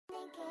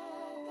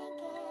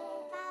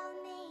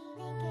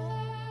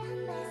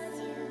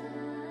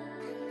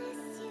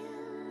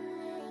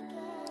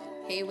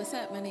Hey, what's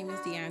up? My name is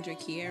Deandra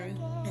Kiera,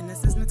 And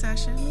this is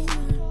Natasha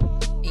Amina.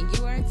 and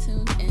you are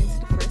tuned into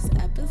the first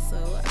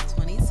episode of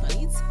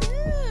 2022.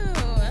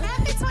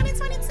 Happy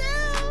 2022!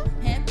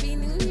 Happy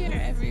New Year,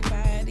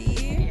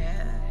 everybody!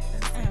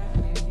 Yes, Happy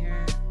New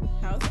Year.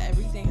 How's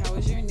everything? How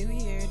was your New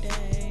Year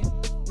day?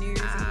 New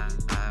Year's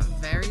Eve?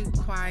 Very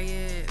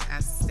quiet. I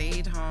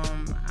stayed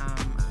home.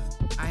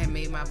 I had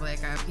made my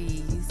black eyed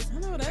peas. I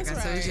know that's like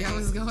right. I told you I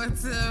was going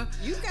to.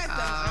 You got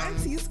the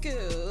auntie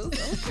skills.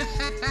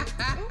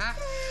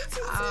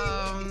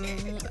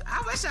 Okay.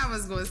 I wish I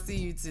was going to see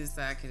you too,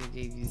 so I could have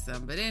gave you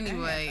some. But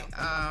anyway,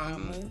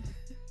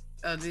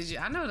 oh, did you?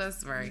 I know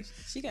that's right.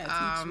 She got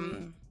to teach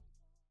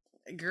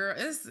me. Girl,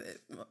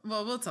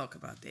 we'll talk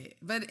about that.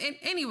 But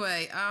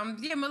anyway,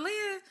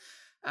 Malia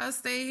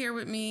stayed here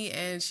with me,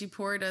 and she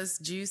poured us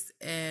juice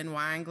and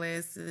wine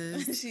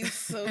glasses. She's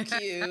so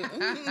cute.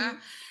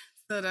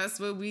 So that's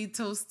what we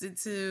toasted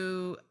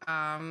to.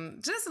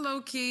 Just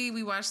low key.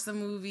 We watched some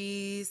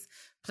movies,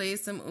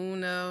 played some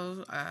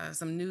Uno,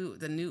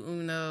 the new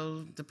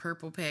Uno, the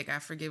purple pack. I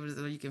forget what it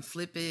is, where you can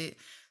flip it.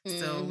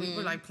 So we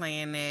were like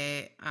playing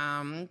that.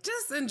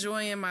 Just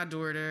enjoying my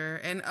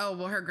daughter. And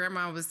her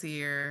grandma was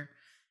here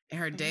and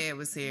her dad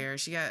was here.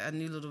 She got a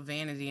new little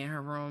vanity in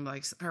her room.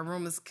 Like her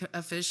room is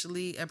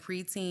officially a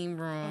preteen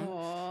room.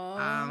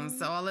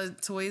 So all the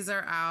toys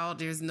are out.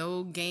 There's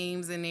no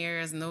games in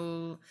there.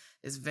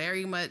 It's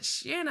very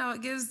much,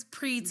 it gives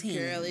preteen.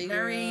 Girly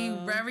very,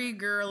 girl. very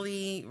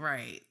girly.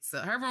 Right. So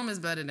her room is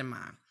better than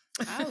mine.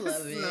 I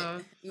love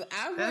So, it.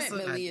 I want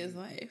Malia's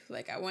life.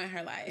 Like, I want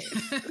her life.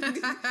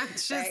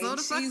 Shit, so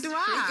the fuck she's do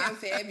I? freaking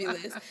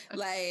fabulous.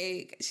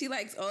 Like, she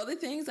likes all the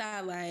things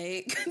I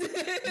like.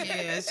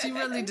 Yeah, she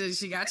really does.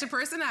 She got your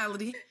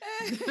personality.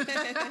 The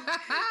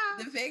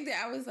fact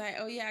that I was like,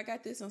 oh yeah, I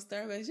got this on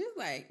Starbucks. She was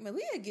like,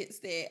 Malia gets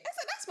that. I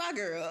said, that's my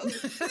girl.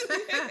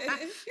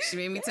 She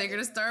made me take her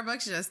to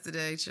Starbucks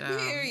yesterday, child.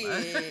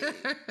 Period.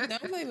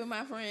 Don't play with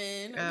my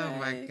friend. Okay? Oh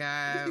my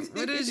God.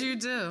 What did you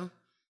do?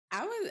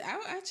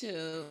 I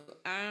chilled.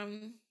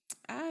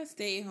 I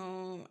stayed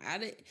home.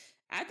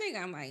 I think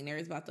I'm like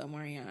nervous about the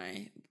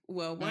Omarion.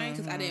 Well, one,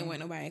 because I didn't want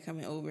nobody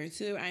coming over.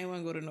 Two, I didn't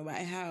want to go to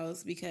nobody's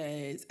house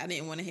because I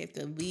didn't want to have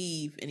to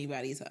leave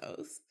anybody's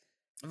house.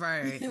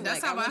 Right.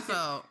 That's how I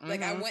felt.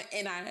 Like I went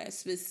and I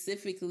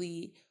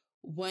specifically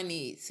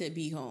wanted to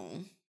be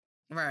home.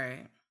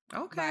 Right.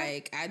 Okay.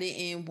 Like I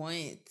didn't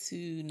want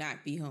to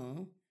not be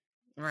home.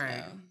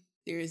 Right. So,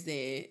 there's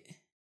that.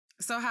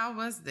 So how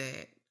was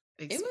that?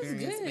 It was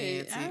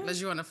good.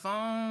 Was you on the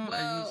phone?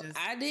 Well, or you just...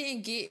 I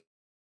didn't get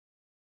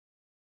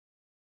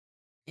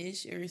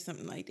ish or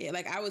something like that.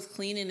 Like I was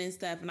cleaning and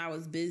stuff, and I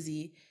was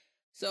busy,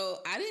 so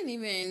I didn't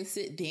even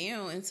sit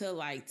down until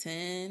like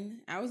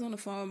 10. I was on the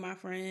phone with my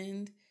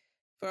friend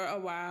for a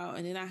while,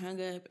 and then I hung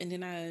up, and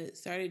then I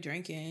started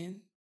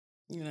drinking.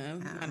 My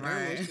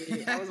normal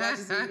shit. I was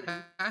watching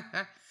TV.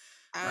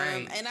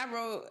 Right. And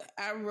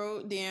I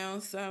wrote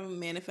down some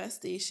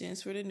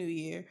manifestations for the new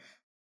year.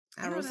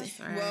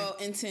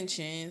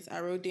 Intentions. I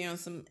wrote down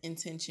some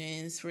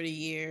intentions for the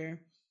year,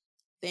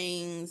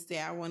 things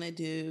that I want to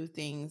do,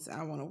 things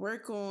I want to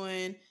work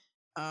on,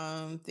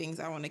 things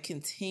I want to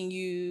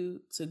continue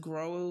to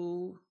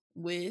grow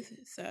with.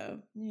 So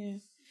yeah,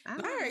 I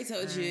already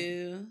told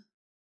you.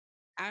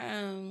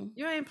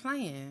 You ain't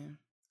playing.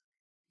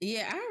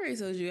 Yeah, I already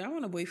told you I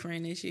want a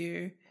boyfriend this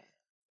year.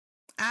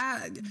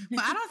 But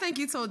I don't think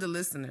you told the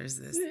listeners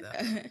this, though.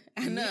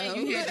 I know.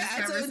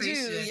 I told you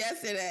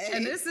yesterday.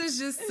 And this is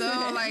just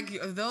so, like,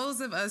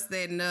 those of us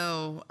that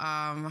know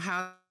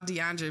how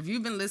Deandra, if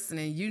you've been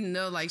listening,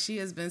 like, she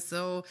has been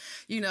so,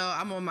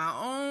 I'm on my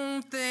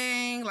own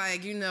thing.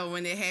 Like,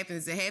 when it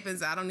happens, it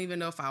happens. I don't even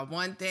know if I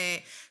want that.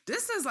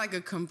 This is like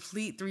a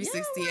complete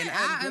 360, and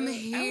I am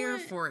here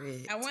for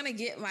it. I want to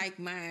get, like,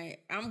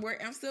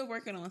 I'm still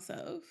working on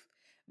self.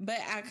 But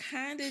I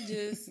kind of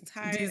just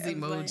tired these of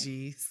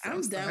emojis.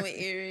 I'm done with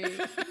Eric.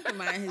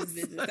 Mind his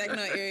business. Like,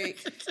 no, Eric,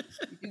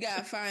 you got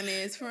a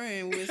finance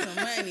friend with some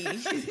money.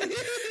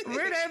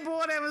 Where that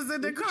boy that was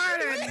in the car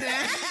that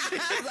day?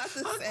 I was about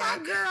to say. My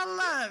girl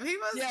love. He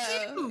was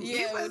cute.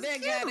 Yeah, well, that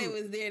guy that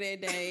was there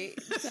that day,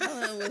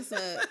 tell him what's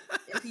up.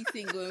 If he's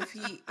single,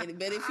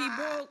 but if he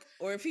broke,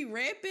 or if he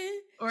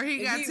rapping, or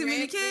he got too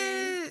many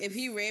kids. If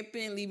he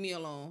rapping, leave me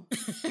alone.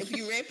 If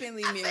he rapping,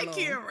 leave me alone. I think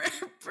he a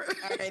rapper.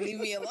 All right, leave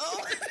me alone.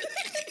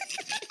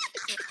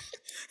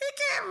 He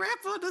can't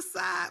rap on the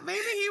side. Maybe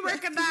he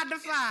work a 9 to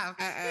 5.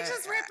 He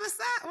just rap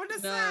on the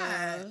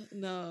side.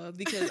 No,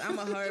 because I'm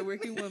a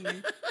hardworking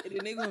woman. And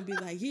then they're going to be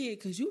like, yeah,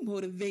 because you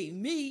motivate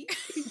me.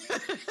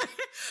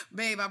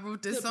 Babe, I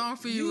wrote this song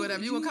for you.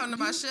 Whatever. You will come to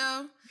my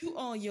show? You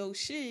on your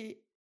shit.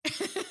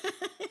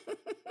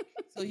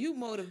 So you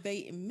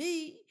motivating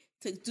me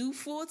to do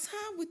full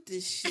time with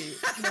this shit.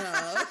 No.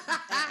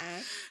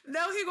 Uh-uh.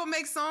 No, he gonna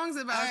make songs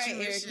about you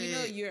and Eric, shit. you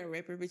know you're a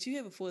rapper, but you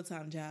have a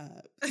full-time job.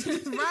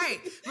 Right.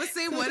 But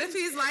see, what if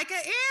he's like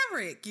an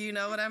Eric? You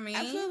know what I mean?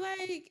 I feel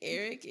like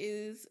Eric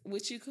is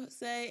what you could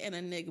say an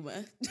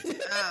enigma.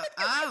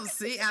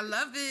 See, I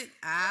love it.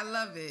 I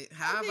love it.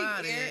 How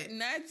about Eric, it?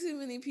 not too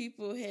many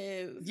people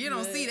have. You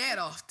don't see that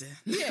often.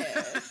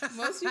 Yeah.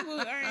 Most people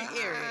aren't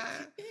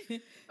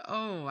Eric.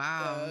 Oh,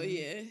 wow. Oh,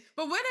 yeah.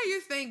 But what do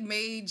you think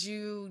made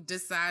you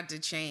decide to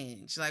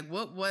change? Like,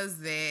 what was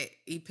that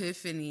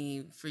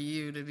epiphany for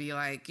you to be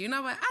like, you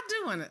know what?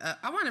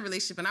 I want a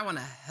relationship, and I want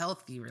a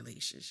healthy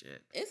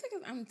relationship. It's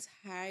because I'm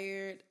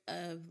tired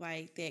of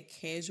like that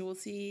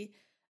casualty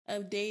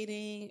of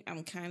dating.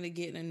 I'm kind of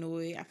getting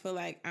annoyed. I feel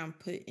like I'm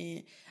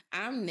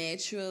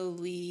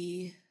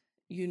naturally,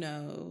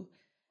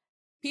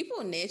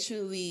 people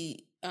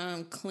naturally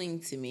cling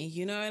to me.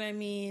 You know what I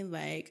mean?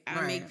 Like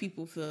I make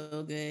people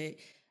feel good.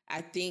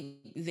 I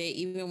think that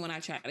even when I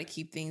try to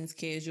keep things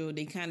casual,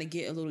 they kind of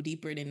get a little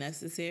deeper than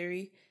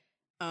necessary.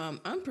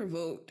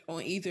 Unprovoked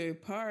on either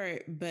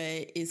part,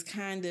 but it's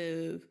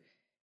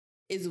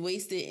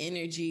wasted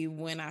energy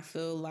when I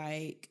feel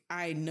like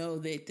I know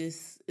that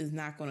this is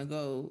not going to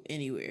go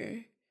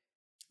anywhere.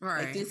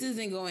 Right. Like this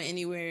isn't going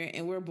anywhere,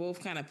 and we're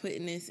both kind of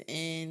putting this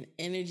in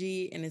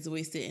energy, and it's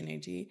wasted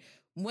energy.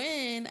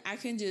 When I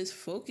can just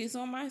focus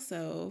on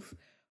myself,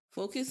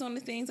 focus on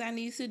the things I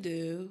need to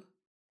do,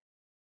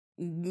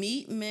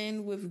 meet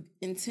men with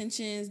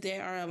intentions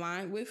that are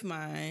aligned with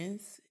mine,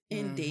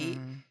 and date,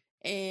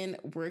 and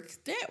work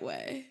that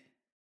way.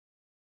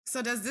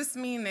 So does this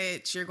mean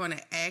that you're going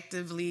to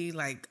actively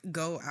like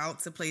go out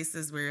to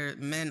places where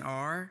men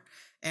are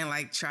and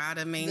like try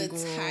to mingle?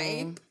 The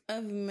type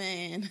of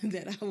man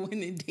that I want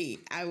to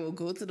date, I will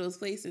go to those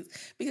places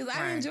because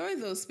I enjoy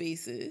those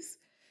spaces.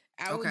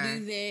 I will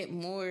do that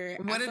more.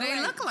 What do they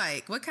look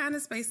like? What kind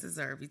of spaces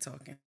are we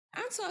talking?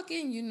 I'm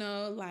talking,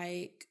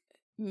 like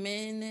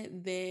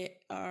men that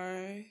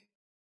are,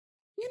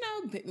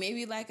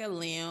 maybe like a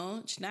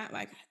lounge, not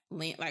like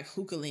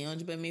hookah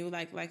lounge, but maybe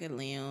like a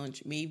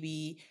lounge,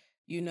 maybe,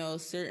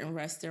 certain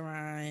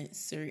restaurants,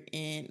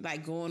 certain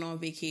like going on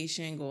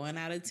vacation, going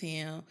out of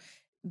town,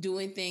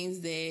 doing things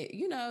that,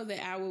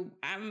 that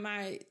I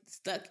might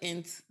stuck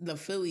in the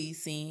Philly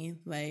scene.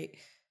 Like,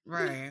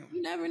 right.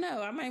 You never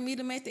know. I might meet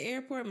him at the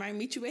airport, might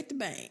meet you at the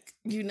bank.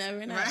 You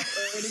never know. Right.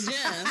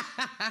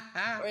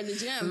 Or the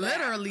gym.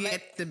 Literally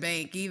at the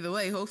bank. Either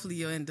way, hopefully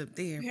you'll end up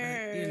there. But,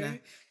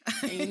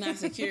 and you're not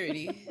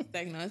security.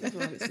 Like, no, it's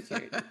wrong with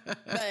security.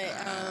 But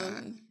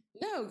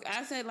no,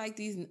 I said like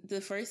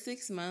the first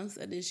 6 months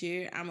of this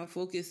year, I'm gonna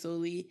focus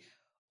solely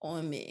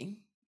on me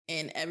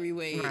in every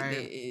way that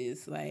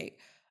is like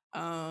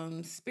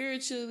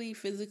spiritually,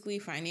 physically,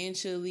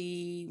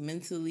 financially,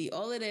 mentally,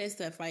 all of that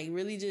stuff. Like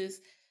really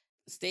just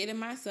stay to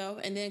myself,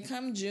 and then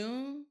come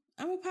June,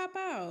 I'm gonna pop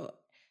out.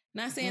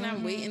 Not saying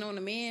I'm waiting on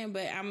a man,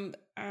 but I'm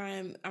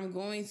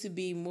going to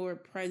be more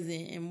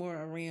present and more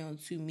around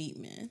to meet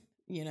men.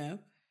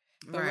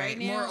 But right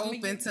now, more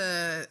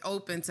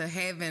open to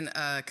having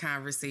a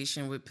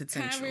conversation with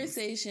potential.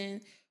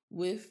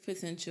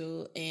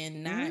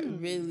 And not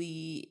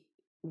really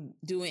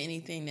doing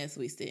anything that's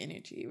wasted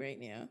energy right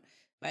now.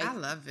 Like I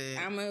love it.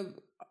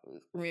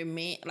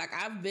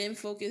 I've been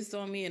focused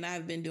on me and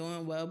I've been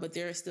doing well, but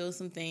there are still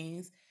some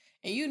things,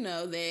 and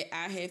that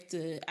I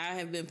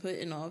have been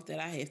putting off that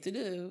I have to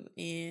do.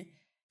 And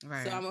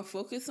so I'm gonna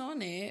focus on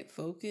that,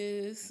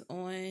 focus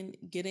on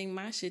getting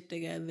my shit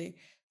together.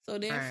 So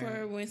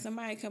therefore, when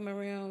somebody come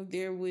around,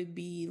 there would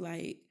be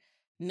like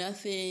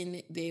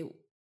nothing that,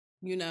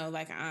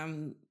 like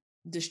I'm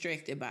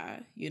distracted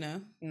by,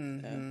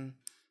 So.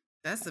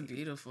 That's a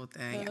beautiful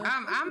thing.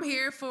 I'm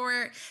here for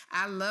it.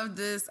 I love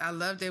this. I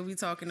love that we're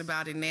talking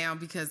about it now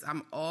because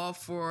I'm all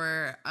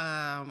for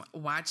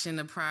watching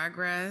the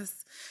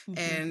progress.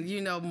 And,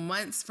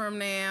 months from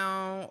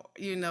now,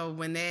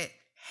 when it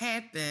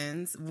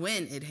happens,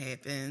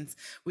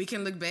 we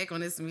can look back on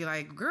this and be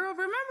like, girl,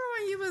 remember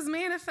when you was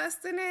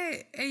manifesting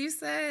it and you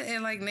said,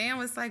 and like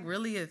now it's like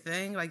really a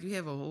thing. Like you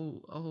have a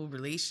whole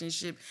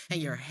relationship and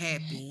you're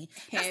happy.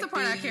 That's the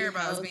part I care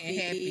about, is being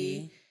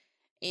happy.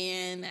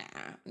 And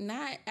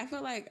I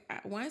feel like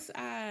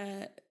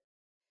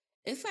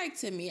it's like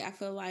to me, I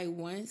feel like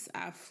once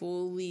I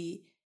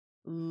fully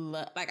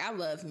I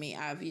love me,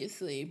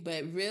 obviously,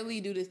 but really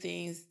do the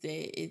things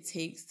that it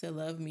takes to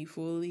love me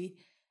fully,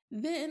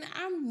 then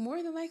I'm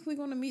more than likely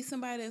going to meet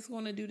somebody that's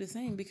going to do the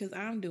same because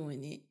I'm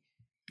doing it.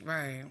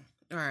 Right.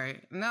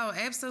 Right. No,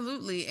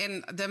 absolutely.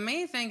 And the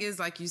main thing is,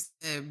 like you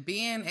said,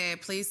 being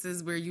at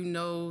places where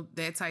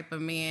that type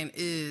of man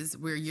is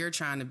where you're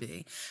trying to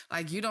be.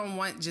 Like you don't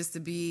want just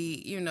to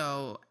be,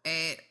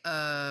 at,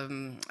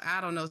 I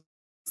don't know,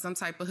 some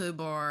type of hood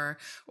bar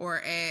or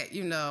at,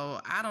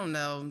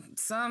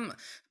 some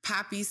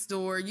poppy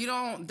store.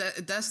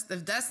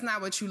 If that's not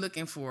what you're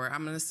looking for,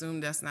 I'm going to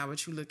assume that's not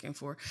what you're looking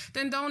for,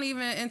 then don't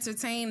even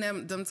entertain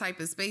them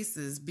type of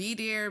spaces. Be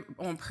there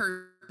on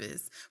purpose.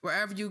 purpose.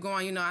 Wherever you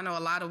going, you know, I know a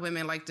lot of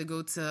women like to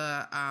go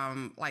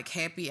to like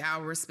happy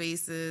hour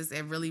spaces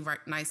at really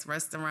nice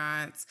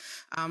restaurants.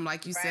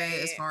 Like you said,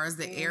 as far as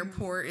the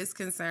airport is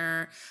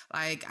concerned,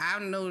 like I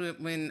know that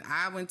when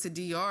I went to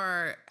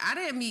DR, I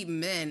didn't meet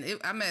men.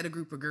 I met a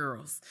group of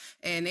girls,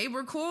 and they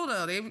were cool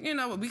though. They, you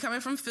know, we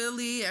coming from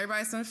Philly.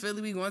 Everybody's from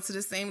Philly. We going to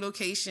the same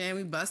location.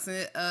 We busting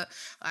it up.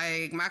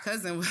 Like my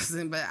cousin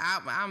wasn't, but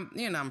I'm,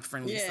 you know, I'm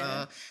friendly.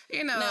 So,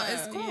 you know,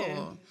 it's cool.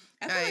 Yeah.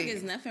 I feel like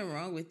there's nothing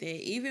wrong with that.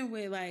 Even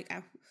with like,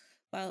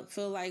 I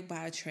feel like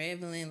by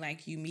traveling,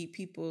 like you meet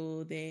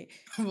people that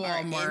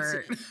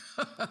Walmart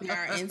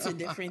are into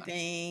different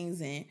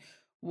things. And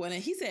when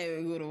he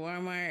said we go to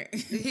Walmart,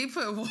 he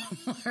put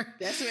Walmart.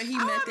 That's where he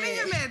met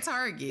him at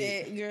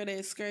Target. That girl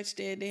that scratched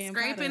that damn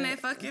scraping that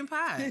fucking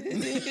pot.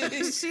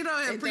 She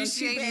don't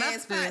appreciate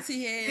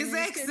nothing.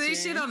 Exactly.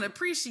 She don't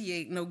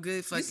appreciate no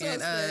good fucking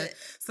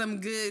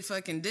some good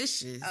fucking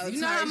dishes. Oh,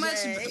 you know how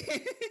much?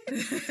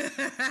 Gosh,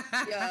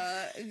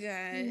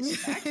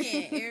 I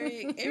can't.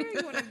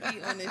 Eric want to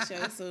be on the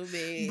show so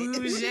bad.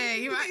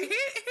 Bougie, right? He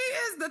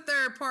is the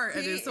third part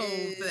of this whole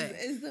thing.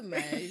 It's the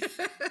mess.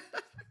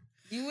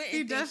 You wouldn't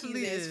think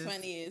definitely he's as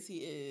funny as he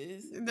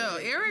is. No,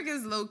 Eric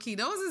is low key.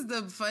 Those is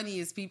the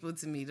funniest people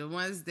to me. The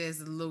ones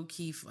that's low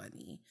key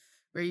funny.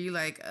 Where you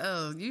like,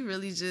 oh, you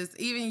really just,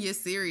 even your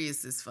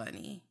serious is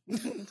funny.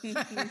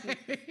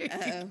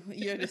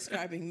 You're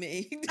describing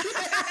me.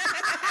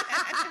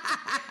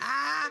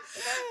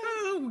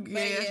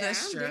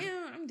 That's true.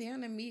 I'm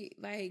down to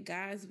meet like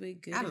guys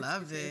with good I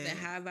love it. And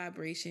high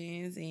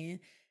vibrations and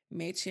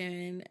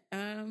matching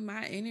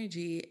my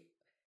energy.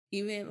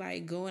 Even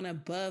like going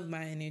above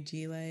my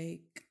energy,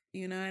 like,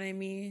 you know what I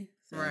mean?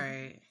 So,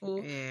 right.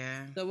 Cool.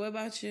 Yeah. So what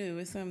about you?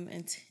 What some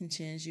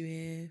intentions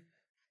you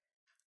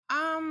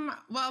have?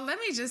 Well, let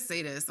me just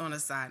say this on a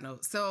side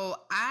note. So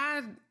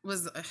I'm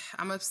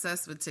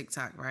obsessed with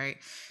TikTok, right?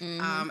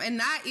 Mm-hmm. And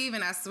not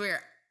even, I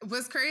swear,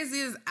 what's crazy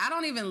is I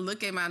don't even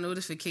look at my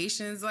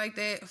notifications like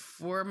that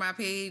for my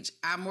page.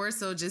 I more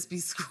so just be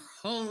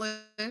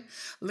scrolling,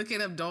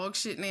 looking up dog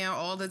shit now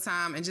all the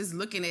time and just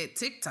looking at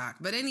TikTok.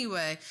 But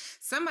anyway,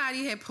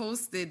 somebody had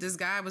posted, this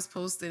guy was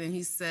posted and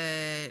he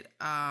said,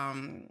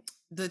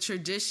 the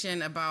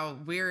tradition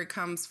about where it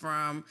comes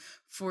from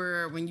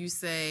for when you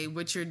say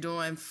what you're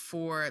doing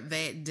for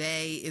that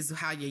day is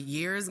how your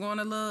year is going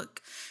to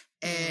look.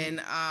 Mm-hmm.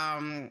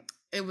 And,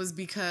 it was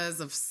because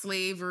of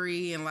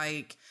slavery and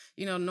like,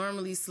 you know,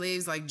 normally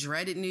slaves like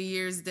dreaded New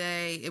Year's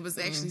Day. It was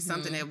actually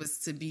something that was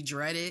to be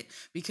dreaded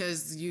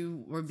because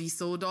you would be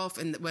sold off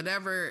and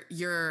whatever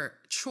your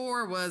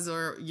chore was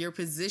or your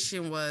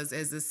position was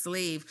as a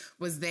slave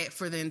was that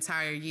for the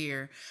entire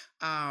year.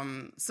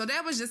 So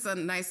that was just a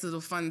nice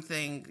little fun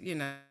thing, you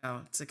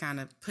know, to kind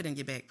of put in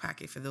your back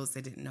pocket for those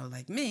that didn't know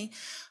like me,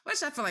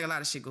 which I feel like a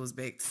lot of shit goes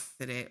back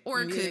to that.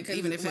 Or it could,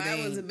 even if it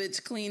ain't. I was a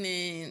bitch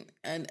cleaning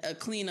a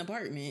clean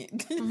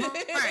apartment.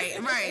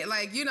 Right.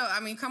 Like, you know,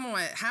 I mean, come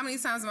on. How many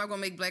times am I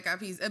going to make Black Eyed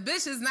Peas? A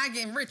bitch is not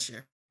getting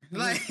richer.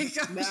 Like,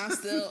 but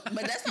that's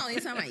the only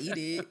time I eat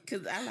it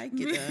because I like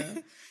it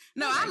though.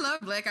 No, I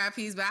love Black Eyed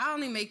Peas, but I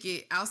only make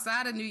it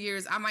outside of New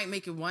Year's. I might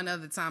make it one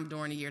other time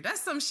during the year.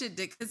 That's some shit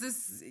that, cause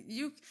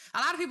a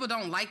lot of people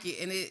don't like it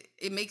and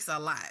it makes a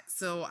lot.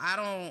 So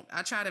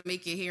I try to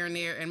make it here and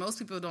there and most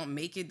people don't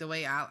make it the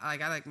way I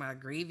like my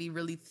gravy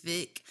really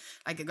thick,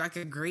 like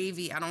a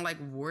gravy. I don't like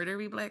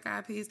watery Black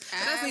Eyed Peas. But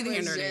that's neither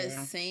here nor there. I was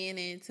just saying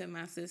it to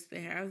my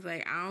sister. I was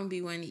like, I don't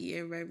be wanting to eat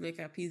every Black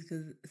Eyed Peas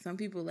cause some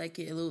people like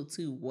it a little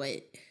too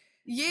wet.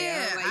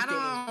 Yeah,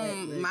 I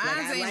don't. Mine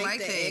ain't like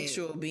the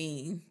actual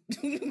bean,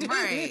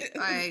 right?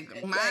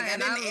 Like mine, I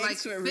didn't like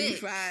for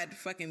refried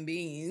fucking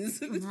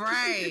beans,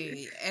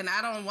 right? And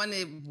I don't want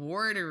it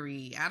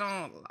watery. I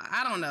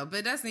don't know,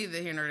 but that's neither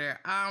here nor there.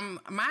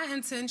 My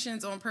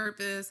intentions on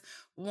purpose.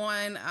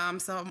 One,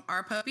 so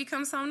our puppy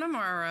comes home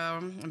tomorrow.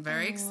 I'm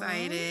very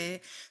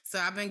excited. So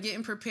I've been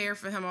getting prepared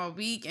for him all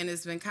week and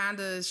it's been kind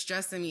of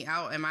stressing me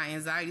out and my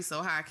anxiety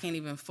so high I can't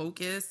even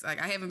focus.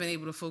 Like I haven't been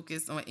able to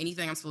focus on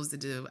anything I'm supposed to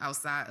do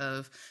outside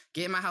of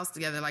getting my house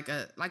together like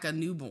a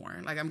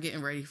newborn. Like I'm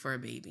getting ready for a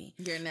baby.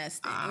 You're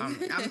nesting.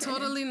 I'm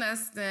totally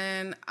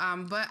nesting.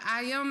 But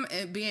I am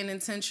being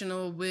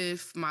intentional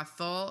with my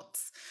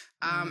thoughts.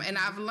 And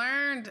I've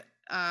learned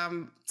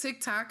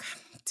TikTok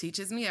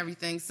teaches me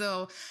everything.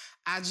 So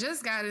I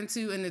just got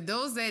into, and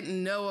those that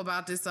know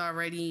about this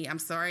already, I'm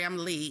sorry I'm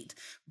late,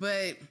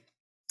 but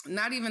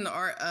not even the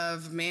art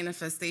of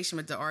manifestation,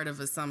 but the art of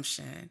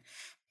assumption.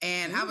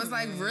 And I was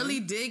like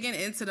really digging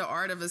into the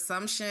art of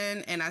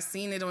assumption and I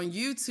seen it on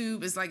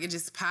YouTube. It's like it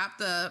just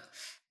popped up.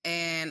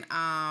 And,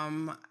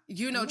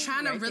 you know,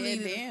 trying to really,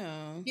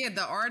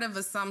 the art of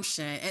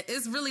assumption.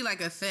 It's really like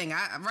a thing.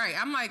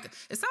 I'm like,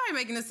 it's somebody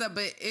making this up,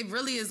 but it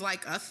really is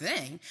like a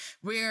thing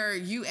where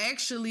you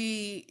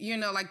actually, you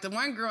know, like the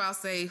one girl I'll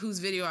say whose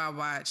video I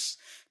watched,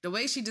 the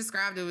way she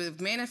described it with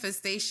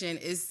manifestation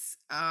is,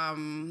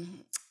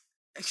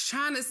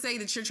 trying to say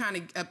that you're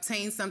trying to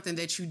obtain something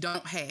that you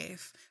don't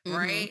have,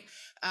 right?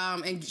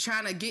 And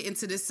trying to get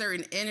into this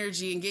certain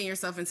energy and getting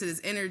yourself into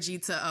this energy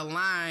to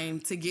align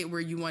to get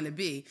where you want to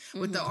be.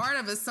 With the art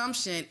of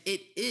assumption,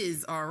 it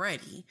is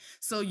already.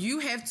 So you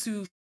have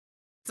to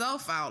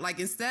self out. Like,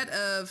 instead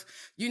of,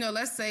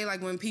 let's say,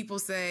 like, when people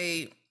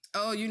say,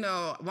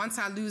 oh, once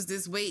I lose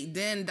this weight,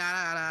 then da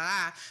da da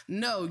da.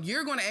 No,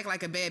 you're going to act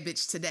like a bad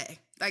bitch today.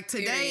 Like,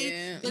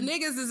 today, the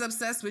niggas is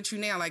obsessed with you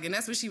now. Like, and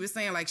that's what she was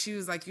saying. Like, she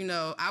was like,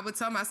 I would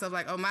tell myself,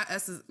 like, oh, my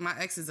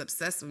ex is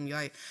obsessed with me.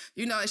 Like,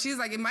 she's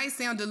like, it might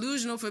sound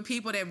delusional for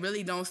people that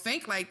really don't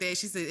think like that.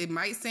 She said, it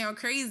might sound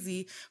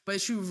crazy,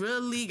 but you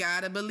really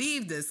gotta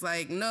believe this.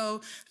 Like,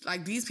 no,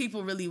 like, these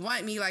people really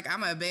want me. Like,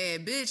 I'm a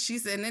bad bitch. She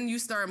said, and then you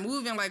start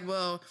moving like,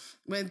 well,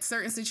 when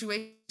certain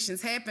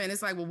situations happen,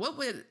 it's like, well, what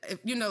would,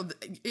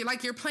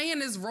 like, you're playing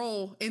this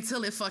role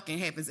until it fucking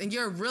happens. And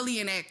you're really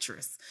an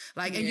actress.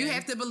 Like, and you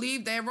have to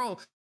believe that role.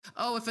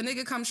 Oh, if a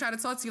nigga come try to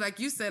talk to you, like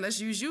you said, let's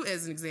use you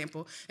as an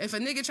example. If a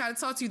nigga try to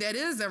talk to you that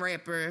is a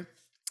rapper,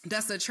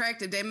 that's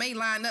attractive, that may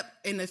line up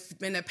in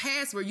the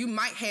past where you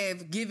might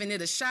have given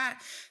it a shot.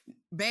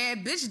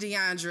 Bad bitch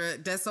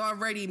Deandra, that's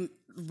already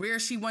where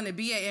she want to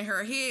be at in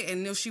her head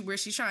and know where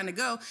she's trying to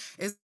go,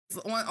 is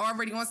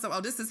already on some,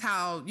 this is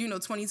how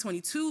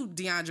 2022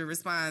 Deandra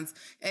responds,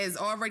 as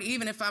already,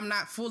 even if I'm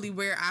not fully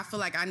where I feel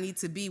like I need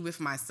to be with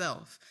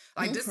myself.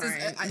 Like, this is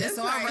it's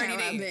already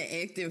there. I've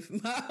been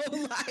active my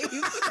whole life.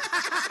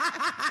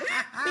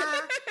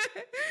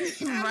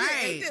 Right.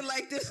 I've been acting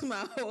like this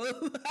my whole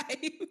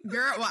life.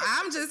 Girl, well,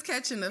 I'm just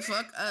catching the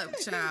fuck up,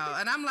 child.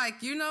 And I'm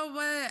like, you know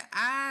what?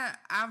 I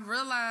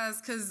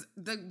realized, because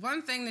the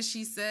one thing that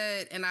she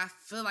said, and I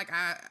feel like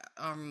I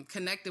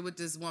connected with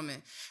this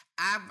woman.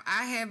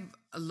 I have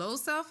a low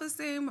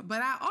self-esteem,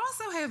 but I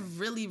also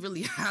have really,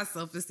 really high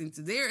self-esteem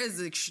too. There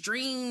is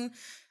extreme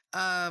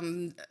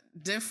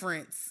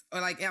difference,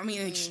 or like, I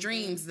mean,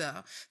 extremes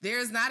though.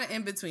 There's not an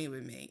in-between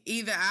with me.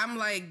 Either I'm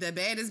like the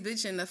baddest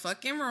bitch in the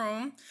fucking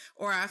room,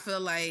 or I feel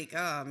like,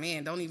 oh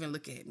man, don't even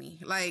look at me.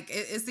 Like,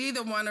 it's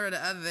either one or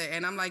the other.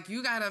 And I'm like,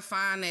 you gotta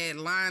find that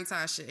line,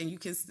 Tasha, and you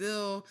can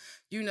still,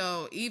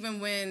 even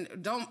when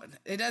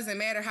it doesn't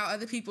matter how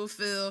other people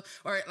feel,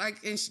 or like,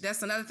 and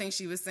that's another thing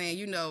she was saying,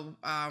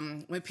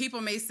 when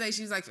people may say,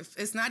 she's like,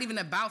 it's not even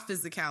about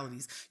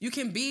physicalities. You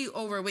can be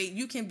overweight.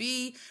 You can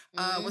be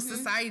what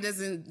society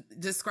doesn't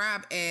describe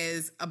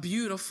as a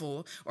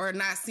beautiful, or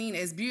not seen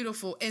as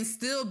beautiful, and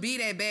still be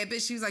that bad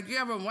bitch. She was like, you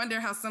ever wonder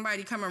how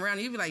somebody come around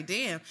and you be like,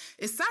 damn,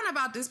 it's something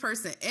about this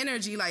person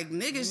energy. Like,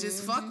 niggas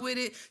just fuck with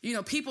it.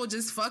 People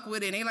just fuck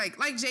with it. And they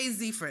like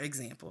Jay-Z, for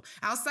example,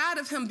 outside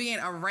of him being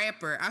a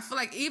rapper, I feel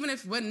like even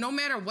if, no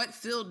matter what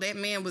field that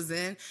man was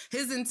in,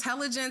 his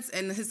intelligence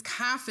and his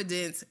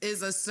confidence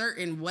is a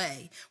certain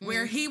way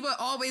where he would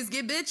always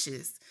get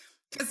bitches.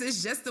 Because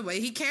it's just the way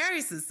he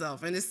carries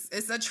himself, and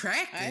it's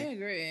attractive. I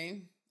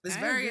agree. It's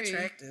very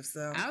attractive.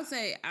 So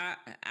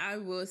I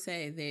will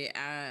say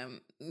that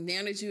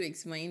now that you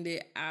explained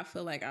it, I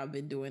feel like I've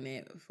been doing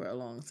it for a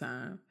long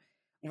time.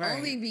 Right.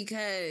 Only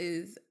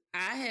because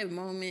I have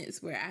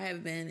moments where I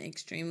have been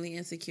extremely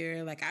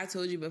insecure. Like I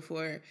told you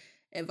before,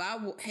 if I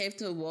have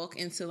to walk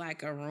into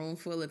like a room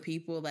full of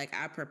people, like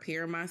I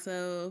prepare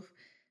myself.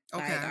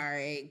 Okay. Like, all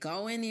right,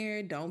 go in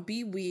there. Don't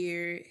be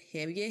weird.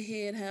 Have your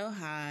head held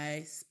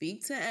high.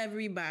 Speak to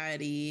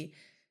everybody.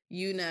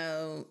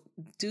 Do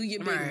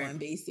your big one,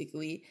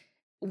 basically.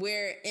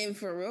 And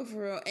for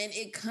real, and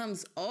it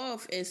comes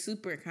off as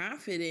super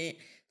confident.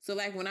 So,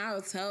 like, when I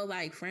would tell,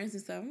 like, friends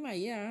and stuff, I'm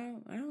like, yeah,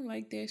 I don't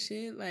like that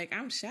shit. Like,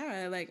 I'm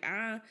shy. Like,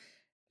 I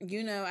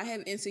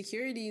have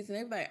insecurities. And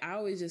they're like, I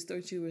always just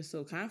thought you were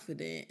so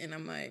confident. And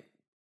I'm like,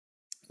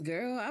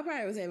 girl, I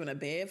probably was having a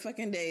bad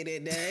fucking day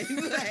that day.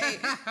 Like,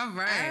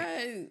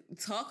 I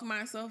talk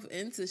myself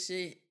into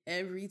shit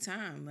every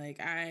time. Like,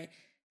 I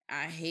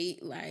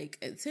hate, like,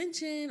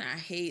 attention. I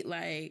hate,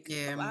 like,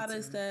 a lot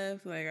of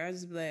stuff. Like, I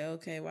just be like,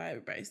 okay, why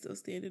everybody still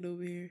standing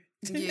over here?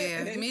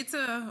 Yeah, me too.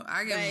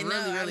 I get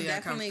really I'm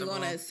definitely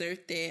going to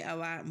assert that a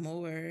lot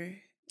more.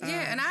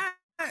 Yeah, and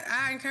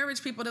I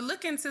encourage people to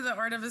look into the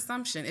art of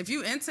assumption. If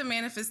you into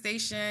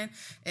manifestation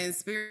and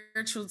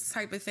spiritual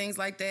type of things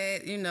like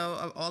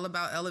that, all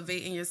about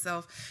elevating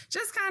yourself,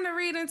 just kind of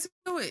read into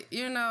it.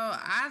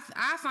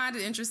 I find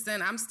it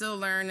interesting. I'm still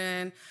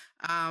learning,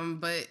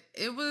 but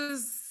it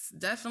was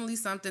definitely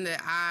something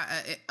that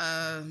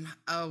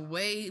a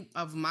way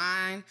of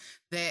mine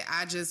that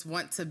I just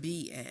want to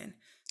be in.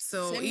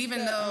 So send even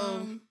me the,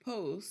 though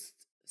post,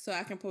 so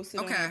I can post it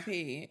on my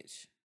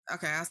page.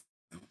 Okay.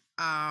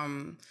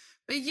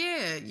 But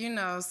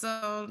yeah,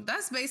 so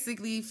that's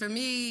basically for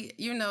me,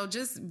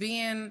 just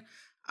being,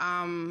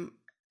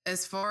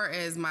 as far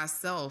as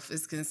myself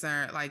is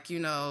concerned, like,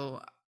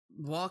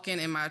 walking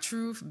in my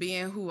truth,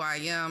 being who I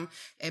am,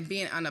 and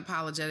being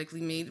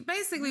unapologetically me.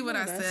 Basically what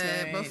I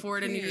said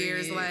before the New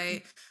Year's,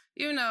 like,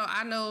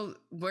 I know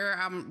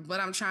what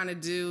I'm trying to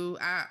do.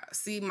 I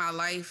see my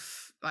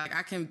life, like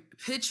I can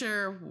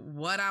picture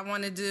what I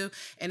want to do,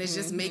 and it's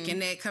just making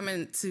that come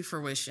into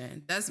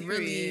fruition. That's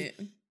really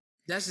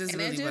That's just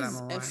And really that what I'm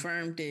just on.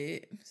 affirmed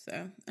it.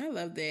 So I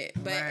love that.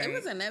 But it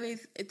was another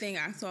thing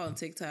I saw on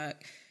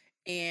TikTok,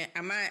 and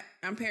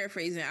I'm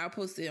paraphrasing. I'll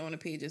post it on the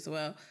page as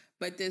well.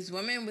 But this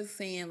woman was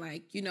saying,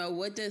 like, you know,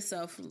 what does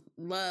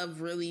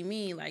self-love really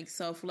mean? Like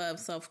self-love,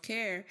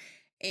 self-care.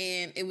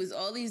 And it was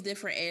all these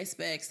different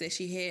aspects that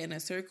she had in a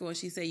circle. And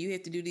she said, you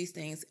have to do these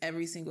things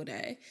every single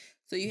day.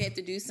 So you have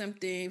to do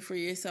something for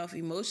yourself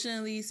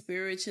emotionally,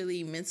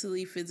 spiritually,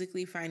 mentally,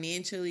 physically,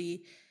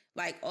 financially.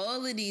 Like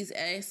all of these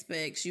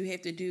aspects you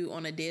have to do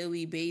on a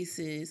daily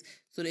basis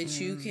so that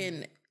you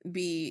can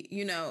be,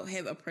 you know,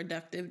 have a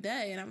productive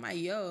day. And I'm like,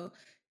 yo,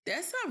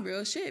 that's some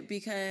real shit,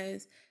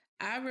 because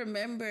I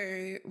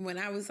remember when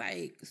I was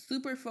like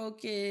super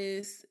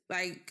focused,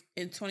 like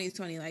in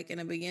 2020, like in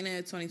the beginning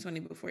of 2020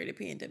 before the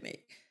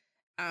pandemic.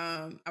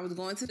 I was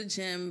going to the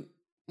gym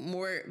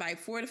more like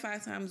 4 to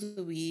 5 times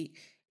a week,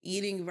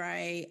 eating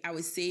right. I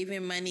was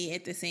saving money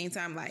at the same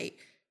time, like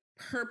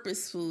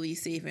purposefully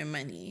saving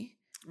money.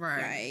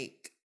 Right.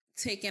 Like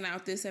taking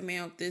out this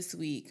amount this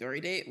week or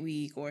that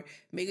week, or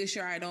making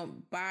sure I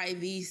don't buy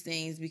these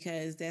things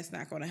because that's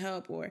not going to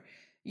help, or,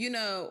 you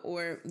know,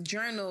 or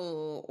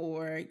journal,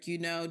 or, you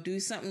know, do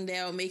something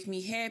that'll make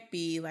me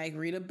happy, like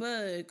read a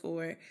book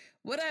or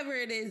whatever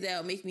it is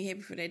that'll make me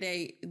happy for that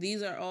day.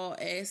 These are all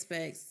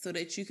aspects so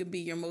that you can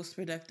be your most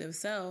productive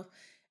self.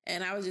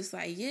 And I was just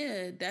like,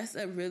 yeah, that's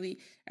a really,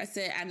 I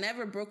said, I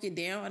never broke it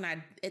down.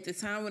 And at the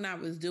time when I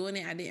was doing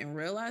it, I didn't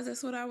realize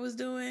that's what I was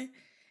doing.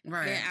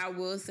 Right. And I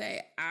will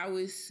say I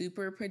was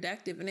super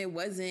productive, and it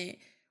wasn't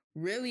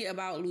really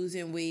about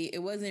losing weight. It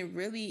wasn't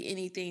really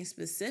anything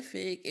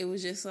specific. It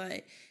was just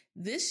like,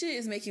 this shit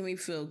is making me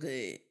feel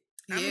good.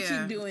 I'm gonna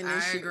keep doing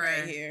this shit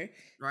right here.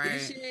 Right.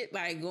 This shit,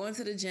 like going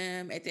to the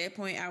gym. At that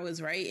point, I was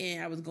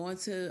writing. I was going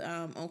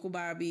to Uncle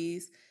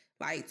Bobby's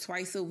like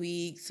twice a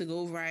week to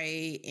go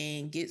write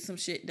and get some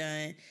shit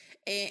done.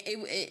 And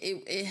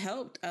it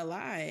helped a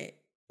lot.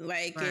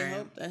 Like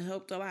it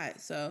helped a lot.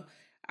 So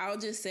I'll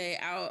just say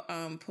I'll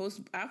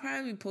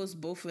probably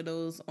post both of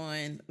those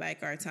on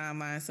like our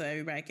timeline so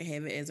everybody can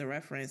have it as a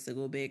reference to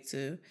go back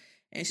to.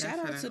 And shout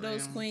out to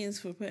those queens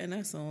for putting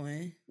us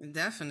on.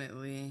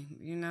 Definitely.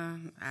 You know,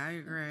 I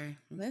agree.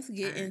 Let's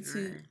get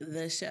into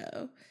the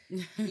show.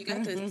 You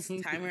got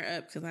the timer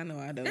up because I know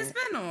I don't. It's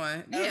been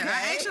on. Yeah, okay.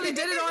 I actually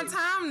did it on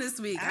time this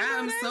week.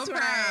 I'm so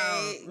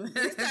proud. Right.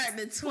 We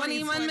started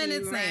 21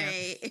 minutes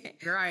right.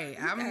 Right.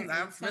 I'm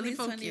really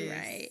focused.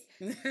 Right.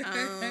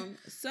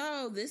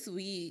 So this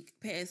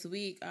past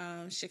week,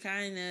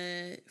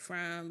 Shekinah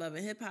from Love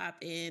and Hip Hop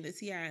and the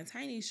T.I. and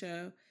Tiny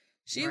show,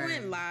 she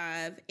went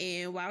live,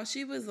 and while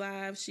she was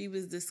live, she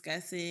was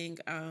discussing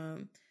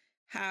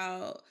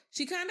how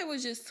she kind of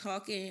was just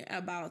talking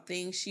about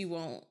things she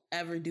won't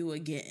ever do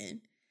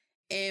again.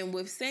 And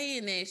with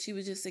saying that, she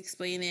was just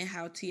explaining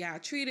how T.I.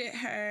 treated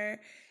her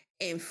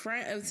in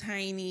front of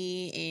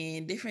Tiny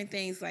and different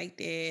things like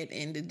that,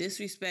 and the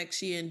disrespect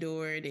she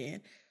endured,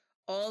 and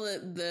all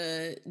of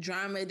the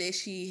drama that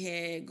she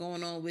had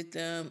going on with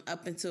them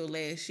up until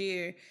last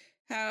year.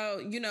 How,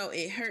 you know,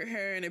 it hurt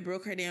her and it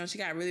broke her down. She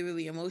got really,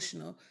 really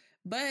emotional.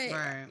 But,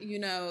 you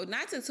know,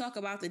 not to talk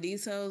about the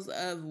details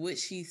of what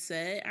she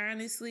said,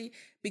 honestly,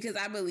 because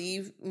I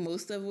believe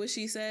most of what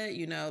she said,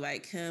 you know,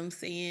 like him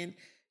saying,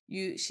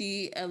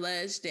 she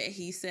alleged that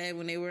he said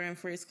when they were in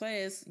first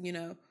class, you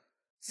know,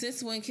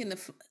 since when can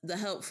the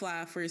help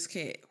fly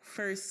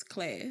first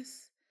class?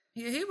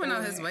 Yeah, he went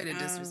on his way to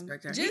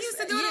disrespect her. He used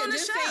to do it on the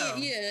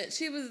show.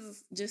 She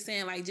was just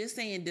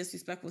saying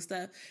disrespectful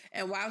stuff.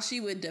 And while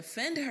she would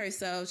defend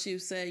herself, she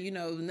said, you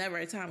know, never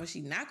a time when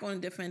she's not going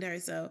to defend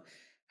herself.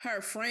 Her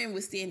friend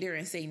would stand there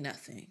and say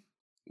nothing.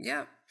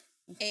 Yep.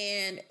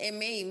 And it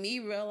made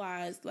me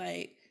realize,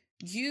 like,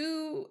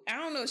 I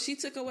don't know, she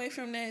took away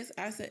from this.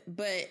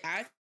 But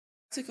I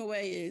took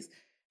away is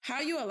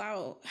how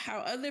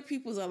other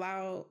people's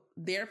allow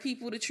their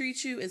people to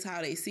treat you is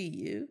how they see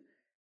you.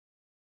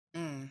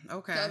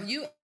 Okay. So if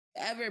you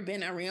ever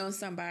been around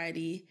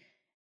somebody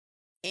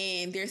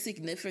and their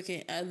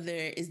significant other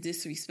is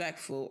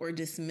disrespectful or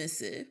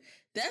dismissive,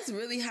 that's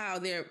really how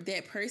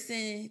that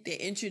person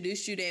that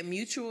introduced you, that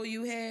mutual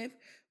you have,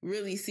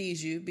 really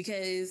sees you.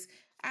 Because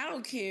I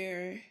don't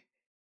care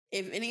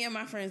if any of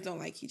my friends don't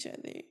like each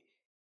other.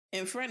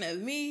 In front of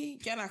me,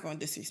 y'all not going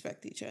to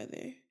disrespect each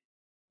other.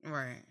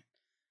 Right.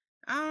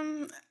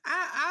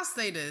 I'll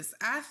say this.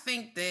 I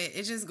think that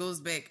it just goes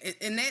back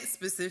in that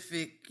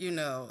specific, you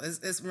know,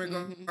 as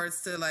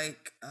regards to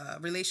like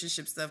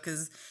relationship stuff.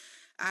 Because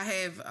I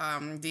have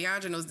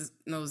Deandra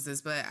knows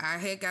this, but I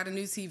had got a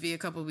new TV a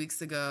couple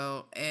weeks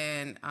ago,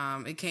 and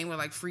it came with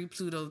like free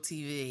Pluto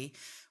TV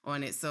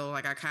on it. So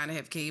like I kind of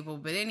have cable.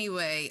 But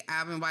anyway,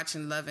 I've been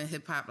watching Love and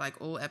Hip Hop, like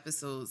old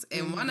episodes.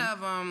 And one of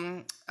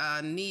them,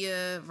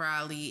 Nia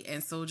Riley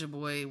and Soulja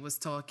Boy was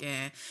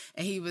talking,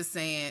 and he was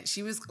saying,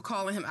 she was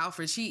calling him out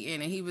for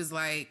cheating. And he was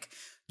like,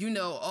 you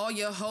know, all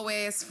your hoe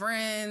ass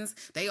friends,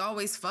 they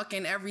always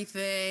fucking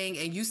everything,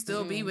 and you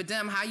still be with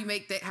them. How you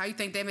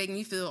think that make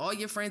me feel? All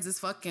your friends is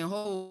fucking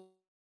hoes.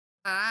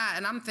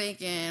 And I'm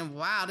thinking,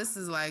 wow, this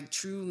is like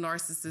true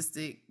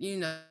narcissistic,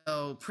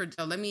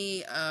 let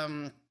me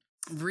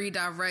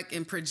redirect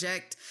and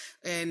project,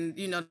 and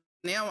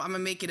now I'm gonna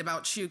make it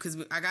about you because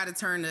I got to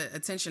turn the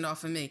attention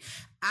off of me.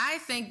 I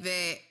think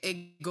that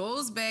it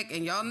goes back,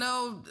 and y'all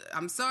know,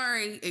 I'm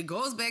sorry, it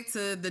goes back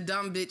to the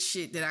dumb bitch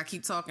shit that I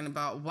keep talking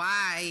about.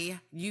 Why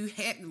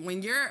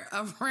when you're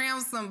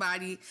around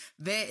somebody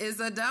that is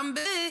a dumb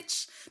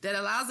bitch that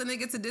allows a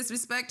nigga to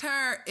disrespect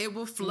her, it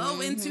will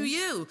flow into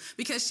you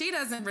because she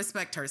doesn't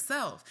respect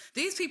herself.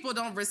 These people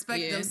don't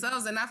respect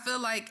themselves, and I feel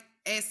like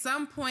at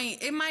some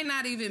point, it might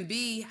not even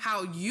be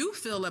how you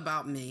feel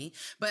about me,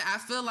 but I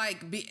feel like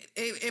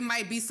it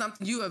might be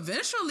something you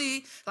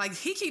eventually, like,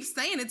 he keeps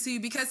saying it to you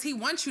because he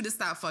wants you to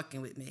stop fucking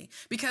with me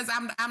because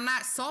I'm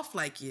not soft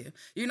like you.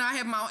 I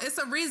have my own, it's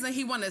a reason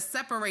he want to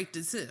separate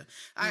the two.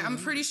 I'm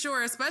pretty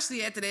sure,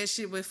 especially after that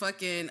shit with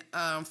fucking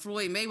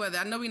Floyd Mayweather.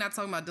 I know we're not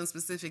talking about them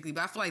specifically,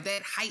 but I feel like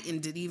that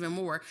heightened it even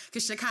more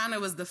because Shekinah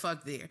was the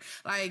fuck there.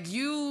 Like,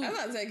 you... I'm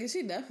not saying, because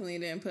she definitely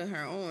didn't put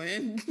her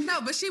on. No,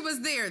 but she was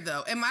there,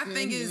 though. And my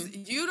thing is,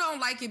 you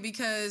don't like it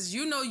because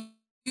you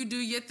do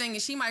your thing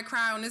and she might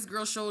cry on this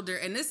girl's shoulder,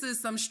 and this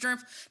is some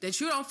strength that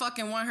you don't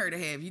fucking want her to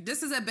have.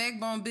 This is a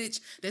backbone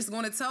bitch that's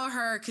going to tell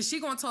her, because she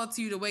going to talk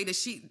to you the way that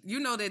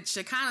that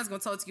Shekinah's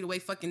going to talk to you the way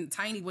fucking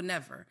Tiny would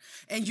never.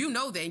 And you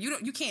know that. And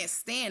you can't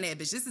stand that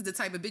bitch. This is the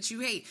type of bitch you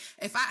hate.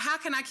 How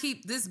can I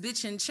keep this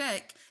bitch in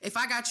check if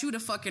I got you to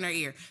fuck in her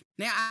ear?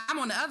 Now, I'm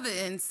on the other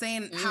end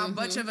saying how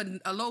much of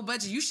a low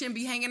budget, you shouldn't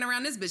be hanging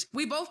around this bitch.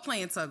 We both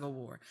playing tug of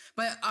war.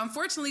 But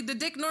unfortunately, the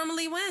dick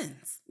normally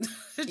wins.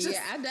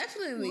 Yeah, I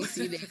definitely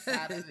see that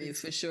side of it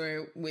for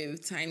sure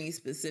with Tiny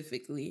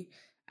specifically.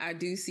 I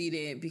do see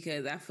that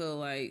because I feel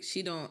like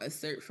she don't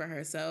assert for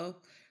herself.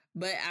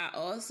 But I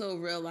also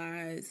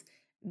realize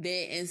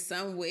that in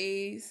some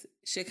ways,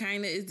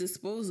 Shekinah is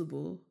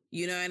disposable.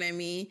 You know what I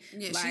mean?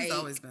 Yeah, she's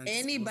always been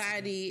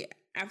anybody...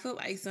 I feel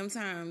like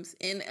sometimes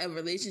in a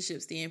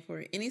relationship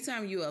standpoint,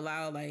 anytime you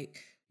allow like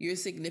your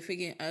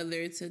significant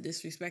other to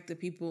disrespect the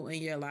people in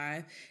your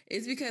life,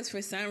 it's because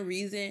for some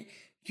reason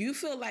you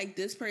feel like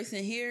this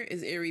person here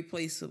is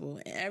irreplaceable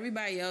and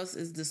everybody else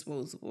is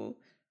disposable.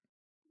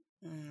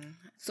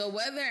 So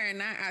whether or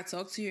not I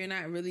talk to you or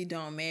not really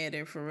don't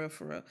matter, for real,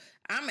 for real.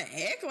 I'm going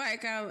to act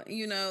like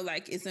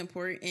like it's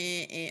important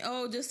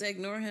and just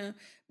ignore him.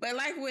 But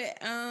like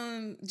what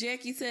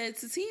Jackie said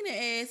to Tina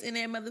ass in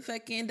that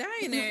motherfucking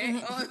diner,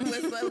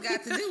 what's love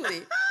got to do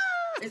with it?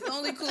 It's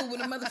only cool when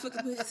a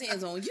motherfucker put his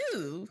hands on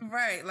you.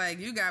 Right, like,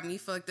 you got me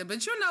fucked up.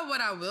 But you know what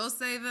I will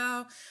say,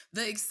 though?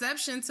 The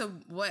exception to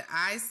what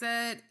I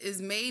said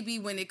is maybe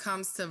when it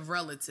comes to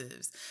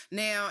relatives.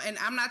 Now, and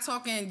I'm not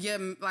talking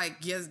your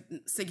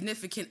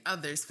significant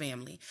other's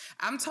family.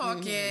 I'm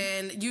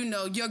talking,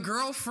 your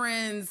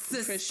girlfriend's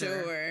sister. For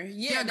sure.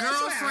 Yeah, your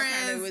that's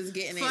girlfriend was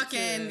getting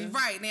fucking,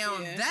 right. Now,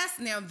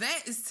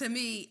 that is, to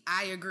me,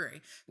 I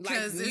agree.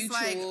 Because it's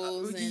like,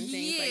 and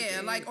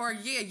things like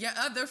that. Your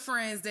other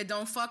friends that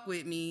don't fuck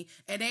with me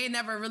and they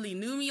never really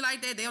knew me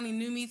like that, they only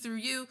knew me through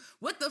you.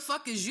 What the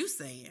fuck is you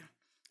saying?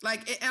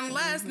 Like,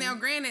 unless now,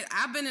 granted,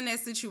 I've been in that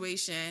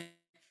situation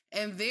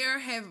and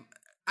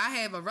I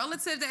have a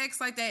relative that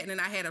acts like that, and then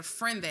I had a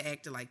friend that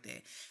acted like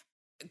that.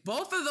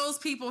 Both of those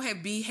people have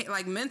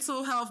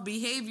mental health,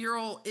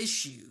 behavioral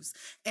issues,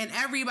 and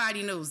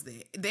everybody knows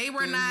that. They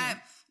were not,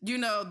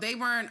 they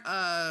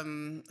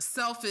weren't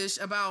selfish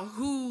about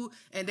who,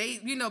 and they,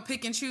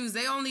 pick and choose.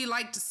 They only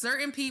liked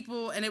certain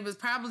people, and it was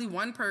probably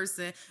one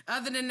person.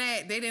 Other than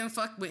that, they didn't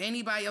fuck with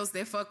anybody else.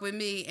 They fuck with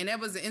me, and that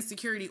was an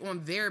insecurity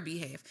on their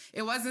behalf.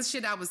 It wasn't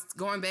shit I was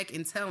going back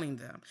and telling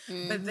them.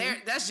 But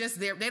that's just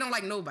they don't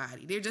like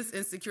nobody. They're just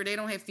insecure. They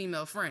don't have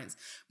female friends.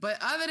 But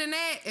other than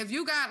that, if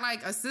you got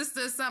like a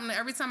sister or something, that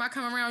every time I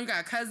come around, you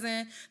got a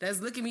cousin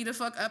that's looking me the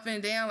fuck up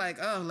and down, like,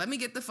 oh, let me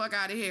get the fuck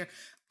out of here.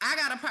 I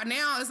got a part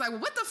now. It's like, well,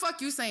 what the fuck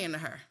you saying to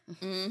her?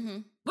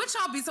 What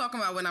y'all be talking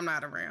about when I'm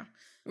not around?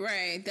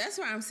 Right. That's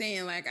what I'm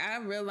saying. Like, I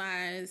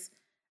realize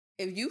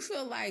if you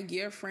feel like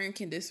your friend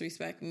can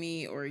disrespect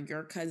me, or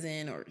your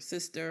cousin or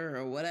sister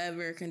or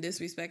whatever can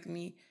disrespect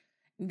me,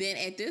 then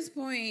at this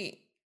point,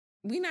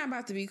 we not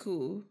about to be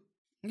cool.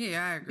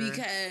 Yeah, I agree.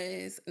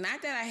 Because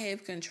not that I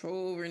have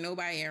control over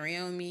nobody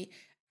around me.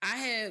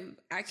 I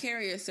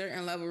carry a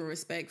certain level of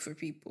respect for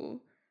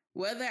people.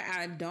 Whether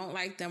I don't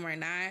like them or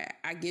not,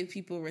 I give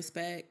people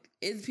respect.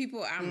 It's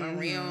people I'm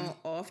around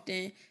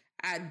often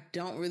I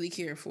don't really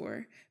care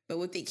for. But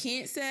what they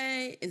can't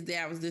say is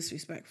that I was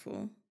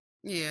disrespectful.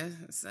 Yeah,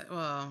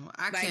 well,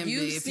 I can be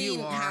if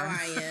you are. How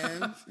I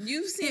am.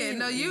 You've seen. Yeah,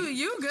 no,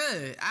 you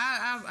good.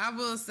 I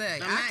will say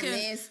I'm not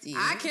nasty.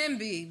 I can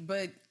be,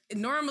 but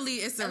normally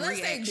it's a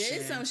reaction. Unless they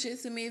did some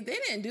shit to me, if they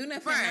didn't do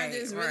nothing, I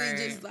just really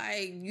just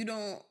like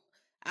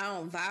I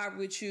don't vibe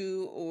with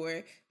you,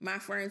 or my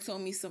friend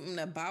told me something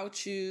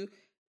about you,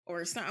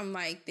 or something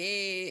like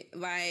that.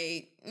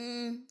 Like,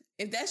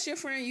 if that's your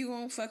friend, you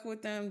gonna fuck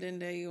with them, then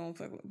they gonna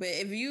fuck with. But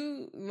if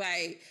you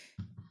like,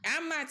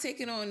 I'm not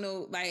taking on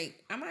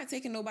I'm not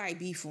taking nobody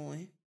beef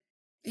on.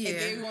 Yeah,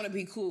 if they want to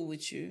be cool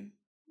with you.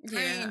 I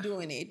ain't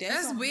doing it.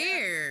 That's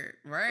weird.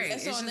 Them. Right.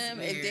 That's on them.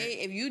 Weird.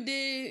 If you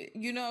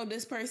did,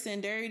 this person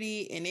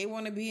dirty and they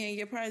want to be in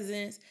your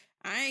presence,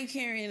 I ain't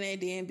carrying that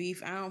damn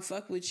beef. I don't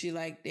fuck with you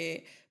like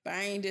that. But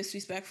I ain't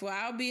disrespectful.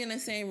 I'll be in the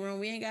same room.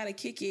 We ain't got to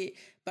kick it.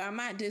 But I'm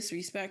not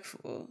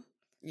disrespectful.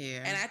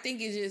 Yeah. And I think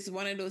it's just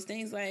one of those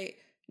things like,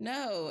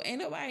 no, ain't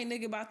nobody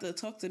nigga about to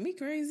talk to me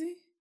crazy.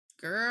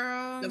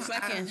 Girl. The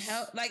fucking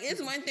hell. Like,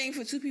 it's one thing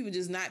for two people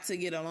just not to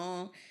get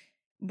along.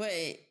 But...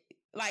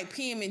 like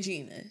PM and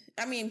Gina.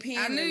 I mean,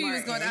 PM. I knew you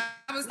was going.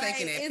 I was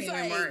thinking that PM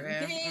and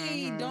Martin.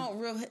 They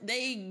don't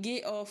they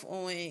get off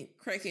on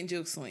cracking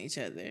jokes on each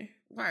other.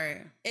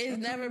 Right. It's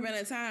never been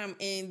a time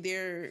in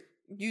their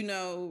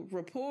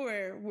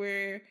rapport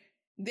where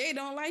they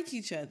don't like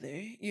each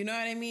other. You know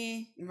what I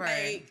mean?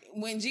 Right. Like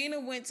when Gina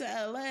went to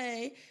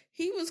LA,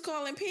 he was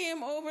calling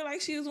Pam over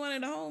like she was one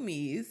of the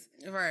homies.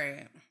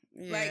 Right.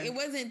 Yeah. Like it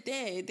wasn't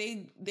that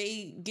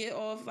they get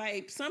off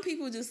like some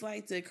people just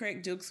like to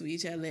crack jokes with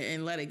each other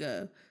and let it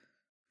go.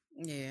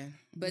 Yeah,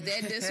 but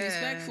that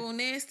disrespectful,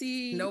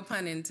 nasty. No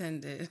pun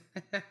intended.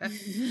 But,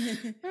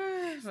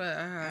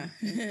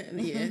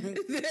 yeah,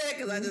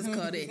 because I just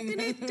called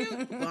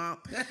it.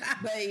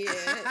 But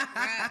yeah,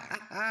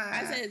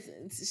 I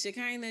said,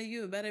 Shekinah,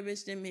 you a better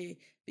bitch than me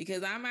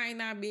because I might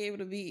not be able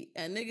to beat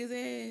a nigga's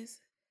ass.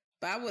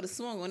 But I would have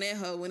swung on that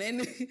hoe when that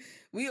nigga,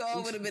 we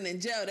all would have been in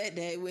jail that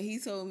day when he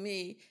told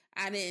me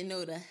I didn't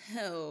know the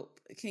help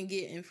can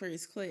get in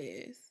first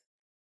class.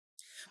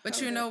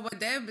 But you know what?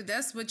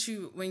 That's what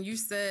when you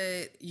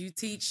said you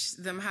teach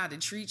them how to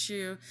treat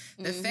you,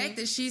 the fact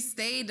that she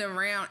stayed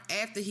around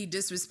after he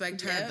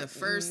disrespected her the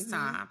first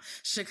time,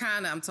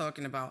 Shekinah, I'm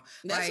talking about.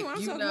 That's like, what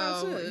I'm talking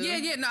about too.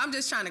 Yeah. No, I'm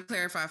just trying to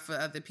clarify for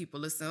other people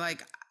listening.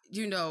 Like,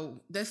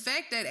 the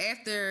fact that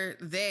after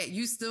that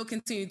you still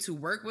continue to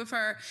work with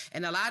her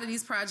and a lot of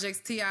these projects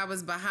T.I.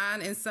 was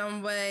behind in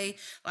some way.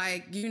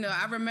 Like,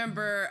 I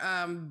remember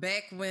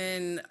back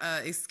when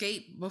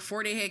Escape,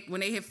 before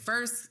when they had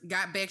first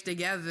got back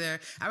together,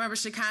 I remember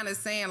Shekinah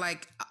saying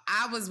like,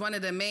 I was one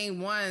of the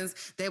main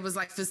ones that was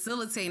like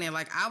facilitating.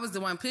 Like I was the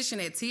one pushing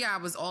it. T.I.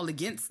 was all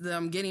against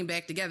them getting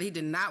back together. He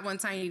did not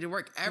want Tiny to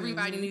work.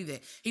 Everybody knew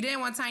that. He didn't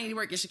want Tiny to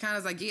work. And Shekinah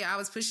was like, yeah, I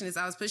was pushing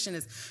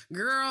this.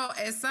 Girl,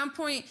 at some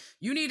point,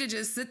 you need to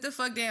just sit the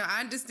fuck down. I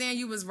understand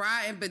you was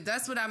riding, but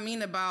that's what I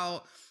mean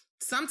about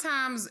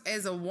sometimes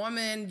as a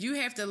woman, you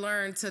have to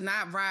learn to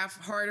not ride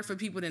harder for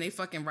people than they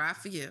fucking ride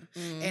for you.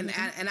 And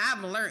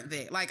I've learned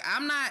that. Like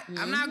I'm not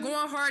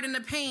going hard in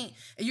the paint.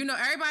 And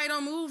everybody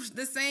don't move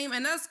the same,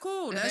 and that's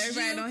cool. That's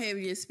everybody don't have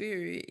your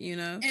spirit,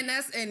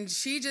 And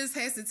she just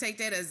has to take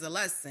that as a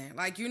lesson.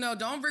 Like,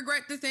 don't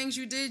regret the things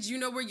you did. You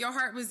know where your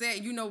heart was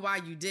at. You know why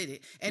you did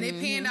it. And it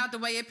panned out the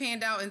way it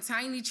panned out, and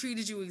Tiny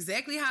treated you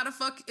exactly how the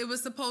fuck it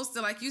was supposed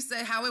to. Like you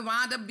said, how it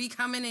wound up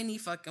becoming any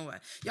fucking way.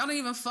 Y'all don't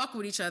even fuck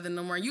with each other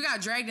no more. You got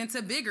dragged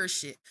into bigger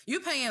shit. You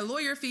paying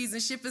lawyer fees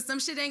and shit for some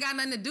shit ain't got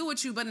nothing to do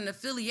with you but an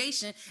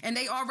affiliation, and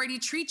they already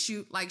treat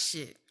you like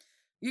shit.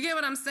 You get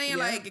what I'm saying? Yep.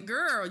 Like,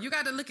 girl, you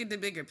got to look at the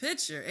bigger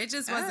picture. It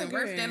just wasn't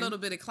worth that little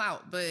bit of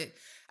clout. But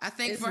I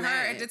think for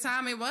her at the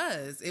time it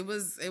was,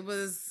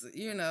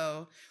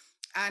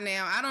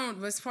 I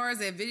don't, as far as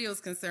that video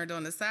is concerned,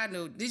 on the side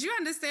note, did you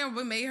understand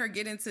what made her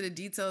get into the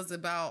details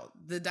about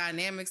the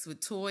dynamics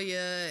with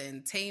Toya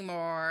and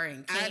Tamar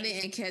and Kate? I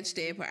didn't catch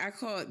that, but I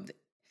caught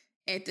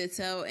at the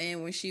tail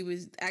end when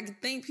I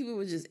think people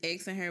were just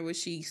asking her, was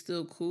she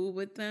still cool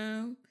with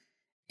them?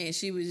 And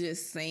she was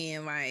just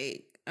saying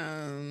like,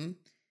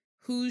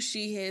 who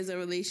she has a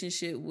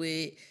relationship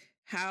with,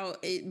 how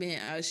it been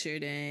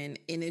ushered in,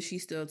 and if she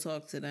still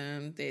talk to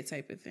them, that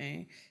type of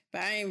thing.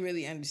 But I ain't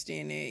really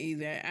understand that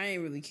either. I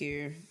ain't really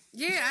care.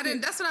 Yeah, I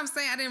didn't. That's what I'm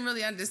saying. I didn't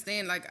really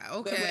understand. Like,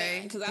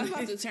 okay, because I was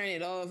about to turn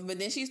it off, but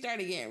then she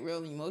started getting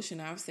real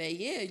emotional. I would say,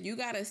 yeah, you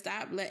gotta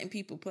stop letting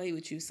people play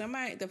with you.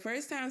 The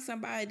first time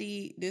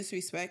somebody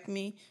disrespect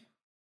me,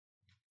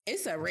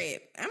 it's a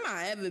wrap. I'm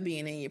not ever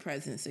being in your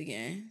presence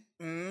again.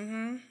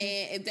 And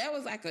if that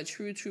was like a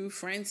true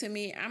friend to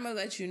me, I'm gonna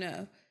let you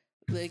know.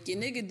 Look, your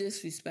nigga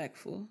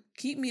disrespectful.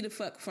 Keep me the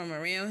fuck from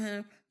around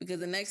him, because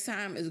the next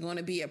time is going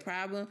to be a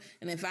problem.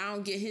 And if I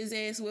don't get his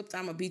ass whipped,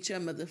 I'm going to beat your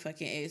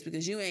motherfucking ass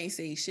because you ain't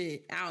say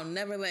shit. I'll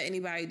never let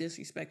anybody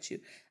disrespect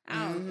you.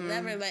 I'll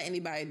never let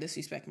anybody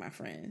disrespect my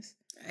friends.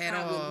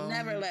 I would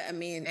never let a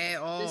man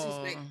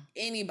disrespect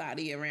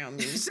anybody around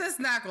me. It's just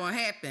not going to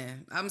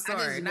happen. I'm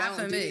sorry. Not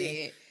for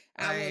me.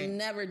 I will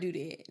never do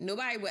that.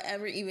 Nobody would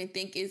ever even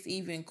think it's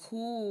even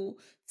cool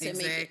to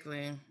make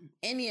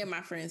any of my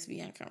friends be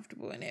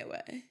uncomfortable in that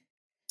way.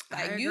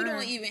 Like, you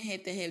don't even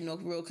have to have no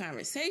real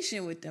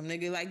conversation with them,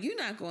 nigga. Like, you're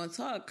not going to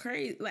talk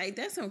crazy. Like,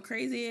 that's some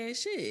crazy ass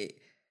shit.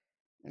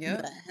 Yeah.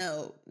 The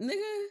hell,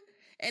 nigga.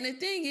 And the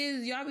thing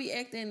is, y'all be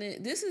acting,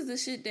 this is the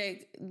shit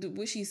that,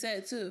 what she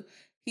said too.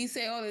 He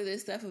said all of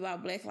this stuff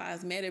about Black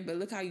Lives Matter, but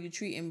look how you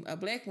treating a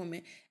black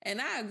woman.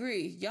 And I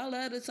agree. Y'all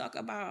love to talk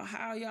about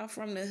how y'all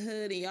from the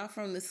hood and y'all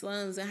from the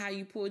slums and how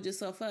you pulled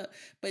yourself up.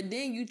 But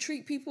then you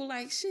treat people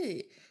like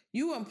shit.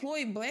 You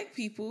employ black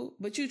people,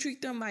 but you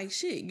treat them like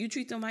shit. You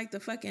treat them like the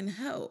fucking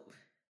help.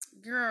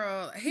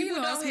 Girl, he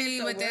People lost don't have me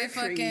to with that work for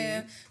fucking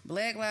you.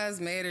 Black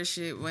Lives Matter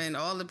shit when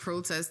all the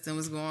protesting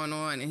was going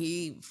on, and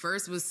he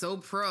first was so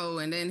pro,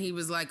 and then he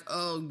was like,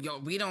 "Oh, yo,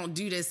 we don't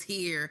do this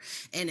here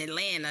in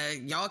Atlanta.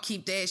 Y'all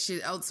keep that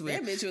shit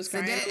elsewhere." That bitch was So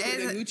crying that-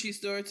 to the Gucci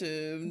store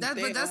to.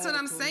 but that's what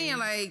I'm saying.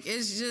 Like,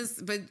 it's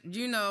just, but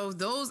you know,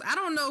 those, I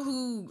don't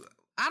know.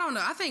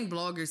 I think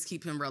bloggers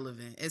keep him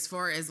relevant as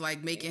far as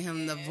like making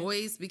him the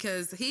voice,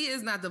 because he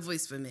is not the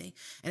voice for me.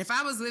 And if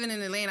I was living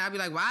in Atlanta, I'd be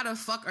like, why the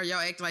fuck are y'all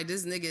acting like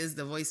this nigga is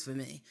the voice for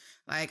me?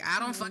 Like, I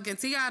don't fucking,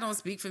 T.I. don't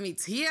speak for me.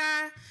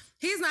 T.I.,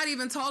 he's not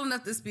even tall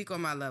enough to speak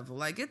on my level.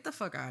 Like, get the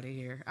fuck out of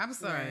here. I'm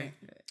sorry.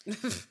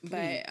 Right.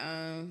 But,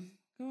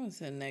 go on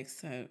to the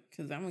next time,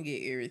 because I'm going to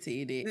get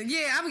irritated.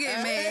 Yeah, I'm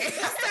getting mad. I'm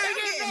starting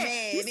getting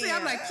mad. You see, yeah.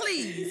 I'm like,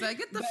 please, like,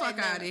 get the fuck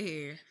out of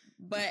here.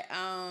 But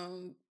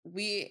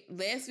we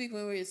last week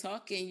when we were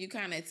talking, you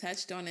kind of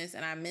touched on this,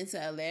 and I meant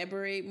to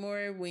elaborate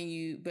more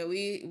but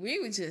we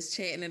were just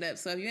chatting it up.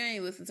 So if you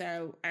ain't listened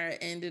to our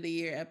end of the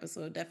year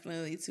episode,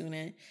 definitely tune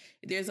in.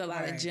 There's a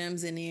lot of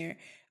gems in there.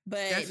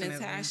 But definitely.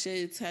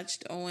 Natasha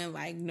touched on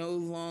like no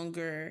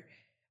longer,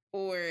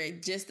 or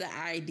just the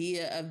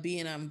idea of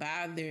being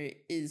unbothered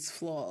is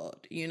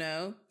flawed, you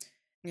know?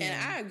 Yeah.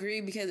 And I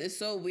agree, because it's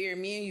so weird.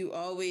 Me and you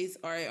always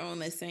are on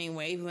the same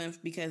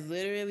wavelength, because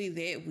literally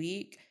that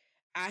week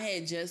I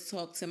had just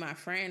talked to my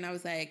friend. I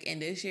was like,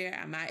 and this year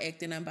I'm not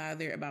acting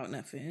unbothered about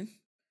nothing.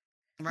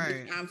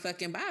 Right. I'm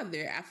fucking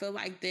bothered. I feel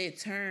like that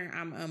term,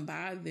 I'm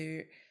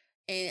unbothered,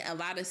 in a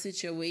lot of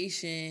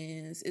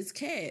situations it's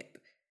cap.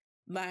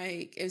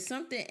 Like, if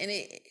something, and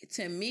it,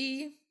 to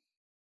me,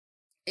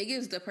 it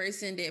gives the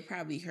person that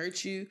probably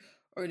hurt you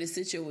or the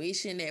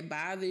situation that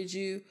bothered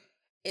you,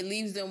 it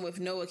leaves them with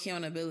no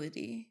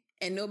accountability,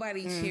 and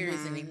nobody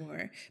cares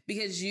anymore,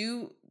 because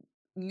you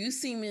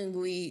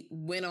seemingly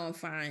went on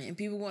fine, and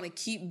people want to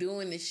keep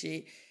doing this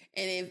shit.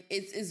 And if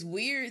it's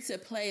weird to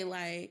play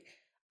like,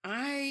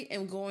 I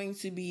am going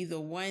to be the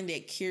one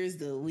that cares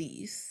the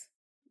least.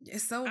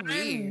 It's so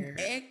weird.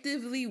 I'm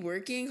actively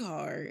working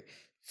hard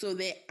so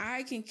that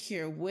I can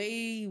care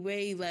way,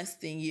 way less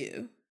than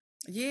you.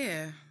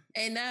 Yeah.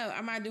 And no,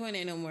 I'm not doing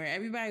that no more.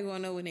 Everybody gonna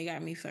know when they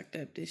got me fucked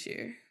up this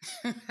year.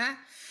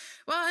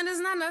 Well, and it's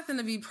not nothing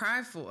to be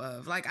prideful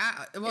of. Like,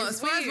 as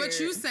far as what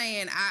you're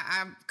saying,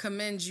 I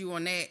commend you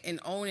on that and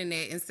owning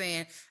that and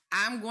saying,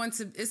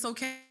 it's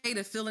okay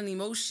to feel an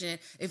emotion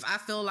if I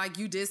feel like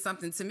you did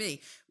something to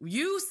me.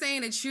 You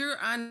saying that you're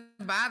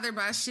unbothered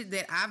by shit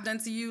that I've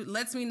done to you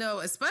lets me know,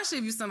 especially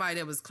if you're somebody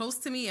that was close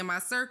to me in my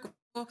circle,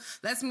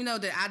 lets me know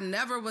that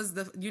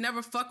you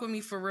never fuck with me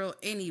for real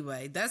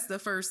anyway. That's the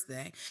first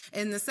thing.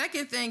 And the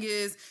second thing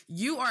is,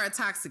 you are a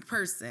toxic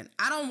person.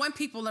 I don't want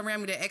people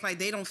around me that act like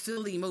they don't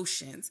feel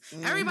emotions.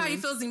 Everybody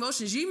feels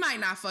emotions. You might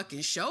not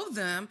fucking show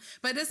them,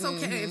 but it's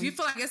okay. If you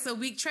feel like it's a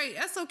weak trait,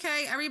 that's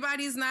okay.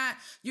 Everybody's not,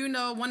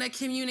 want to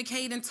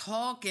communicate and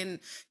talk and,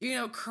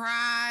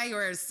 cry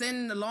or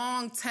send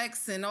long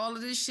texts and all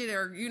of this shit,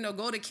 or,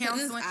 go to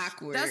counseling. It's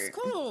awkward. That's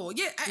cool.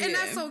 Yeah. And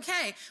that's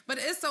okay. But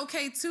it's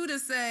okay too to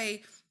say,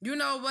 you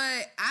know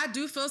what? I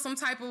do feel some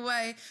type of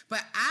way,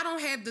 but I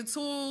don't have the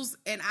tools,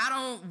 and I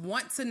don't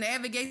want to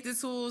navigate the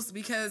tools,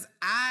 because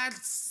I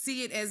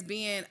see it as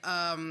being,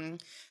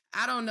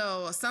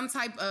 some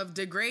type of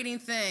degrading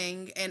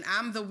thing, and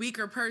I'm the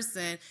weaker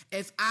person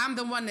if I'm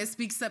the one that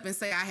speaks up and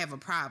say I have a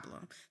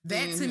problem.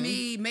 That to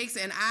me makes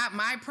it, and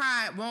my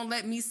pride won't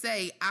let me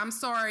say I'm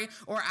sorry,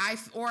 or I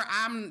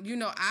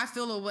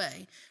feel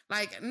away.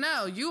 Like,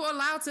 no, you are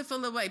allowed to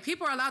feel away.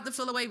 People are allowed to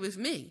feel away with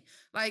me.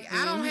 Like,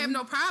 I don't have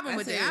no problem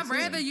with that. I'd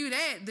rather you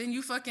that than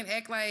you fucking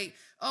act like,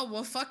 oh,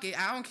 well, fuck it,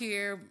 I don't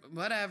care,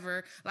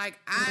 whatever. Like,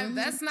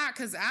 that's not,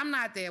 because I'm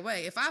not that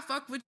way. If I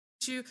fuck with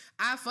you,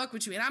 I fuck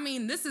with you. And I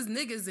mean, this is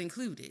niggas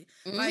included.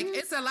 Like,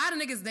 it's a lot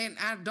of niggas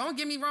that, don't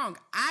get me wrong,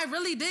 I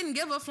really didn't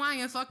give a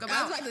flying fuck about.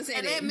 I was about to say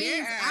and that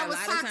means I was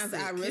toxic. Times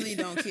I really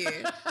don't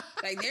care.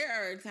 Like, there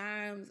are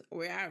times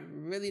where I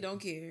really don't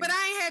care. But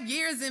I ain't have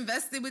years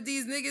invested with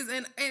these niggas,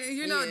 and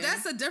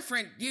that's a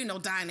different,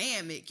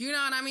 dynamic. You know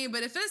what I mean?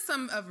 But if it's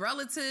a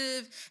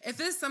relative, if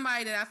it's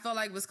somebody that I felt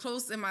like was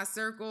close in my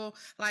circle,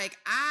 like,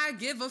 I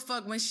give a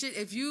fuck when shit,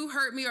 if you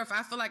hurt me or if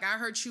I feel like I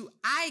hurt you,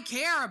 I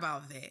care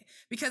about that,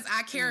 because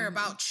I care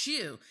about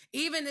you.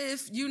 Even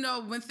if,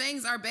 when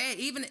things are bad,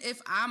 even if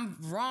I'm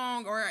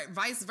wrong or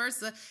vice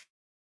versa,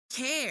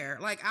 care.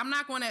 Like, I'm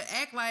not going to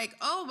act like,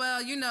 oh, well,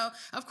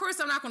 of course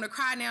I'm not going to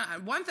cry now.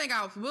 One thing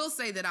I will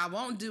say that I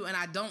won't do, and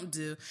I don't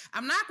do,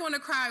 I'm not going to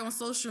cry on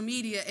social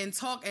media and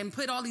talk and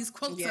put all these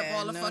quotes up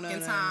all the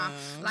fucking time.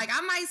 No. Like,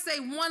 I might say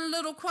one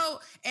little quote,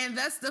 and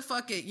that's the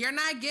fuck it. You're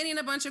not getting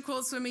a bunch of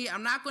quotes from me.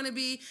 I'm not going to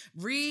be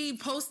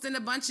reposting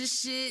a bunch of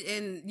shit,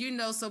 and,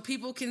 so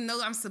people can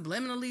know I'm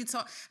subliminally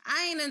talk.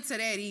 I ain't into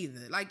that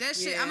either. Like, that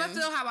shit, I'm going to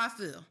feel how I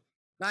feel.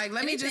 Like,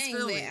 let me just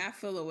feel it. I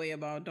feel a way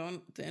about,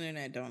 the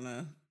internet don't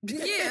know.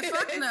 Yeah,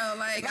 fuck no.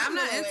 Like, I'm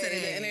not into that.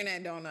 The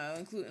internet don't know,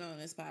 including on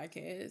this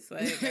podcast.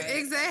 Like,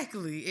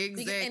 exactly.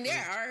 And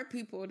there are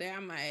people that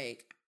I'm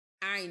like,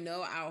 I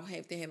know I'll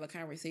have to have a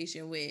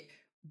conversation with,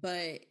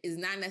 but it's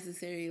not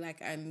necessarily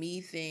like a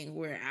me thing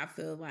where I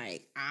feel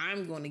like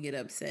I'm going to get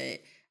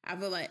upset. I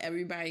feel like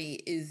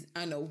everybody is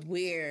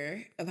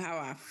unaware of how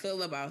I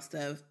feel about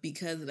stuff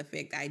because of the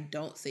fact I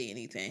don't say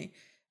anything.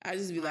 I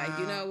just be like,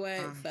 you know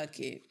what? Fuck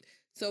it.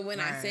 So when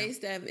I say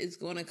stuff, it's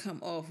going to come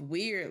off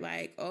weird.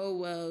 Like, oh,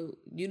 well,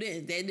 you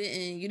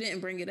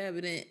didn't bring it up.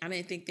 I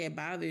didn't think that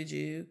bothered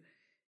you,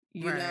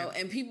 you know?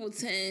 And people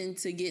tend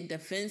to get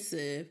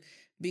defensive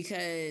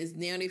because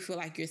now they feel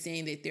like you're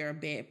saying that they're a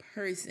bad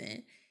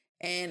person.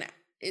 And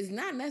it's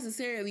not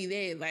necessarily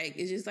that. Like,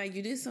 it's just like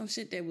you did some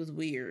shit that was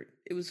weird.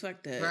 It was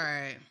fucked up.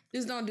 Right.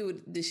 Just don't do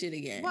this shit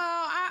again. Well,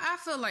 I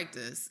feel like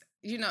this.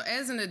 You know,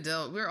 as an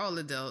adult, we're all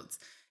adults.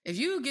 If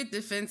you get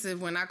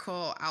defensive when I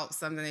call out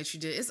something that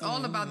you did, it's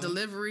all about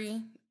delivery.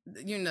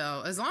 You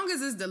know, as long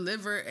as it's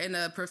delivered in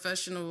a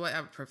professional way,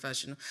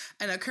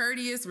 in a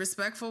courteous,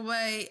 respectful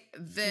way,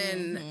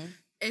 then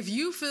if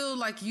you feel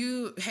like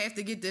you have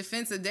to get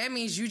defensive, that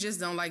means you just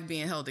don't like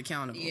being held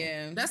accountable.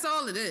 Yeah. That's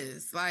all it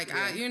is. Like,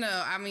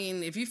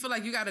 if you feel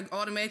like you got to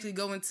automatically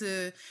go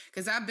into,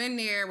 because I've been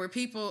there where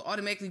people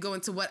automatically go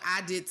into what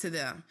I did to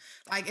them.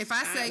 Like, if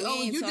I say,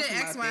 you did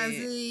X, Y, and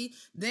Z,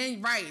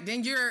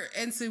 then you're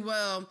into,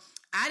 well,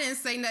 I didn't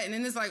say nothing.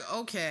 And it's like,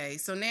 okay,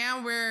 so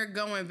now we're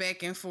going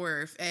back and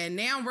forth. And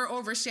now we're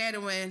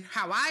overshadowing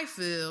how I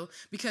feel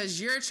because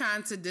you're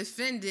trying to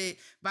defend it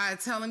by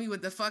telling me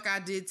what the fuck I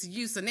did to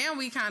you. So now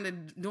we kind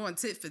of doing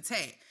tit for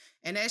tat.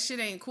 And that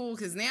shit ain't cool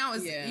because now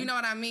it's, you know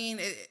what I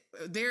mean?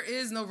 There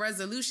is no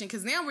resolution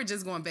because now we're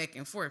just going back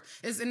and forth.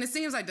 And it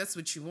seems like that's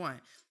what you want.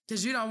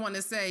 Because you don't want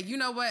to say, you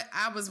know what,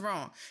 I was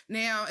wrong.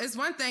 Now, it's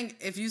one thing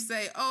if you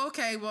say, oh,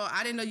 okay, well,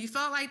 I didn't know you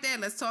felt like that.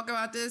 Let's talk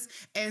about this.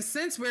 And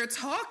since we're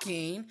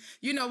talking,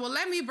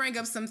 let me bring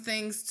up some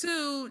things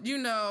too.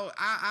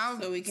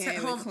 So we can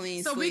have a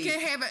clean so sweep. We can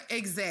have it,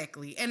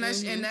 exactly. And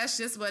that's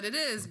just what it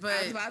is. But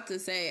I was about to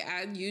say,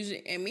 and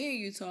me and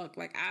you talk,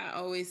 like, I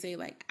always say,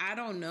 like, I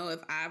don't know if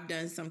I've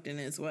done something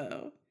as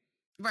well.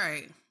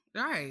 Right.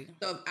 Right.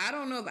 So if I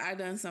don't know if I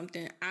done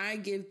something, I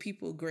give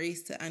people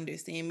grace to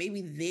understand.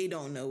 Maybe they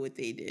don't know what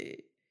they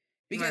did.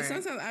 Because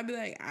sometimes I'd be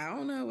like, I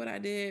don't know what I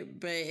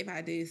did. But if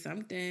I did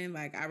something,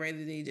 like, I'd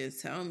rather they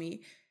just tell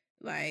me.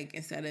 Like,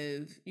 instead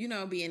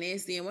of, being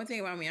nasty. And one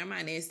thing about me, I'm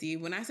not nasty.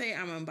 When I say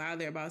I'm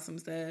unbothered about some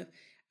stuff,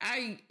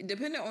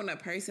 depending on the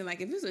person, like,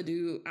 if it's a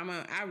dude,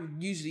 I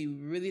usually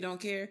really don't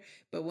care.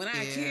 But when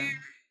I care,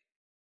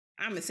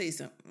 I'm going to say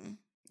something.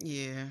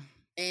 Yeah.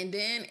 And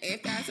then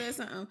after I said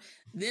something,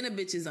 then a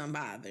bitch is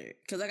unbothered.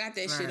 Because I got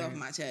that shit off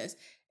my chest.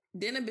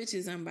 Then a bitch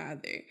is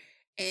unbothered.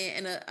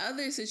 And in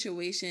other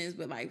situations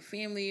with like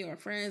family or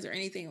friends or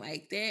anything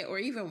like that, or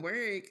even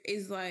work,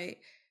 is like,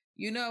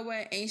 you know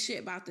what? Ain't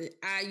shit about the...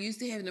 I used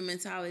to have the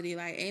mentality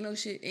like,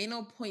 ain't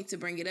no point to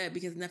bring it up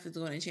because nothing's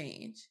going to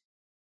change.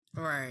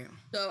 Right.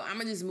 So I'm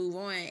going to just move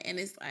on. And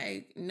it's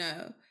like,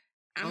 no.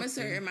 I'm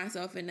asserting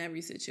myself in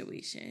every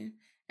situation.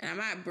 And I'm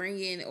not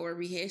bringing or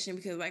rehashing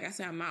because, like I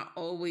said, I'm not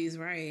always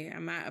right.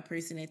 I'm not a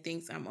person that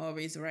thinks I'm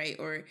always right,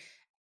 or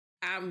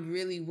I'm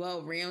really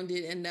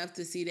well-rounded enough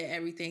to see that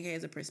everything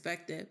has a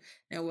perspective.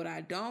 Now, what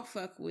I don't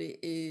fuck with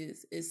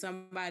is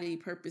somebody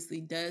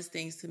purposely does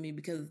things to me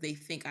because they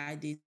think I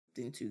did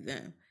something to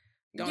them.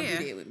 Don't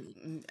do that with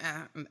me.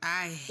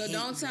 So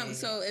don't tell me.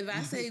 So if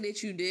I say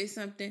that you did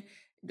something,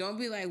 don't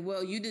be like,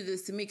 well, you did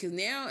this to me. Because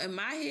now in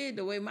my head,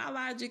 the way my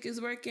logic is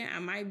working, I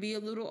might be a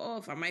little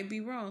off. I might be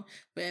wrong.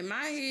 But in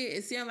my head,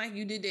 it sounds like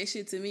you did that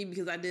shit to me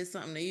because I did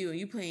something to you. And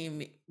you playing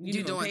me.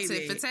 You doing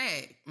tit for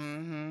tat.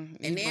 And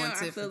now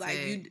I feel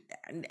like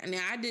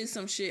now I did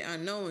some shit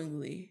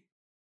unknowingly.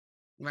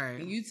 Right.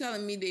 And you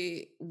telling me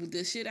that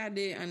the shit I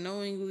did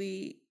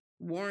unknowingly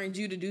warranted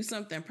you to do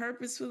something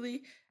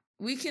purposefully,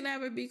 we can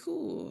never be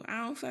cool. I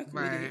don't fuck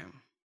with it.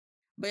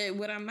 But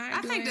what I'm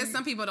not think that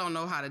some people don't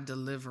know how to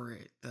deliver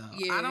it though.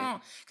 Yeah. I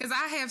don't, because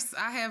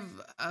I have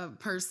a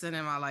person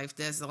in my life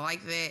that's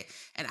like that,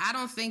 and I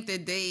don't think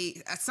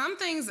that some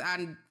things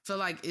I feel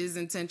like is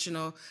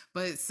intentional,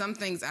 but some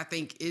things I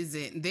think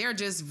isn't. They're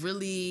just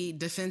really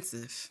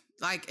defensive.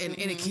 Like, and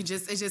it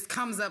just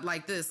comes up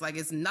like this, like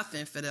it's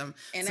nothing for them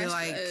to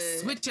like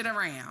switch it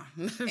around.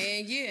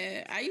 And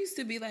yeah, I used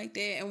to be like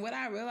that. And what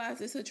I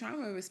realized is a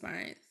trauma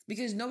response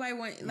because nobody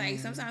like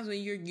sometimes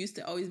when you're used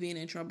to always being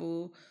in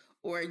trouble,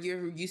 or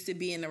you're used to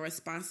being the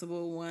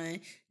responsible one,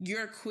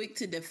 you're quick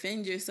to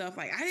defend yourself.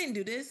 Like, I didn't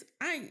do this.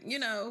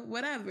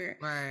 Whatever.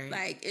 Right.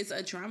 Like, it's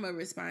a trauma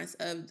response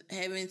of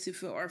having to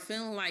feel or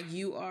feeling like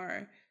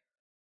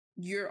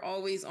you're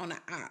always on the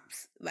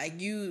ops. Like,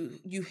 you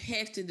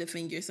have to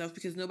defend yourself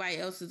because nobody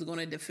else is going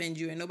to defend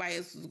you and nobody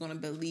else is going to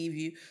believe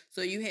you.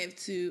 So you have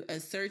to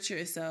assert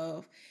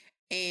yourself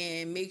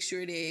and make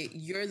sure that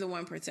you're the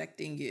one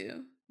protecting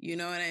you. You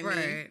know what I mean?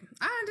 Right.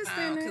 I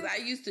understand because I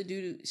used to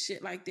do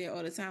shit like that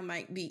all the time,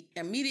 like be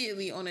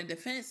immediately on the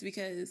defense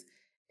because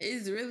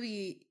it's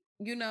really,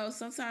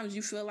 sometimes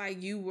you feel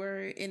like you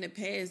were in the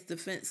past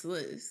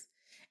defenseless,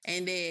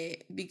 and that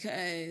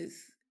because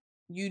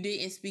you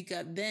didn't speak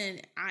up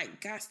then, I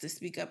got to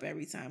speak up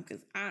every time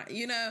because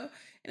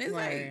and it's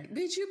Right. like,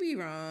 bitch, you be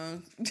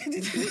wrong. I'm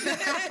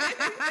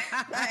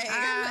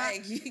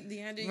like,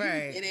 DeAndre,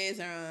 Right. it is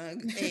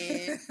wrong,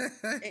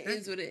 and it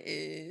is what it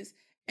is.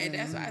 And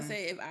that's why I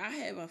say, if I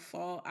have a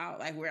fallout,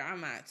 like where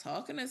I'm not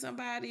talking to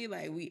somebody,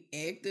 like we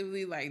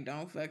actively like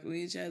don't fuck with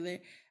each other,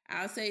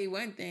 I'll say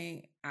one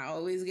thing. I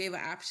always gave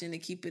an option to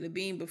keep it a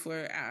beam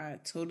before I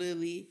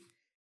totally,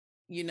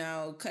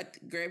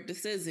 grab the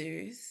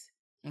scissors.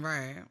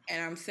 Right.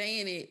 And I'm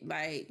saying it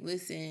like,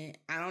 listen,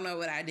 I don't know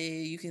what I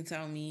did. You can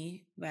tell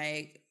me.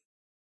 Like,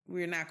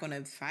 we're not going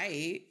to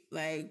fight.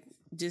 Like,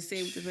 just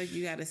say what the fuck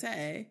you got to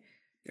say.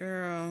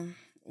 Girl,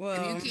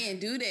 well. If you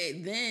can't do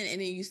that then,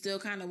 and then you still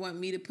kind of want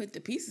me to put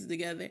the pieces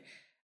together,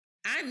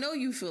 I know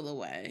you feel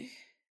away.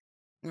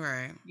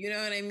 Right. You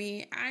know what I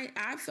mean?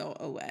 I felt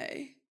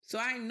away. So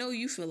I know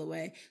you feel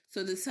away.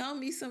 So to tell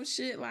me some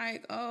shit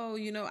like, oh,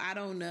 I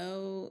don't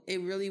know,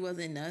 it really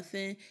wasn't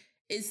nothing.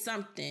 It's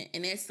something.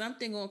 And that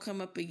something going to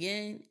come up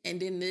again. And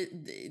then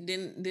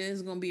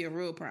there's going to be a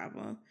real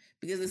problem.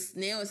 Because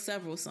it's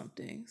several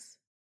somethings.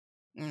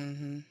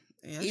 Mm-hmm.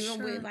 Yeah,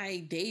 even with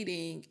like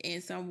dating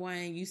and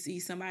someone, you see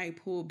somebody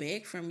pull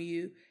back from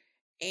you,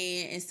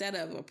 and instead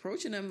of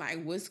approaching them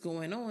like, what's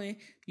going on,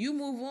 you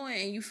move on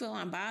and you feel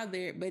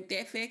unbothered. But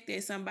that fact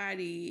that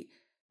somebody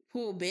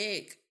pulled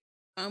back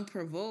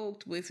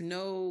unprovoked with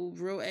no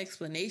real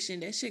explanation,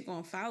 that shit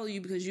gonna follow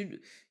you, because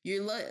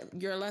you're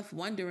left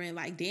wondering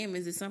like, damn,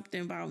 is it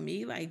something about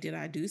me? Like, did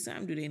I do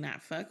something? Do they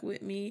not fuck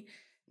with me?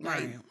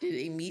 Like, did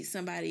they meet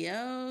somebody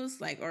else?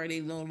 Like, are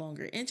they no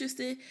longer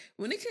interested?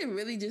 When it can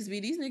really just be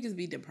these niggas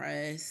be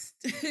depressed.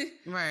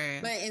 Right.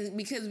 But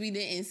because we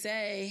didn't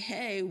say,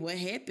 hey, what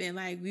happened?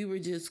 Like, we were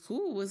just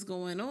cool. What's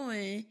going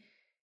on?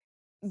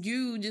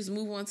 You just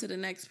move on to the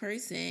next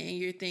person and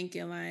you're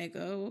thinking like,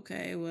 oh,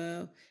 okay,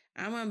 well,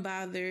 I'm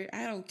unbothered.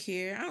 I don't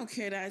care. I don't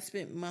care that I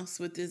spent months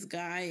with this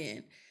guy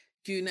and,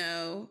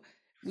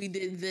 we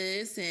did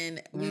this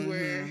and we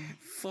were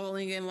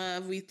falling in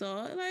love. We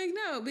thought like,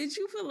 no, bitch,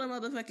 you feel a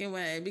motherfucking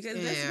way because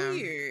that's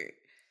weird.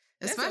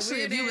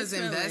 Especially if you was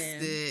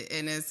invested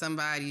and then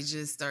somebody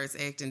just starts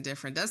acting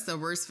different. That's the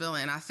worst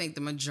feeling. I think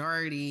the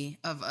majority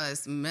of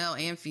us, male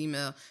and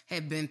female,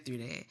 have been through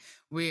that,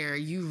 where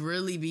you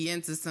really be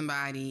into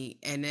somebody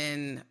and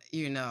then,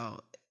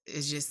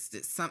 it's just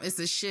it's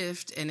a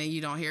shift and then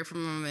you don't hear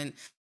from them, and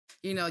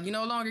you're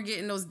no longer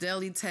getting those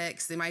daily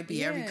texts. It might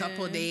be every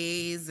couple of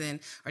days,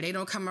 or they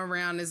don't come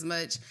around as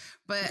much.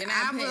 But they're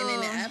not putting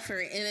in the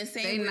effort. And the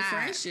same with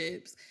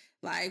friendships,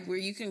 like where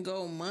you can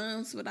go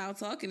months without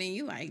talking, and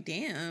you like,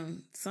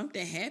 damn,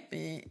 something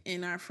happened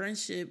in our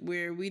friendship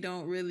where we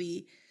don't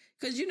really,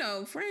 because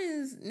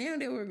friends now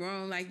that we're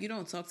grown, like you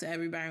don't talk to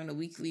everybody on a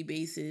weekly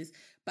basis.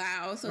 But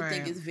I also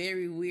think it's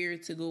very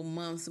weird to go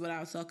months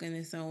without talking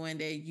to someone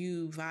that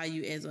you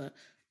value as a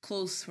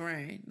close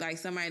friend, like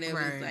somebody that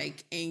was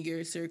like in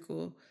your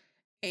circle,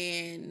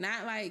 and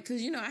not like,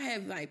 because I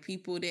have like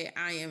people that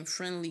I am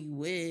friendly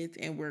with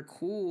and we're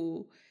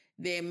cool,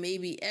 that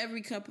maybe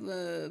every couple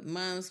of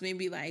months,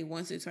 maybe like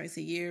once or twice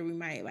a year, we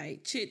might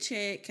like chit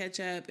chat, catch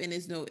up, and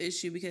it's no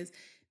issue because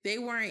they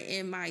weren't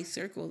in my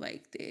circle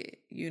like that,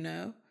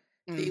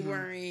 They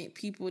weren't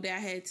people that I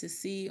had to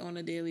see on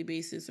a daily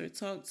basis or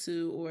talk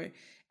to, or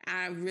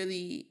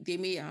they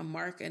made a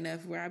mark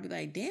enough where I'd be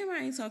like, damn, I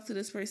ain't talked to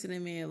this person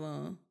in man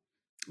long.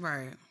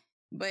 Right.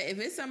 But if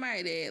it's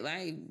somebody that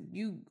like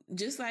you,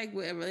 just like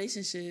with a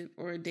relationship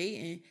or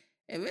dating,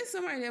 if it's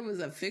somebody that was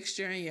a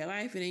fixture in your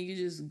life and then you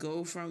just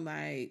go from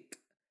like,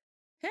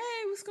 hey,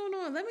 what's going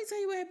on? Let me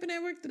tell you what happened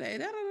at work today.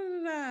 Da, da, da,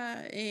 da,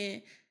 da.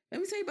 And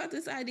let me tell you about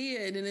this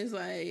idea. And then it's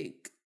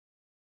like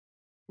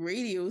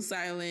radio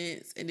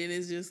silence. And then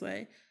it's just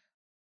like,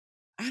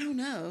 I don't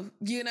know,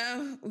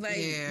 like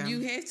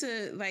you have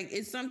to, like,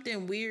 it's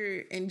something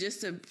weird. And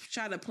just to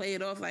try to play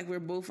it off like we're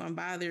both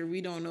unbothered, we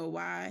don't know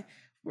why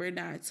we're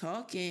not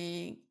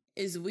talking,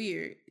 is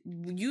weird.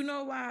 You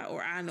know why,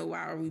 or I know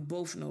why, or we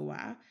both know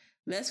why.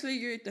 Let's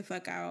figure it the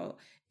fuck out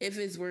if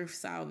it's worth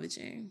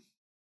salvaging.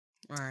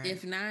 Right.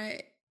 If not,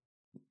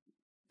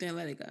 then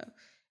let it go.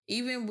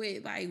 Even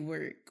with like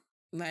work,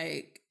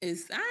 like I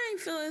ain't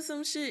feeling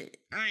some shit.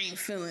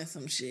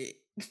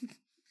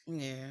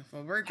 Yeah,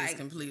 well, work is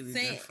completely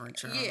different,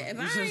 child. Yeah, if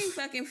I ain't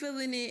fucking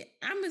feeling it,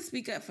 I'm gonna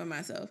speak up for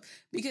myself,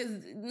 because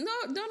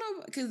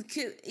because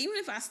even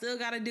if I still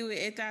gotta do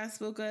it after I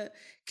spoke up,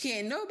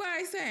 can't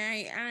nobody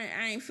say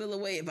I ain't feel a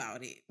way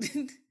about it.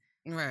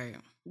 Right.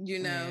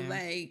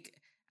 Like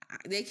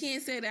they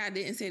can't say that I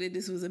didn't say that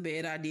this was a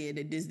bad idea,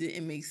 that this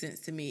didn't make sense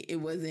to me, it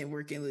wasn't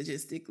working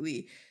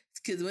logistically.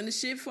 Because when the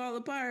shit fall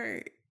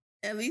apart,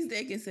 at least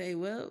they can say,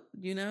 well,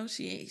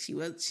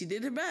 she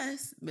did her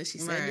best, but she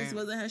said this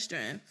wasn't her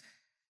strength.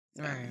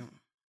 So, right.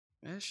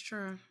 That's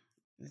true.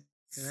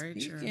 Very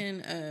true.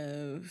 Speaking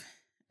of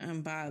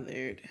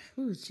unbothered,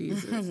 oh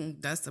Jesus,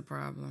 that's the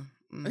problem.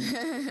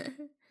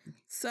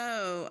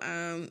 So,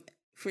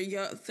 for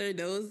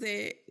those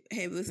that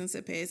have listened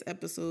to past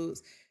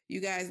episodes, you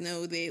guys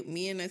know that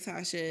me and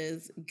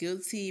Natasha's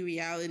guilty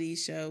reality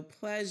show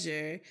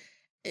Pleasure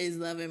is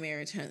Love and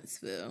Marriage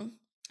Huntsville.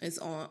 It's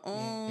on.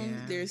 Yeah.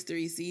 There's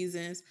 3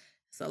 seasons.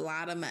 It's a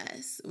lot of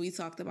mess. We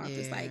talked about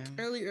this like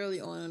early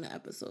on in the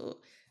episode.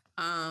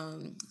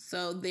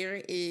 So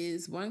there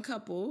is one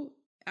couple,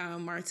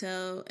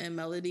 Martell and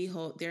Melody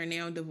Holt. They're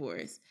now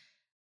divorced.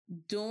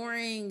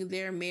 During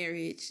their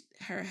marriage,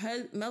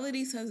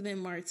 Melody's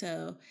husband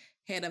Martell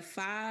had a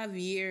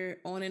 5-year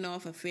on and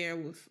off affair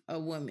with a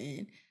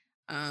woman.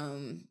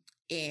 And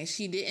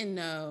she didn't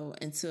know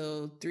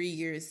until 3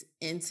 years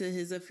into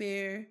his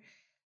affair.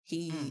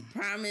 He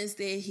promised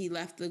that he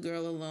left the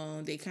girl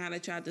alone. They kind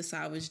of tried to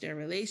salvage their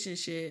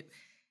relationship.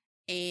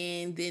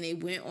 And then they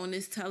went on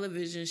this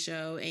television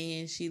show,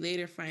 and she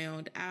later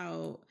found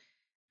out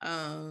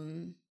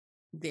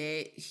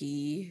that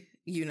he,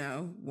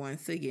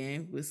 once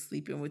again was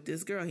sleeping with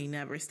this girl. He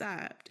never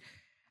stopped.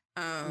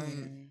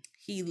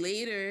 He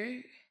later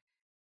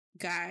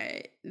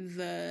got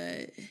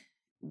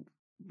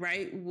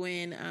right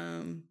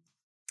when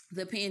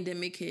the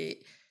pandemic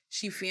hit,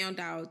 she found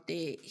out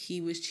that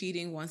he was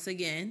cheating once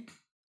again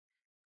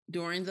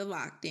during the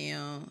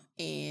lockdown,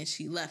 and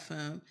she left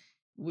him,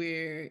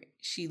 where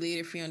she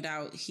later found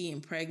out he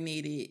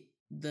impregnated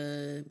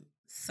the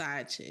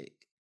side chick.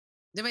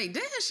 Wait,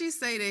 didn't she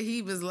say that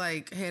he was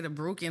like had a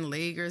broken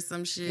leg or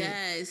some shit?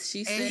 Yes,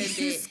 she said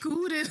he that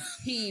scooted.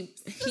 He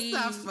That's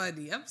not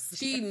funny.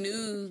 She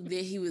knew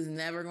that he was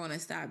never going to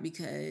stop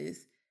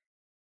because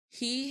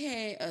he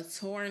had a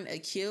torn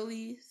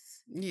Achilles.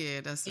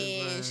 Yeah, that's what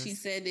it was. And she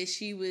said that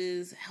she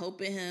was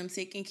helping him,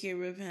 taking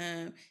care of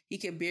him. He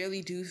could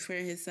barely do for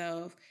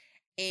himself.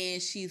 And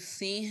she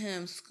seen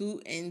him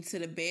scoot into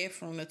the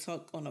bathroom to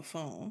talk on the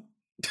phone.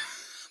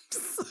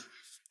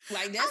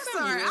 Like, that's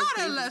I'm sorry. I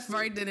would have left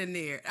right then and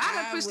there. I'd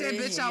have pushed that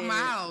bitch out my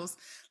house.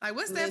 Like,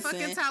 what's that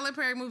fucking Tyler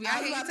Perry movie? I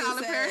hate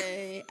Tyler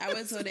Perry. I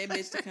would told that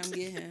bitch to come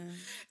get him.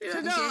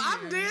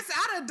 I'm this.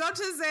 I'd have dumped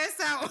his ass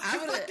out. I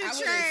would have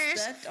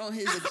stepped on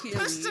his Achilles.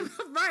 Pushed him,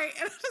 right.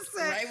 And I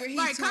said, right where he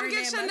come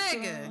get your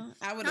nigga.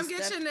 I would have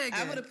get your nigga.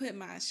 I would have put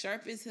my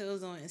sharpest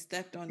heels on and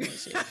stepped on that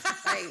shit. Like,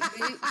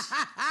 bitch,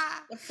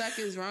 the fuck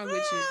is wrong with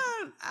you?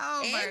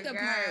 Oh and my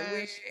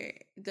god.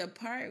 The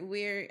part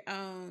where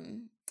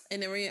in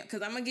the real,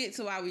 because I'm gonna get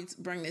to why we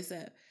bring this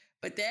up,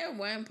 but that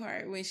one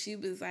part when she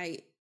was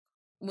like,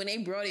 when they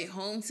brought it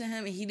home to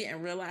him and he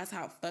didn't realize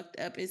how fucked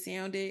up it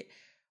sounded,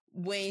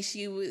 when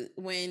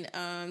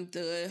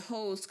the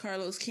host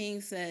Carlos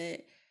King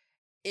said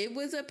it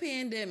was a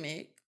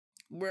pandemic,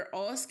 we're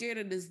all scared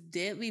of this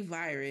deadly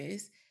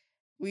virus.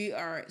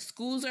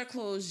 Schools are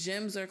closed,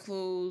 gyms are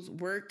closed,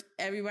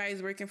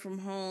 everybody's working from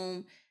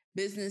home,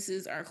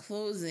 businesses are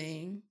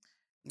closing.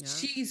 Yeah.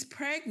 She's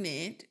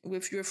pregnant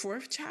with your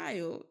 4th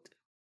child,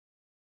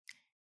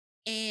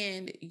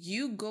 and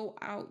you go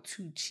out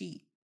to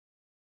cheat.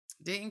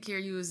 Didn't care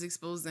you was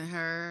exposing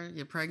her,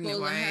 your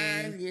pregnant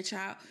wife, your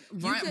child.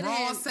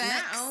 Raw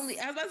sex.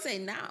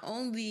 Not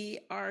only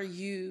are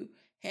you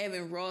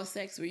having raw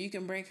sex where you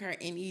can bring her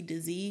any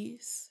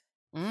disease,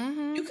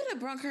 you could have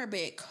brought her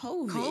back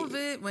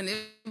COVID when it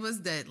was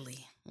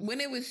deadly.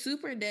 When it was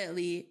super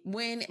deadly,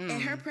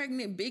 and her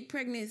big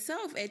pregnant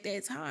self at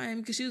that time,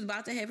 because she was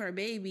about to have her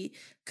baby,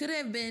 could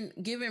have been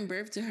giving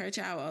birth to her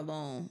child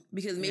alone,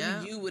 because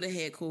maybe you would have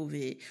had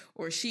COVID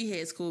or she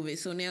has COVID.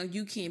 So now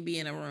you can't be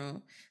in a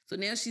room. So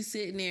now she's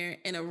sitting there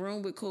in a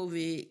room with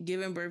COVID,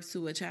 giving birth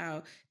to a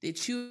child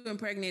that you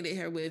impregnated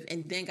her with,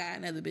 and then got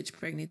another bitch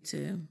pregnant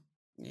too.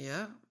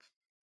 Yeah.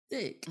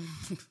 Sick.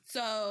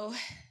 So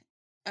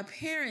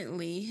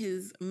apparently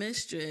his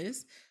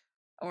mistress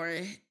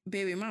or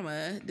baby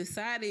mama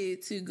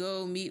decided to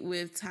go meet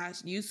with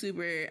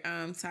YouTuber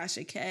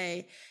Tasha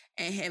K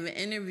and have an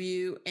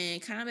interview,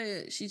 and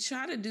she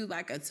tried to do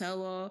like a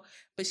tell-all,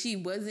 but she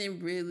wanted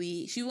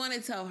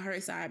to tell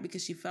her side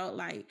because she felt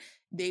like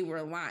they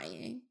were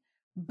lying.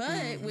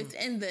 But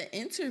within the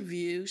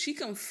interview, she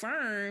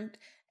confirmed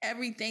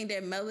everything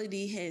that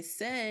Melody had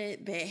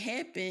said that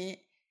happened.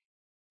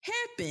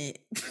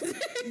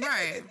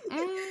 Right.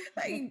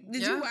 Like,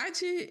 did you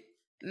watch it?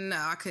 No,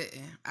 I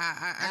couldn't.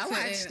 I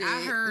watched it.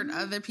 I heard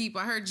other people.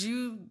 I heard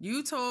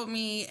you told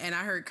me, and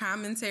I heard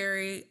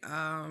commentary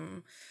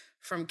from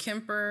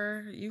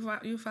Kemper.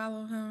 You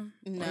follow him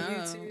on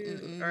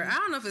YouTube? Or I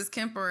don't know if it's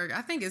Kemper.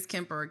 I think it's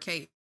Kemper or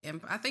Kate.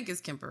 I think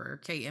it's Kemper or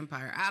Kate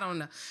Empire. I don't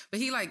know.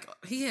 But he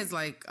has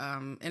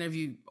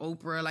interviewed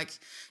Oprah. Like,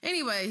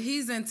 anyway,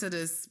 he's into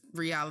this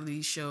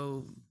reality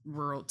show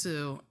world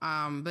too.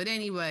 But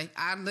anyway,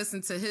 I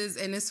listened to his,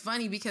 and it's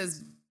funny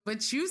because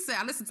what you said,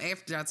 I listened to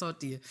after I talked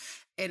to you,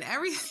 and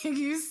everything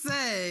you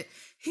said,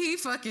 he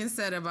fucking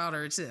said about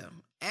her too.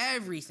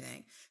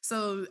 Everything.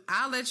 So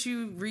I'll let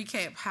you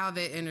recap how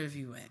that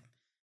interview went.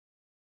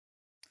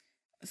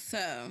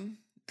 So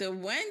the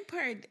one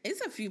part,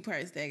 it's a few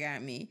parts that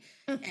got me.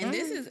 And I'm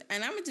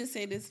going to just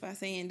say this by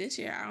saying this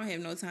year, I don't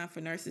have no time for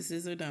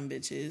narcissists or dumb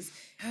bitches.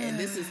 And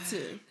this is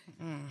too.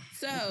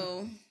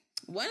 So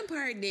one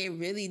part that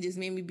really just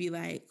made me be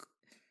like,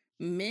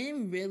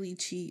 men really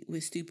cheat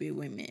with stupid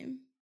women.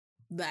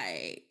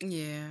 Like,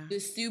 the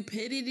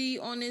stupidity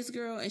on this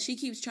girl. And she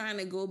keeps trying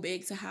to go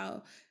back to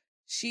how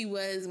she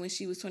was when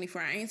she was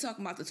 24. I ain't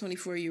talking about the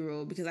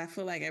 24-year-old because I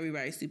feel like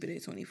everybody's stupid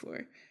at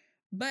 24.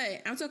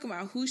 But I'm talking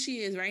about who she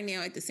is right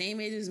now at the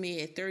same age as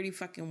me at 30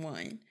 fucking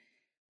 1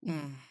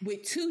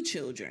 with 2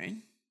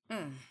 children.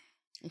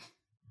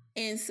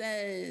 And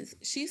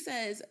she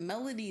says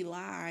Melody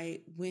lied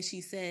when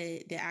she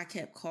said that I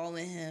kept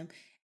calling him.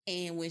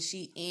 And when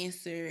she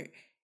answered,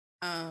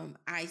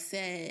 I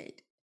said,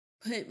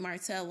 put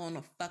Martell on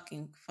the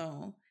fucking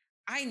phone.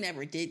 I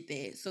never did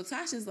that. So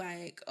Tasha's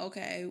like,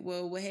 okay,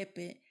 well, what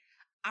happened?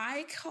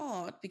 I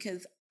called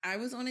because I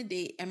was on a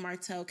date and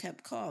Martell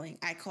kept calling.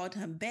 I called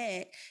him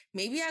back.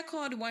 Maybe I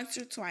called once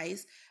or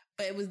twice,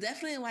 but it was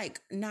definitely like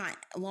not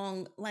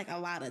long, like a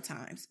lot of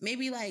times.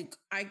 Maybe like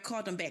I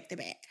called him back to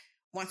back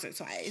once or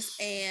twice.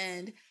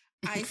 And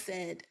I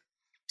said,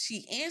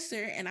 she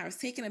answered and I was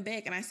taken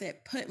aback and I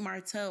said, put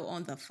Martell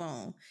on the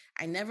phone.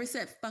 I never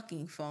said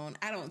fucking phone.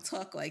 I don't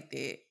talk like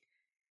that.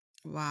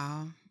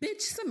 Wow.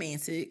 Bitch,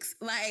 semantics.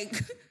 Like,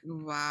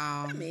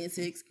 wow.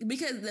 Semantics.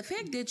 Because the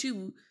fact that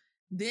you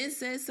then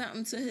said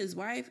something to his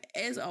wife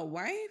as a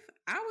wife,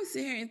 I would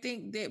sit here and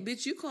think that,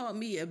 bitch, you called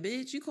me a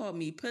bitch. You called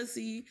me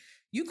pussy.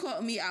 You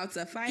called me out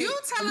to fight. You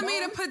telling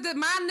me to put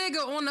my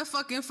nigga on the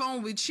fucking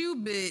phone with you,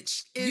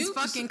 bitch, is you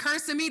fucking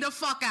cursing me the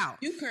fuck out.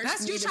 You cursing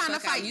That's me you trying to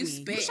fight me.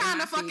 You trying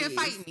to fucking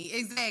fight me.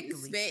 Exactly. You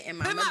spit in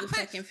my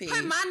motherfucking face.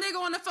 Put my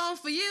nigga on the phone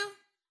for you.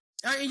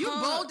 And you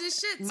bold as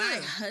shit too.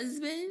 My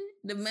husband,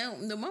 the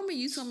moment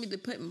you told me to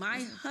put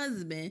my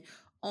husband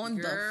on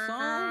the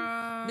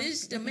phone,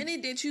 bitch, the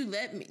minute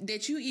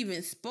that you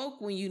even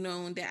spoke when you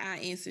known that I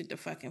answered the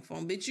fucking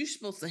phone, bitch, you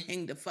supposed to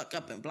hang the fuck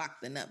up and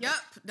block the number. Yep,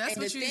 that's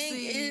and what you see. And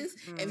the thing is,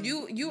 if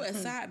you a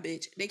side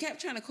bitch, they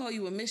kept trying to call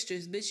you a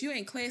mistress, bitch, you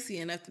ain't classy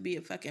enough to be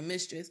a fucking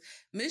mistress.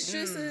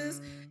 Mistresses,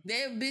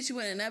 that bitch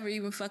would have never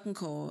even fucking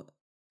called.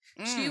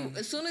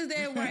 As soon as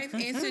their wife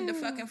answered the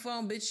fucking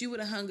phone, bitch, you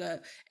would have hung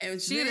up.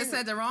 And she would have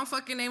said the wrong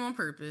fucking name on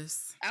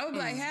purpose. I would be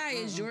like, "Hi,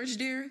 is George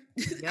there?"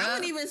 Yep. I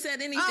wouldn't even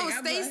said anything.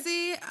 Oh,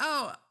 Stacy.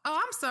 Like,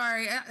 I'm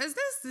sorry. Is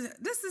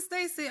this is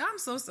Stacy? I'm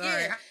so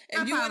sorry. Yeah.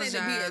 If you wanted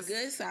to be a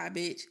good side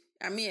bitch,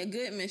 a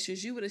good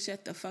mistress, you would have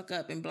shut the fuck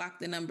up and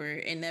blocked the number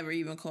and never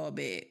even called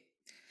back.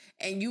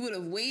 And you would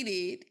have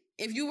waited.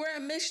 If you were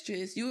a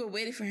mistress, you would have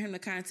waited for him to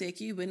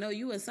contact you. But no,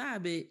 you a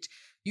side bitch.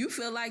 You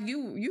feel like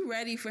you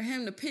ready for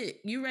him to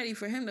pick. You ready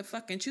for him to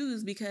fucking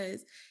choose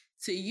because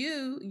to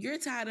you, you're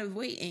tired of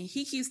waiting.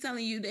 He keeps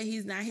telling you that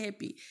he's not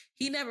happy.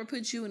 He never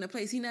put you in a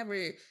place. He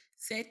never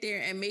sat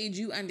there and made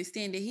you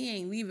understand that he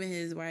ain't leaving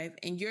his wife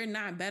and you're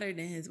not better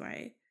than his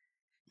wife.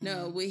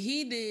 No, what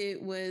he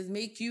did was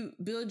make you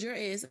build your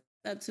ass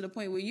up to the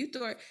point where you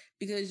thought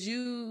because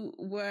you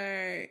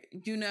were,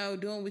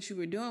 doing what you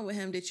were doing with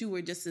him that you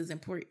were just as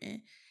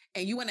important.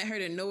 And you wanted her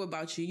to know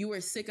about you. You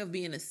were sick of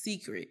being a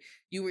secret.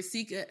 You were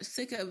sick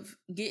of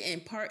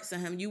getting parts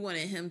of him. You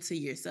wanted him to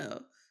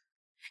yourself.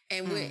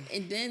 And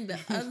then the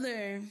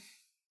other,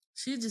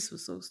 she just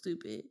was so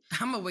stupid.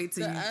 I'm gonna wait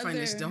till you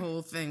finish the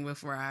whole thing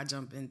before I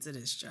jump into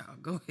this,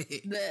 child. Go ahead.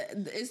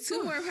 It's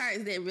two more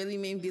parts that really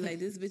made me be like,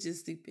 this bitch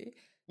is stupid.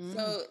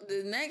 So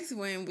the next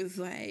one was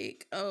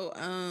like, what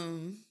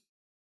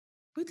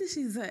did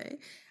she say?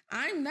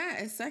 I'm not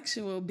a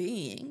sexual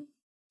being.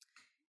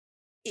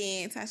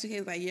 And Tasha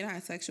K's like, you're not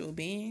a sexual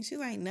being? She's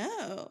like,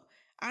 no,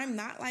 I'm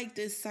not like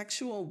this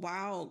sexual,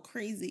 wild,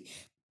 crazy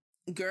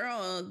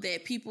girl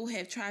that people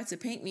have tried to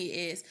paint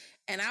me as.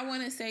 And I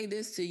want to say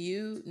this to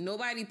you.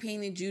 Nobody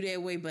painted you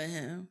that way but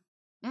him.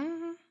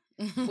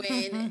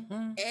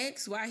 When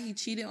asked why he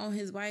cheated on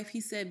his wife, he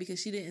said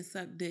because she didn't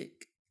suck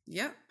dick.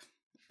 Yep.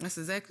 That's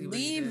exactly what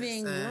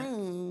leaving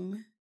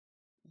room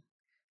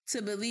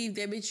to believe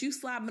that, bitch, you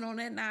slobbing on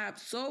that knob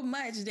so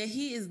much that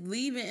he is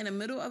leaving in the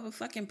middle of a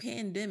fucking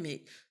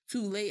pandemic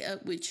to lay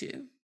up with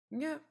you.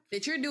 Yep.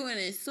 That you're doing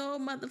it so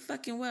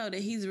motherfucking well that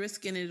he's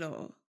risking it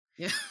all.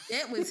 Yeah.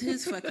 That was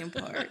his fucking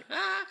part.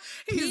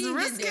 He's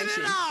risking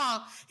it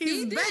all.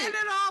 He's betting it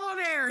all on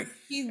area.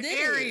 He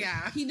did.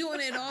 He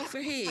doing it all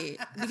for head.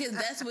 Because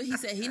that's what he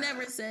said. He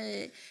never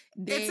said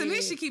that. And to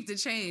me, she keep the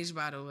change,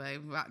 by the way.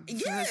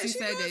 Yeah, she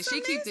said that. She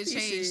keep the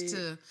change shit.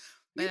 Too.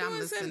 But I'm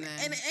listening.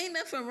 And it ain't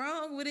nothing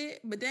wrong with it,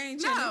 but they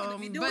ain't trying to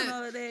be doing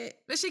all of that.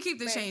 But she keep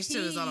the change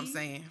too, is all I'm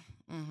saying.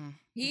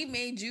 He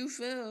made you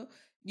feel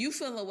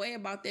a way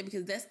about that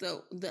because that's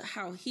the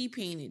how he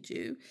painted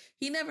you.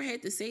 He never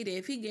had to say that.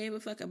 If he gave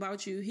a fuck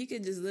about you, he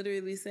could just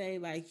literally say,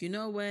 like, you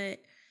know what?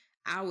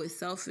 I was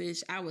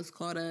selfish. I was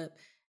caught up.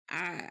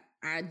 I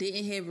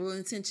didn't have real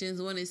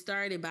intentions when it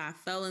started, but I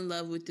fell in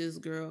love with this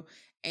girl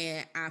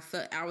and I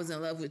felt I was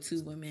in love with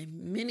two women.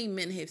 Many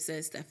men have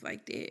said stuff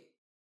like that.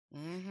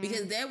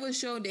 Because that would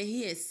show that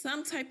he has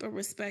some type of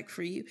respect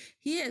for you.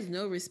 He has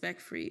no respect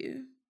for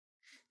you.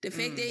 The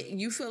fact that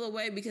you feel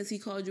away because he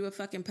called you a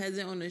fucking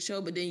peasant on the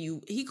show, but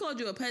then he called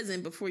you a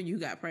peasant before you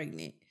got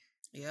pregnant.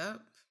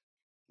 Yep.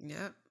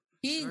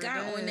 He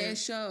got on that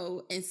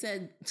show and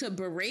said to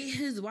berate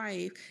his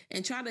wife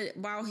and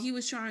while he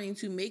was trying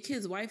to make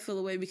his wife feel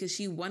away because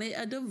she wanted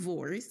a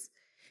divorce.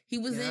 He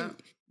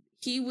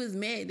He was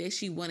mad that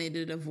she wanted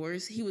a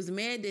divorce. He was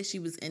mad that she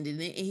was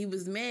ending it. And he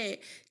was mad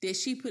that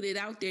she put it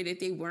out there that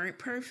they weren't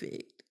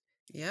perfect.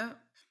 Yeah.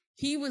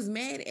 He was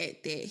mad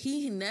at that.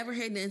 He never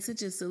had the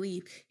intentions to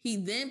leave. He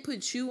then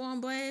put you on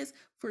blast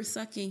for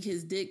sucking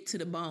his dick to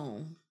the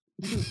bone.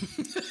 Not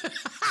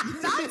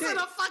to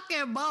the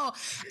fucking ball.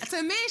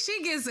 To me,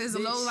 she gets as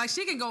low, like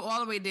she can go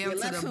all the way down to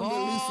the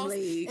balls.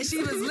 And she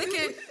was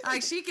licking,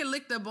 like she can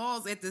lick the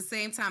balls at the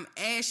same time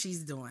as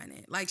she's doing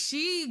it. Like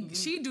she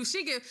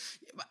get.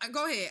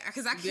 Go ahead,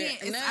 because I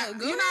can't. No.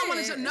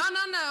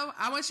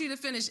 I want you to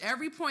finish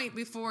every point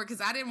before,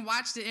 because I didn't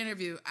watch the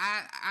interview.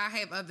 I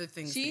have other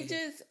things.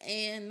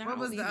 What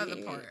was the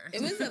other part?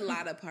 It was a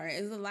lot of parts.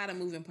 It was a lot of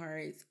moving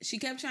parts. She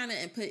kept trying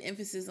to put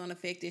emphasis on the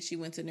fact that she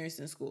went to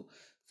nursing school.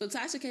 So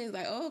Tasha K is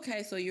like, oh,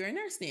 okay, so you're a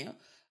nurse now.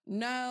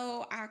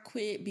 No, I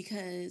quit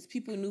because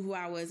people knew who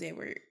I was at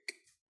work.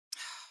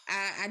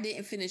 I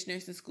didn't finish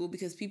nursing school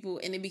because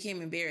and it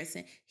became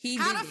embarrassing.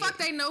 How the fuck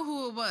they know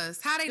who it was?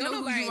 How they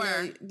know who you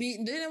were?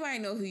 Didn't nobody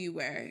know who you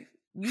were.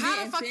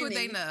 How the fuck would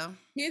they know?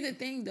 Here's the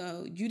thing,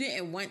 though. You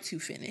didn't want to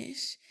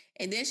finish.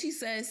 And then she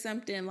says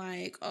something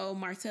like, oh,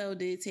 Martell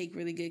did take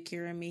really good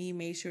care of me. He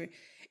made sure.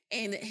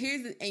 And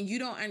you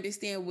don't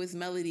understand what's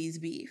Melody's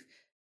beef.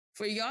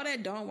 For y'all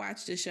that don't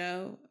watch the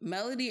show,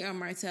 Melody and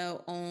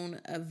Martell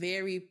own a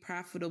very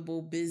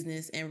profitable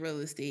business in real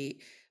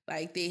estate.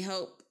 Like they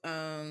help,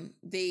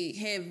 they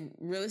have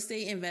real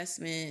estate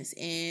investments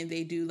and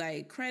they do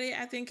like credit,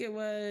 I think it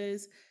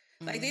was.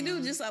 Like they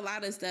do just a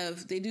lot of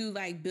stuff. They do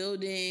like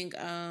building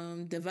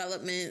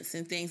developments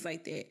and things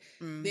like that.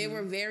 Mm-hmm. They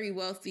were very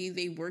wealthy.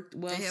 They worked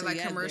well together. They had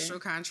like commercial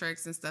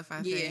contracts and stuff,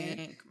 I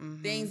think.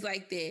 Mm-hmm. Things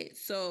like that.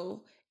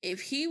 So if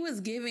he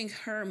was giving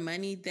her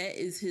money,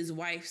 that is his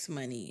wife's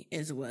money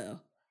as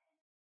well.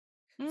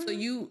 Mm-hmm. So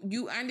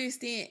you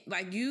understand,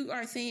 like you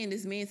are saying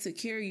this man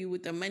secure you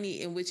with the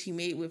money in which he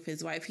made with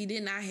his wife. He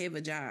did not have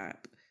a job.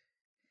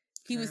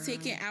 He was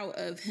taken out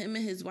of him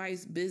and his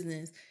wife's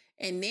business.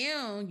 And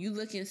now you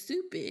looking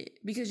stupid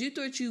because you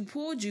thought you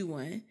pulled you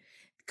one.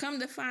 Come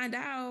to find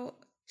out,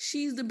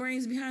 she's the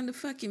brains behind the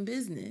fucking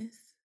business.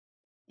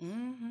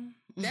 Mm-hmm.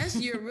 That's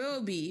your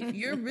real beef.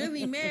 You're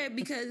really mad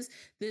because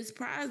this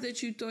prize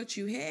that you thought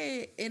you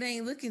had, it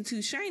ain't looking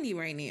too shiny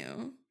right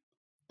now.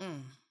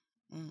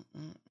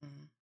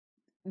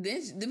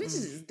 The bitch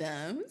is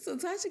dumb. So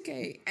Tasha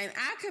K, and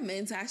I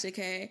commend Tasha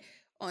K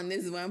on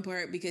this one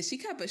part because she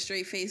kept a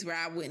straight face where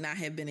I would not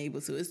have been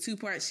able to. It's two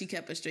parts. She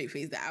kept a straight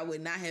face that I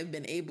would not have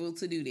been able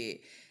to do that.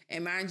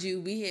 And mind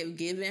you, we have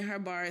given her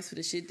bars for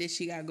the shit that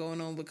she got going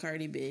on with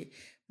Cardi B.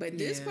 But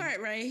this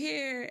part right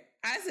here,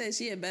 I said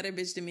she a better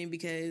bitch than me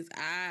because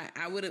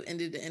I would have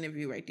ended the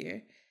interview right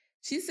there.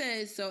 She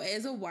said, so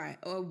as a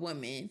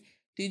woman,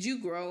 did you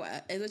grow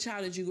up, as a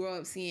child, did you grow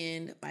up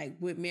seeing like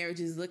what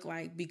marriages look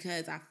like?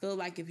 Because I feel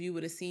like if you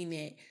would have seen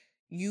that,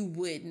 you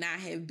would not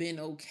have been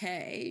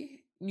okay,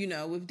 you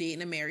know, with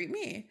dating a married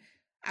man.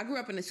 I grew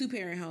up in a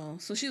 2-parent home.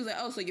 So she was like,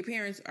 oh, so your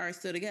parents are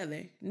still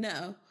together?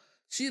 No.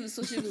 She was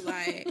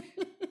like,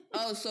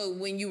 oh, so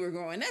when you were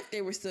growing up,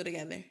 they were still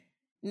together?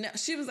 No.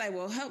 She was like,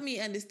 well, help me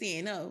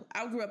understand. No,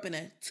 I grew up in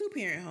a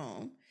 2-parent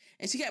home.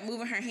 And she kept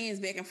moving her hands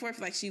back and forth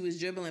like she was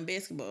dribbling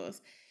basketballs.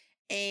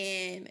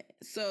 And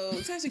so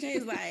Tasha K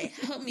is like,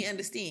 help me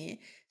understand.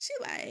 She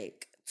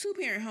like,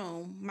 2-parent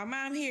home. My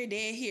mom here,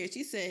 dad here.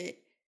 She said,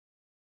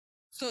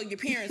 so your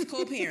parents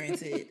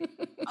co-parented.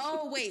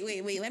 Oh,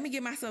 wait. Let me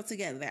get myself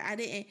together. I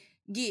didn't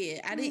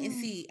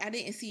see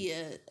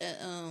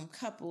a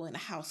couple in a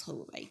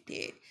household like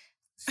that.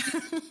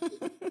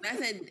 I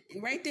said,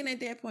 right then at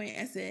that point,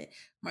 I said,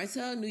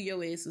 Martell knew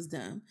your ass was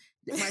dumb.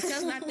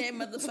 Martell's not that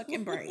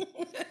motherfucking bright.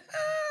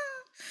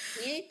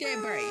 He ain't that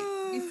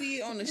bright. You see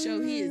it on the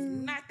show, he is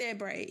not that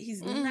bright.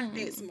 He's not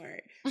that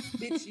smart.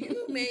 Bitch,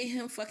 you made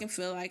him fucking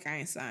feel like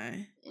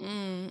Einstein.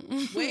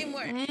 Way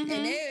more. And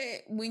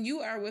that, when you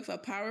are with a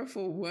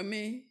powerful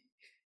woman,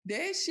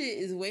 that shit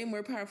is way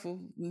more powerful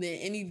than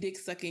any dick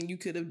sucking you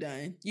could have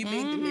done. You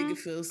made the nigga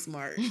feel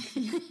smart.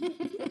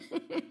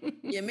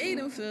 You made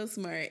him feel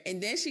smart.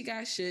 And then she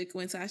got shook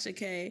when Tasha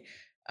K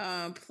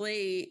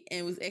played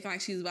and was acting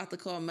like she was about to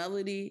call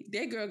Melody.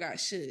 That girl got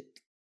shook.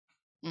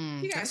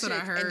 That's what I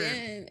heard.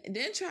 And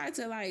then tried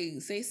to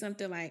like say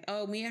something like,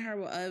 oh, me and her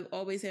will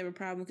always have a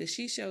problem because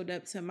she showed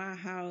up to my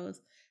house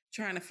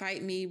trying to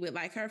fight me with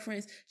like her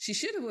friends. She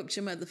should have whipped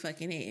your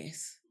motherfucking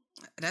ass.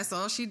 That's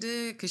all she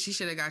did? Because she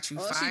should have got you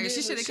fired.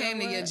 She should have came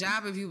to your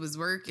job if you was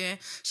working.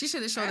 She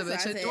should have showed up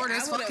at your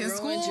daughter's fucking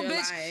school,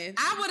 bitch. Life.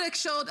 I would have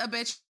showed up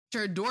at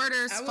your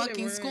daughter's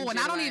fucking school, and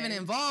I don't even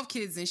involve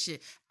kids and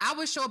shit. I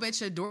would show up at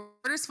your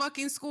daughter's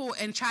fucking school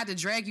and try to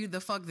drag you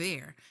the fuck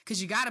there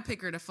because you gotta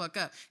pick her the fuck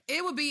up.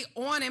 It would be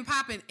on and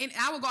popping, and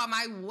I would go out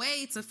my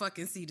way to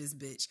fucking see this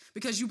bitch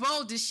because you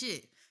bold as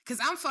shit.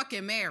 Because I'm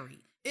fucking married.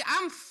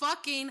 I'm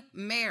fucking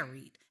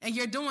married, and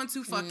you're doing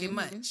too fucking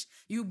much.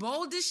 You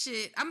bold as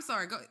shit. I'm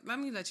sorry. Go. Let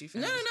me let you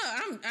finish.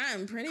 No.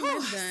 I'm pretty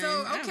much done.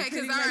 So okay,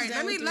 because all right.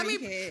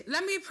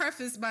 Let me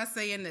preface by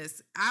saying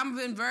this. I've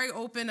been very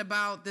open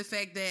about the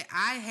fact that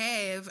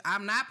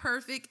I'm not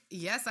perfect.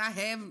 Yes, I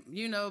have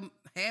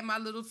had my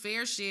little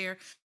fair share.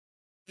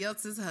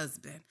 Else's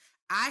husband.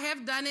 I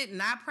have done it,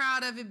 not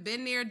proud of it,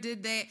 been there,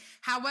 did that.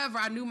 However,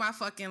 I knew my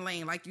fucking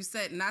lane, like you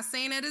said. Not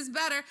saying that it's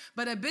better,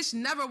 but a bitch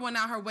never went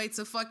out her way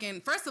to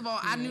fucking, first of all,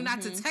 I knew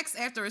not to text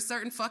after a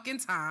certain fucking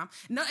time.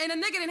 No, and a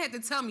nigga didn't have to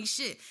tell me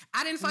shit.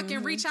 I didn't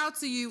fucking reach out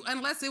to you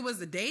unless it was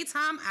the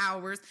daytime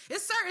hours.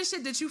 It's certain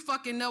shit that you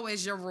fucking know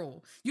as your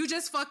rule. You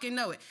just fucking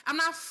know it. I'm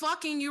not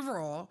fucking you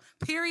raw,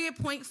 period,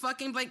 point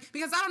fucking blank,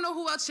 because I don't know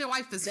who else your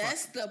wife is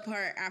That's fucking. the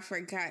part I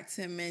forgot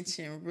to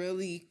mention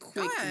really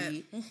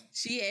quickly.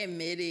 She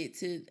admitted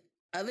to,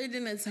 other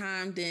than the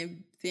time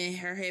than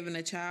her having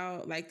a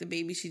child, like the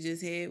baby she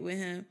just had with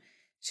him,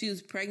 she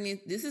was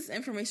pregnant. This is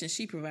information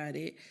she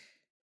provided,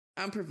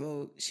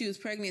 unprovoked. She was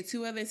pregnant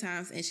 2 other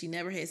times, and she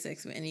never had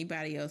sex with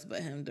anybody else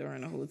but him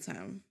during the whole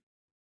time.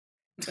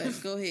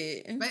 But go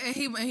ahead. But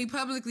he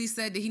publicly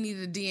said that he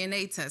needed a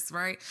DNA test,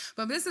 right?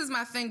 But this is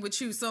my thing with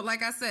you. So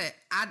like I said,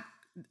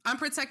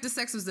 unprotected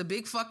sex was a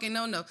big fucking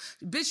no-no.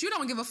 Bitch, you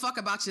don't give a fuck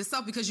about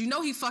yourself because you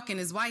know he fucking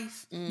his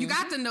wife. You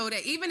got to know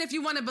that. Even if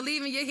you want to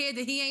believe in your head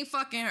that he ain't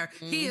fucking her,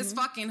 he is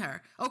fucking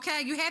her.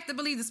 Okay? You have to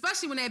believe,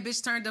 especially when that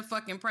bitch turned up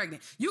fucking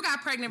pregnant. You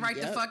got pregnant right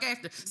the fuck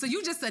after. So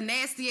you just a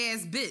nasty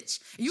ass bitch.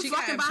 You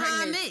fucking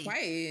behind me.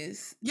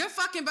 Twice. You're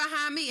fucking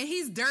behind me and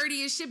he's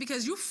dirty as shit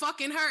because you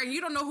fucking her and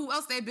you don't know who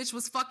else that bitch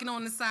was fucking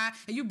on the side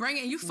and you bring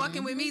it and you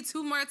fucking with me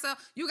too, Martell.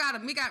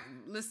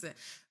 Listen.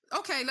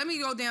 Okay, let me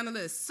go down the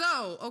list.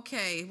 So,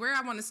 okay, where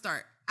I want to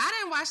start. I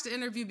didn't watch the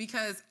interview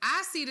because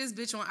I see this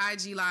bitch on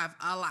IG Live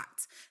a lot.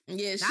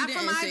 Yeah, she not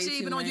didn't from say IG,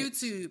 too but on much.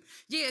 YouTube.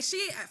 Yeah,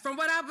 she, from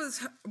what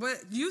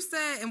you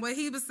said and what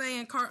he was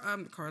saying,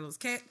 Carlos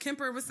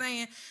Kemper was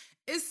saying,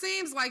 it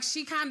seems like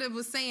she kind of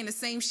was saying the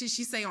same shit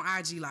she say on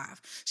IG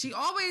Live. She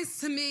always,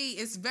 to me,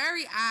 it's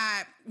very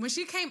odd. When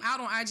she came out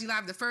on IG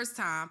Live the first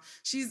time,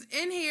 she's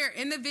in here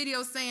in the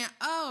video saying,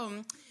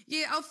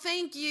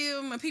 thank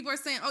you. And people are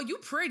saying, oh, you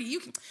pretty.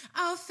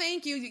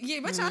 Thank you. Yeah,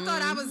 but y'all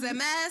thought I was a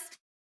mess?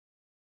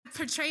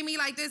 Portray me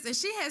like this, and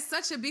she has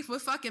such a beef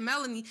with fucking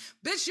Melanie.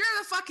 Bitch, you're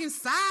the fucking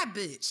side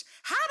bitch.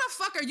 How the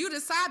fuck are you the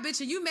side bitch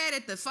and you mad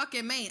at the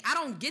fucking main? I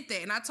don't get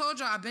that. And I told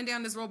y'all I've been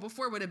down this road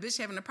before with a bitch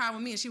having a problem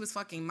with me and she was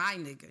fucking my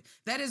nigga.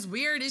 That is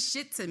weird as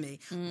shit to me.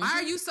 Why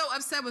are you so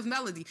upset with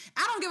Melody?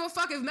 I don't give a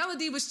fuck if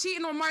Melody was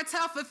cheating on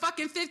Martell for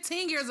fucking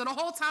 15 years or the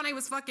whole time they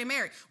was fucking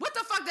married. What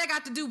the fuck that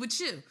got to do with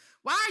you?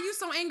 Why are you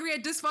so angry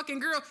at this fucking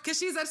girl? Because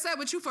she's upset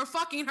with you for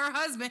fucking her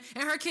husband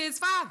and her kid's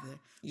father.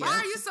 Yeah. Why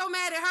are you so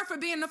mad at her for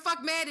being the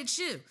fuck mad at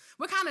you?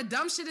 What kind of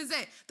dumb shit is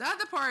that? The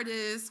other part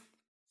is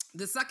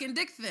the sucking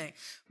dick thing.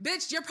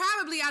 Bitch,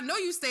 I know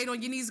you stayed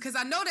on your knees because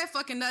I know that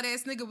fucking nut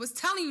ass nigga was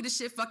telling you the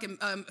shit fucking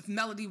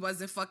Melody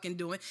wasn't fucking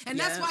doing. And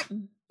that's why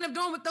of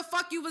doing what the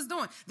fuck you was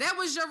doing. That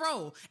was your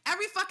role.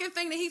 Every fucking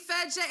thing that he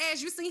fed your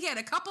ass, you seen he had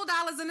a couple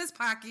dollars in his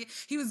pocket.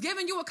 He was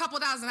giving you a couple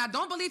dollars, and I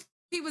don't believe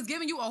he was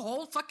giving you a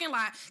whole fucking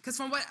lot. Because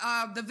from what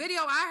the video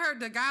I heard,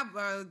 the guy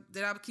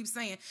that I keep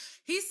saying,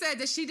 he said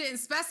that she didn't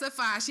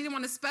specify. She didn't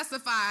want to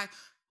specify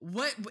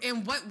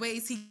in what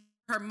ways he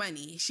her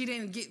money. She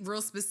didn't get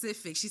real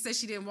specific. She said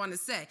she didn't want to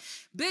say.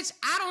 Bitch,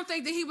 I don't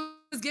think that he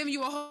was giving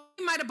you a whole.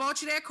 He might have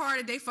bought you that car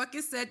that they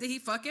fucking said that he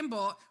fucking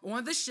bought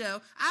on the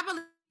show. I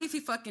believe he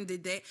fucking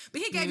did that.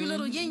 But he gave you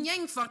little yin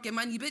yang fucking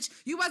money, bitch.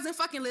 You wasn't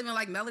fucking living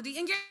like Melody,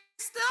 and you're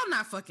still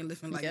not fucking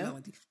living like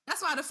Melody.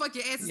 That's why the fuck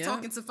your ass is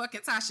talking to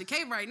fucking Tasha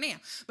K right now.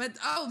 But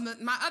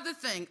my other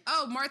thing,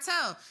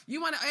 Martell,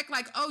 you want to act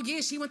like,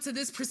 she went to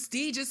this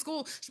prestigious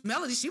school.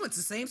 Melody, she went to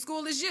the same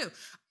school as you.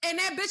 And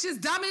that bitch is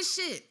dumb as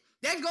shit.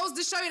 That goes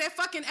to show you that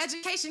fucking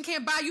education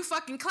can't buy you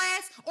fucking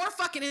class or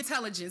fucking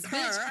intelligence,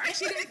 bitch. And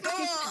she didn't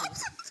fucking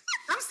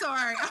I'm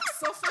sorry. I'm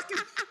so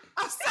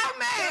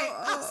mad.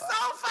 I'm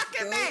so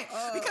fucking mad.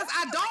 Because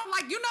I don't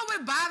like, you know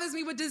what bothers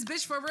me with this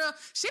bitch for real?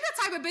 She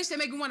the type of bitch that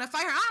make me want to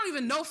fight her. I don't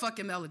even know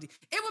fucking Melody.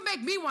 It would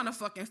make me want to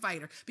fucking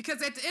fight her.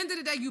 Because at the end of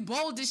the day, you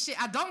bold as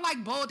shit. I don't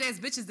like bold ass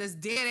bitches that's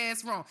dead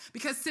ass wrong.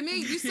 Because to me,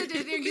 you sit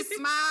there and you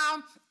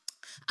smile.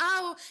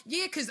 Oh,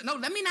 yeah, because, no,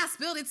 let me not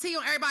spill the tea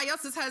on everybody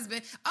else's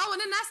husband. Oh,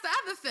 and then that's the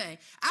other thing.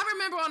 I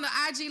remember on the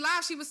IG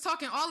Live, she was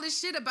talking all this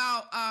shit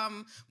about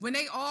when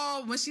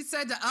she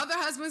said the other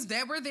husbands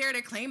that were there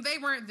that claimed they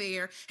weren't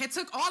there had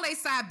took all they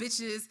side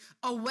bitches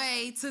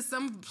away to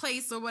some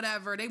place or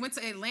whatever. They went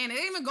to Atlanta.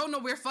 They didn't even go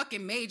nowhere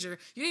fucking major.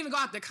 You didn't even go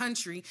out the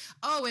country.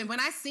 Oh, and when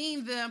I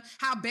seen them,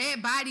 how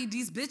bad bodied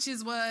these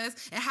bitches was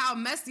and how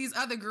messed these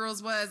other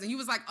girls was. And you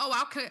was like,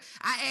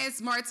 I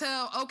asked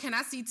Martell, can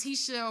I see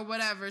Tisha or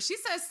whatever? She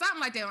said something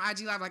like that on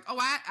IG Live, like,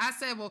 I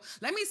said, well,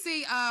 let me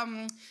see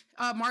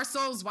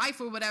Marceau's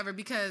wife or whatever,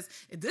 because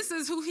if this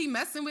is who he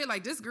messing with,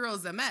 like, this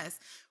girl's a mess.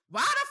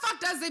 Why the fuck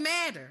does it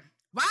matter?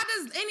 Why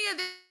does any of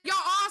this, y'all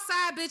all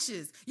side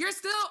bitches? You're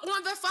still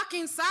on the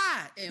fucking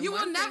side. And you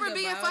will never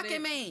be a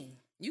fucking man.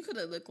 You could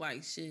have looked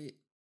like shit.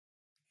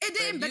 It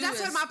didn't, but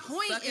that's what my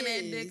point is.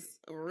 That dick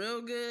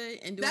real good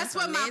and doing that's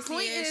what my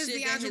point is,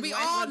 DeAndre. We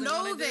all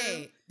know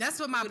that. That's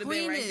what my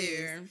point is.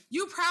 There.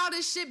 You proud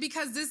as shit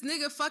because this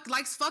nigga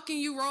likes fucking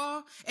you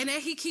raw, and then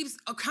he keeps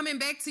coming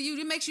back to you.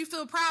 It makes you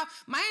feel proud.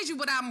 Mind you,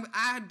 what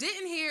I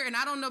didn't hear, and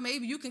I don't know,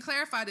 maybe you can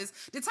clarify this.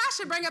 Did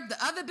Tasha bring up the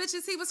other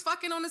bitches he was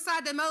fucking on the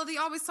side that Melody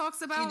always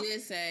talks about? She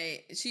did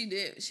say, she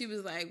did. She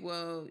was like,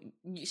 well,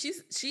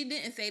 she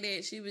didn't say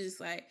that. She was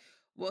just like,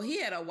 well,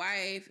 he had a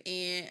wife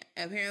and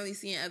apparently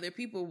seeing other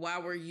people. Why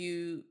were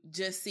you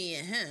just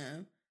seeing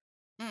him?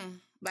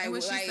 Like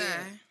what she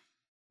said?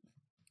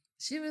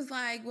 She was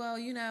like, well,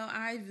 you know,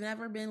 I've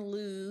never been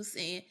loose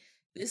and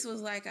this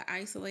was like an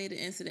isolated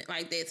incident,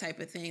 like that type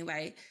of thing.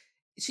 Like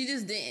she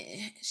just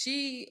didn't.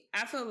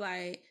 I feel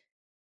like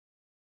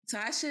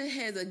Tasha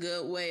has a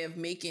good way of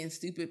making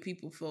stupid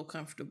people feel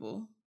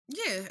comfortable.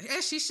 Yeah,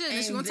 as she should.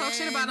 And she's going to talk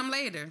shit about them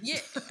later. Yeah,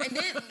 and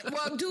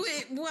then, do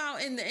it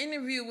in the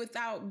interview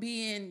without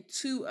being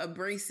too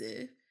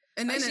abrasive.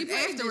 And then she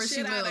played the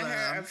shit out of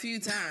her a few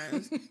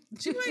times.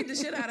 She played the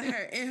shit out of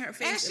her in her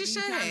face. As she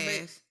should have.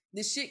 But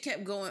the shit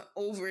kept going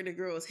over the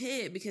girl's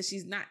head because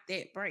she's not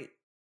that bright.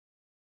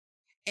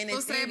 And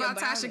we'll say about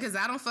Tasha, because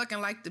I don't fucking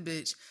like the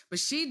bitch, but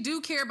she do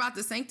care about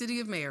the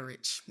sanctity of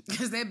marriage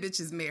because that bitch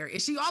is married.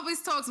 And she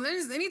always talks,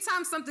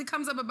 anytime something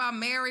comes up about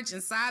marriage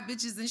and side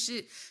bitches and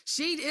shit,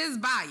 she is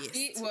biased.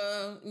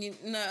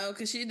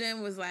 Because she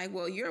then was like,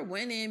 well, you're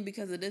winning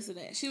because of this and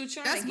that. She was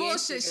trying to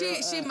gas bullshit.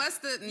 She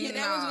must have. Yeah,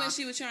 that was when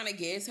she was trying to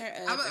gas her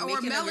up.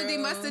 Or Melody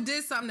must have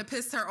did something to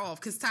piss her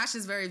off because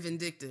Tasha's very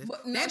vindictive.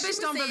 That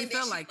bitch don't really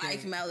feel like that.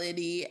 Like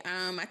Melody.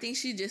 I think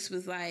she just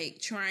was like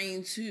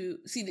trying to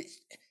see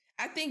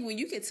I think when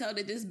you could tell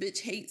that this bitch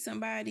hates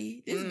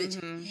somebody, this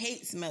bitch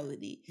hates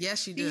Melody.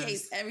 Yes, she does. She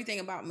hates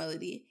everything about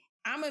Melody.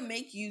 I'm going to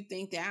make you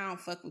think that I don't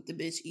fuck with the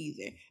bitch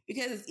either.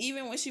 Because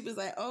even when she was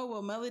like, oh,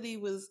 well, Melody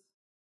was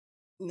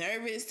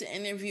nervous to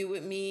interview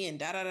with me and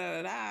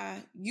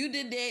da-da-da-da-da, you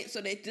did that so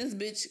that this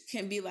bitch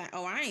can be like,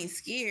 oh, I ain't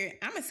scared.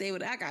 I'm going to say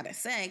what I got to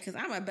say because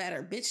I'm a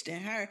better bitch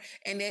than her.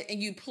 And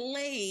you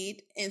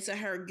played into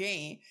her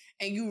game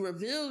and you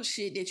revealed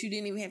shit that you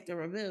didn't even have to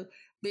reveal.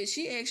 But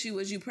she asked you,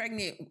 was you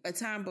pregnant a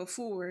time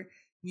before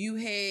you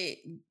had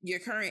your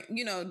current,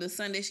 the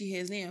son that she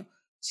has now?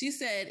 She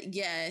said,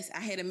 yes,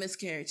 I had a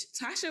miscarriage.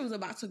 Tasha was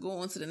about to go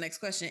on to the next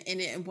question. And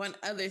then one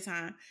other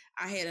time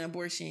I had an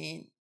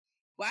abortion.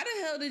 Why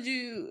the hell did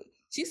you?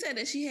 She said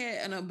that she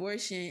had an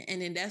abortion.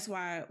 And then that's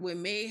why what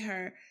made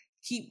her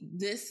keep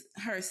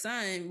her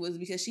son was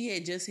because she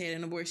had just had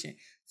an abortion.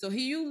 So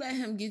you let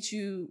him get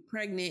you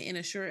pregnant in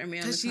a short amount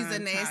of time. Because she's a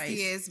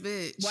nasty ass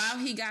bitch. While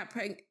he got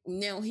pregnant.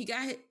 No, he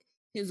got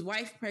his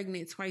wife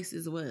pregnant twice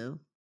as well.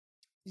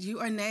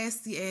 You are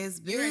nasty ass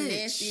bitch. You're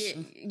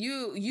nasty.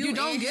 You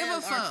don't give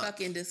a fuck.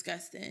 Fucking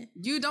disgusting.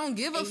 You don't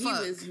give a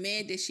fuck. He was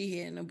mad that she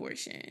had an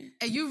abortion.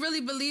 And you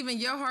really believe in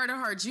your heart of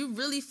hearts. You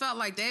really felt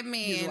like that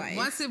man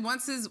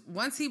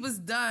once he was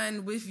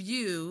done with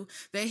you,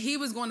 that he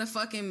was going to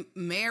fucking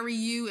marry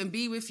you and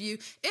be with you.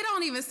 It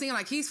don't even seem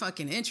like he's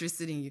fucking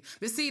interested in you.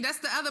 But see, that's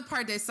the other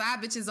part that side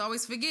bitches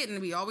always forget,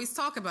 and we always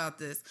talk about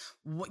this.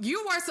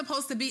 You were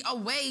supposed to be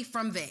away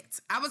from that.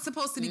 I was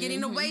supposed to be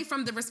getting away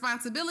from the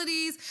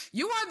responsibilities.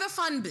 You are the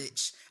fun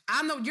bitch.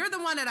 I know you're the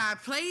one that I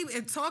play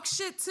and talk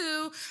shit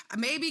to. I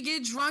maybe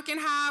get drunk and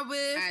high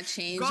with. I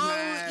change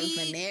my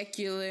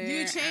vernacular.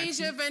 You change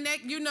your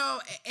vernacular,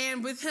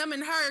 and with him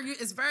and her,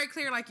 it's very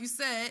clear, like you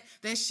said,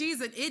 that she's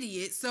an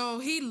idiot. So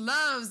he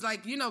loves,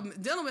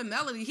 dealing with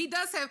Melody. He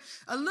does have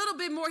a little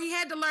bit more. He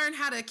had to learn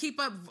how to keep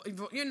up,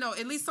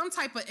 at least some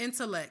type of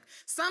intellect,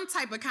 some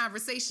type of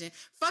conversation.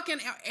 Fucking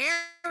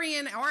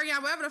Ariane,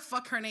 whatever the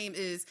fuck her name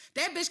is,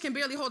 that bitch can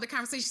barely hold a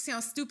conversation. She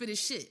sounds stupid as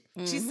shit.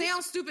 She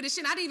sounds stupid as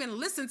shit. I didn't even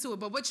listen to it,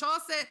 but what y'all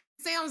said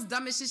sounds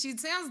dumb as shit. She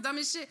sounds dumb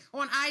as shit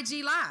on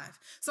IG Live.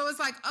 So it's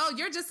like, oh,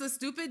 you're just a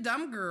stupid,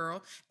 dumb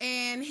girl.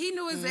 And he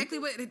knew exactly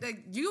what,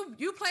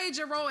 you played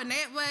your role in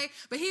that way,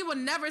 but he will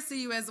never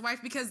see you as a wife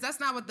because that's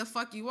not what the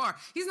fuck you are.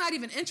 He's not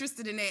even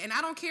interested in that. And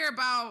I don't care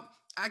about,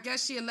 I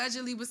guess she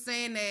allegedly was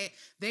saying that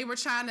they were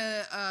trying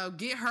to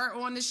get her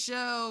on the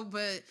show,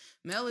 but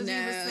Melody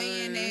was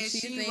saying that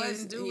she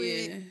wasn't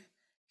doing it.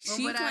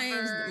 She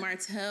claims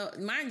Martell,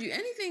 mind you,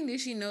 anything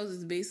that she knows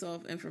is based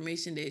off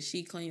information that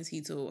she claims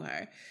he told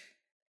her.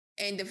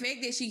 And the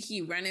fact that she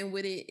keep running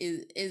with it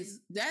is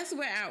that's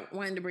where I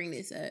wanted to bring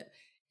this up.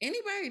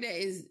 Anybody that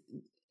is,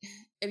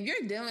 if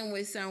you're dealing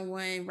with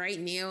someone right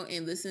now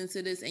and listen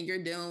to this and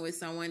you're dealing with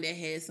someone that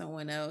has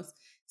someone else,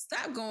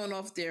 stop going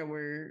off their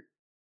word.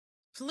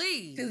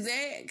 Please. Because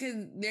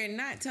they're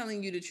not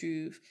telling you the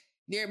truth.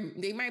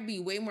 They might be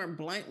way more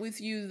blunt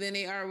with you than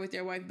they are with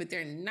their wife, but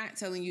they're not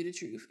telling you the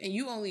truth. And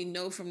you only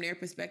know from their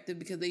perspective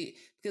because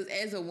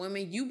as a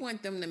woman, you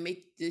want them to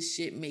make this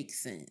shit make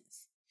sense.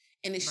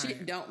 And the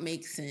shit don't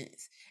make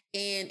sense.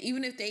 And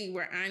even if they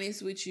were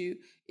honest with you,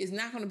 it's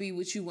not going to be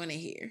what you want to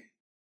hear.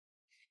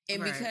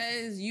 And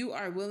because you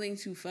are willing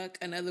to fuck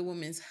another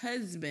woman's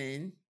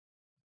husband,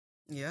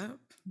 Yep.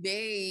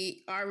 They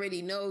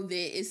already know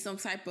that it's some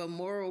type of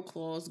moral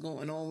clause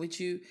going on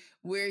with you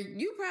where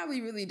you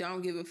probably really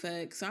don't give a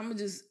fuck. So I'm gonna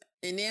just,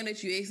 and now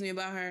that you asked me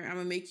about her, I'm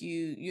gonna make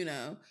you,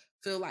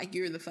 feel like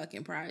you're the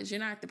fucking prize.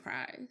 You're not the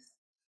prize.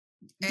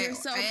 They're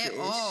selfish. At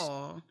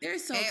all. They're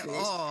selfish. At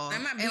all.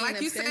 I'm not being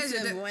like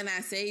offensive when I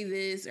say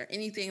this or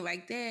anything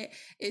like that.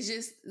 It's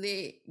just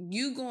that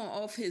you going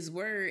off his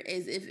word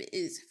as if it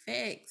is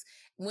facts.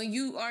 When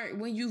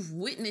you've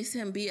witnessed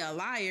him be a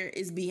liar,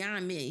 is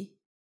beyond me.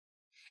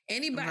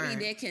 Anybody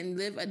that can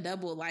live a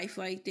double life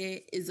like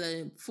that is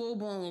a full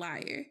blown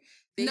liar.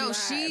 She's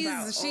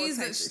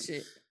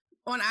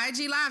on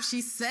IG Live, she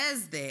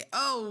says that.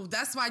 Oh,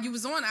 that's why you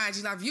was on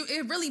IG Live.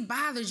 It really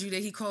bothered you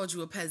that he called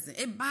you a peasant.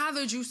 It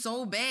bothered you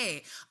so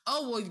bad.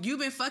 Oh, well, you've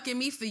been fucking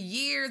me for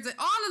years. And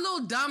all the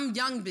little dumb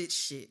young bitch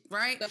shit,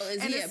 right? So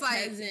is he a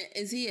peasant?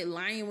 Is he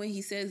lying when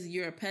he says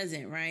you're a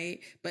peasant, right?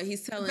 But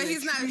he's telling the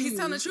truth. He's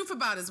telling the truth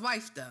about his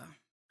wife, though.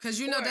 Because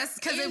that's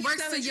because it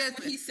works to your.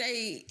 He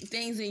say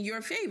things in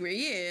your favor,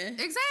 yeah.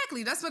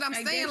 Exactly, that's what I'm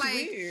saying.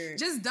 Like weird.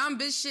 Just dumb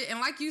bitch shit. And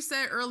like you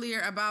said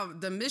earlier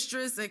about the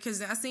mistress,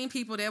 because I seen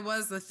people. There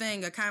was a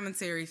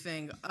commentary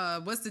thing.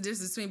 What's the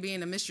difference between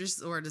being a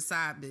mistress or the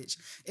side bitch?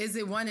 Is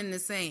it one and the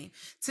same?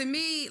 To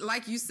me,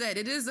 like you said,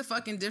 it is a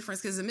fucking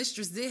difference because the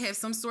mistress did have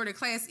some sort of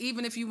class.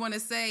 Even if you want to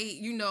say,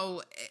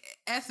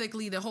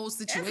 ethically, the whole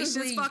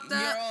situation is fucked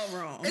up. You're all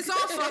wrong. It's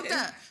all fucked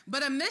up.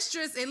 But a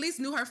mistress at least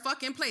knew her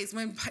fucking place.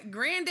 When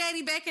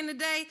granddaddy back in the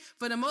day,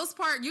 for the most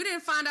part, you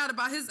didn't find out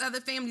about his other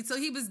family till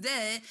he was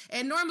dead.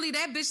 And normally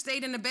that bitch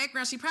stayed in the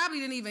background. She probably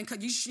didn't even,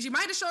 she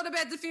might have showed up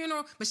at the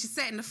funeral, but she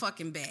sat in the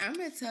fucking back. I'm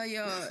going to tell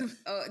y'all,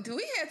 do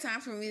we have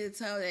time for me to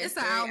tell that It's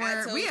story? An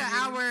hour. We an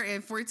hour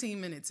and 14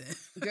 minutes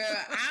in. Girl,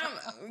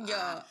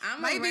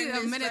 I'm going to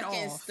run this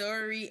fucking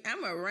story.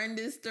 I'm going to run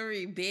this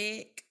story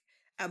back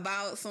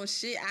about some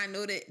shit I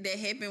know that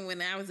happened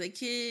when I was a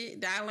kid.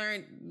 That I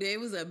learned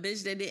there was a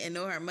bitch that didn't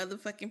know her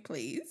motherfucking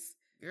place.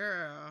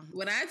 Girl,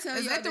 when I tell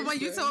you, is that the one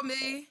you told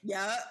me?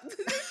 Yup.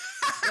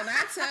 When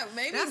I tell,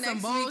 maybe that's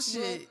next some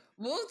bullshit. Week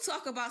we'll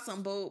talk about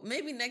some bold.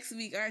 Maybe next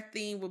week our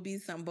theme will be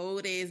some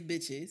bold ass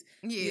bitches.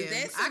 Yeah,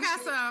 I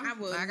got some. I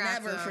will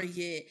never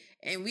forget,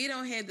 and we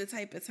don't have the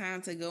type of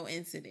time to go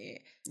into that.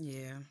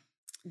 Yeah.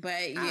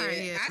 But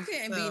yeah, I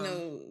couldn't be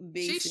no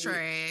basic. She's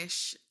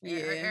trash. Yeah,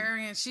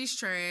 Arian, she's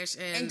trash.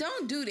 And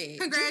don't do that.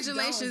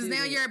 Congratulations!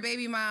 Now you're a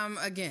baby mom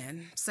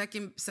again.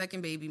 Second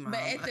baby mom.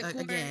 But at the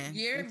core,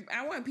 again.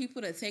 I want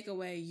people to take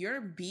away your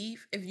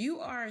beef. If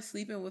you are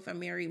sleeping with a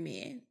married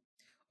man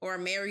or a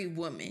married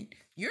woman,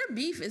 your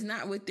beef is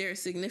not with their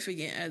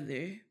significant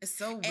other. It's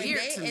so weird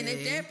to me. And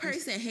if that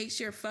person hates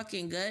your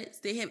fucking guts,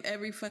 they have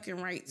every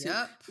fucking right to.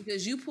 Yep.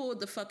 Because you pulled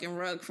the fucking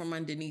rug from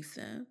underneath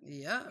them.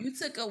 Yep. You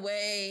took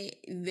away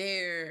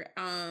their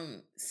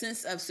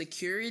sense of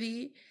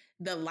security,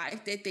 the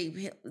life that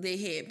they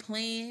had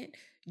planned.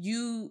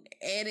 You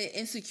added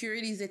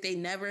insecurities that they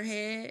never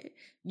had.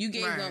 You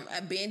gave them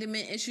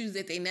abandonment issues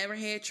that they never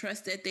had,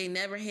 trust that they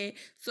never had.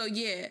 So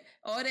yeah,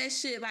 all that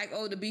shit like,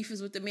 oh, the beef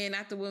is with the man,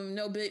 not the woman.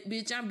 No,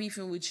 bitch, I'm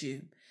beefing with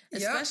you.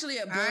 Especially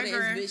a bold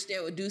ass bitch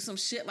that would do some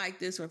shit like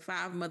this for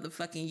 5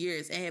 motherfucking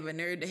years and have a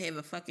nerve to have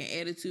a fucking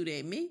attitude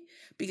at me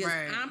because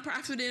I'm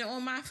profiting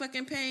on my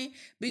fucking pain.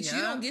 Bitch,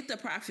 you don't get the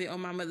profit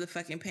on my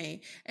motherfucking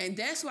pain. And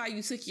that's why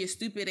you took your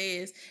stupid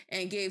ass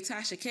and gave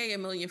Tasha K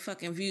 1 million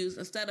fucking views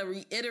instead of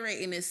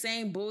reiterating the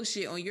same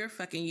bullshit on your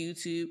fucking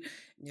YouTube.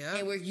 Yeah.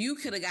 And where you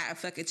could have got a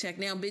fucking check.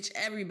 Now, bitch,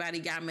 everybody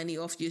got money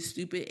off your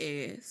stupid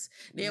ass.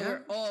 Now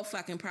we're all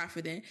fucking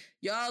profiting.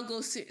 Y'all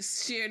go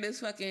share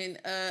this fucking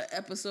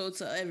episode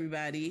to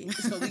everybody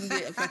so we can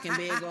get a fucking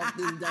bag off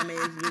this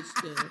dumbass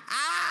bitch too.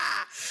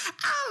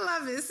 I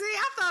love it. See,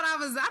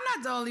 I'm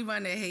not the only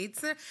one that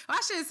hates her. Well,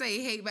 I shouldn't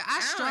say hate, but I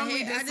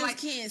strongly dislike. I just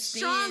can't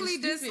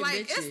stand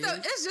dislike.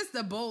 It's just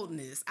the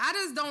boldness. I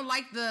just don't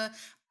like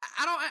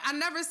I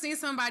never seen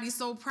somebody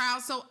so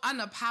proud, so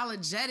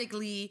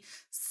unapologetically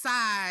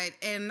side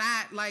and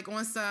not like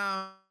on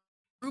some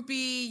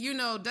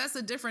groupie, that's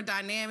a different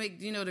dynamic,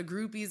 the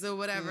groupies or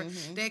whatever,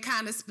 that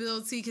kind of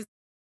spill tea. Cause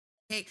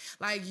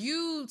like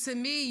to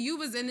me, you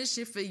was in this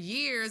shit for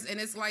years and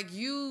it's like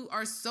you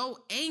are so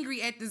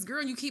angry at this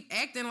girl and you keep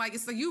acting like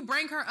it's like you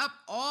bring her up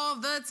all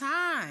the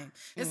time.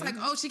 It's like,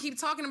 oh, she keep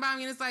talking about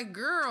me and it's like,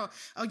 girl,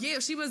 oh yeah,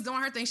 if she was doing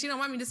her thing, she don't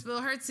want me to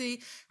spill her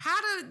tea.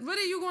 What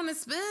are you going to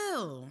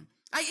spill?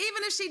 Like,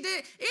 even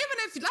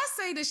if let's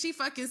say that she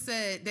fucking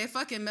said that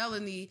fucking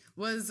Melanie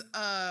was,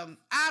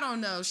 I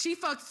don't know, she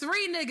fucked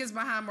 3 niggas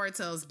behind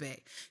Martell's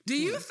back. Do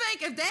you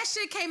think if that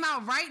shit came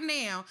out right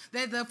now,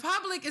 that the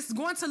public is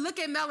going to look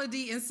at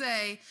Melody and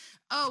say,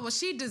 oh, well,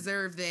 she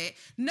deserved that?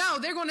 No,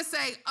 they're going to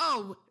say,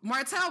 oh,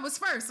 Martell was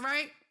first,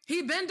 right?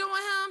 He been doing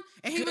him,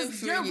 and he Good was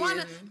for you're you. one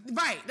of,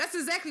 right. That's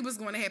exactly what's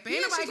going to happen.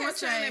 Ain't Yeah, nobody she going kept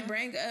to trying say to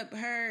bring up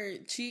her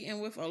cheating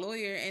with a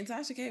lawyer, and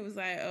Tasha K was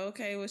like,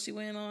 "Okay, well, she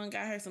went on,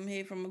 got her some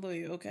head from a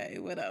lawyer. Okay,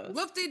 what else?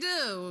 whoop de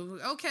do.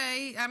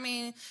 Okay, I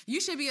mean, you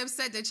should be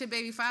upset that your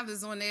baby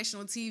father's on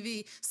national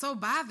TV, so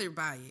bothered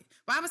by it.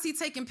 Why was he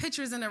taking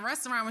pictures in a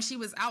restaurant when she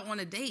was out on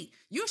a date?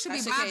 You should be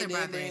Tasha K bothered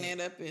by did bring that.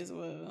 that up as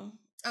well.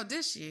 Oh,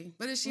 did she?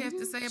 What did she have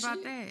to say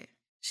about that?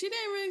 She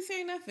didn't really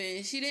say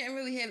nothing. She didn't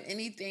really have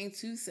anything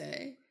to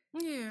say.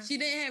 Yeah. She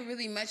didn't have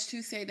really much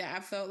to say that I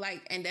felt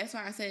like, and that's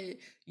why I said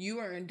you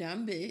are a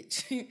dumb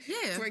bitch.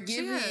 Yeah, for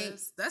giving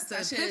that's the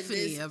Tasha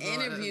epiphany this of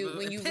interview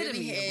when you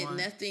really had one.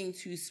 nothing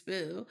to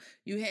spill.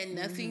 You had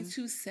nothing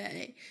to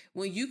say.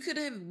 When you could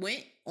have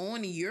went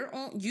on your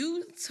own,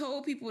 you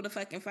told people to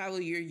fucking follow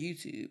your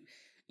YouTube.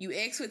 You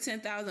asked for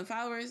 10,000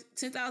 followers.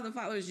 10,000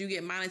 followers, you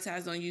get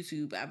monetized on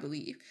YouTube, I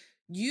believe.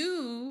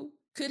 You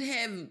could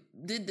have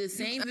did the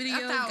same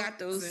video, got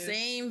those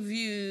same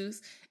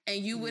views,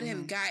 and you would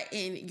have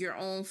gotten your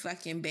own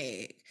fucking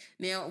bag.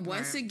 Now,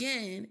 once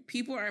again,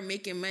 people are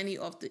making money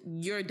off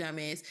your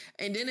dumbass.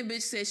 And then a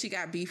bitch said she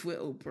got beef with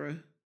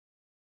Oprah.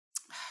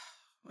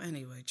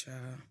 Anyway, child.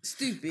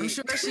 Stupid.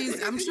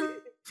 I'm sure.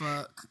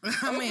 Fuck.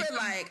 I mean, Oprah,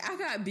 like, I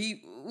got beef.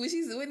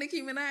 When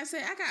Nicki Minaj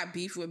said, I got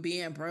beef with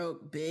being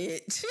broke,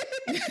 bitch.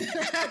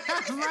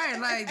 right,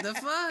 like, the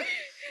fuck?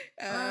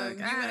 You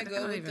want to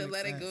go with the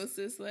Let It Go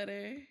Sis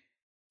letter?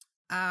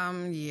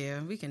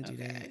 Yeah, we can do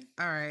that.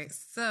 All right,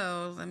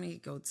 so let me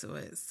go to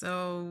it.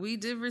 So we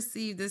did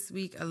receive this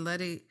week a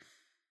Let It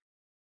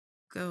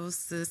Go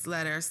Sis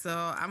letter. So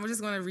I'm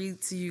just going to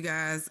read to you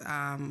guys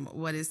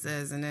what it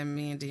says, and then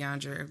me and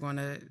DeAndre are going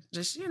to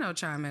just,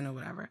 chime in or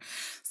whatever.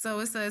 So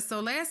it says, so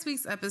last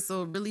week's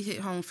episode really hit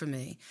home for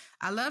me.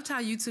 I loved how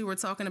you two were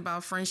talking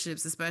about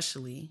friendships,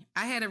 especially.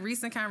 I had a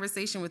recent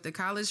conversation with a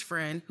college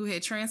friend who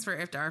had transferred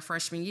after our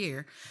freshman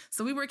year.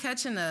 So we were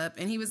catching up,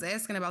 and he was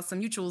asking about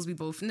some mutuals we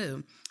both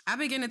knew. I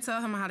began to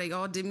tell him how they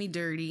all did me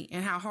dirty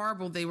and how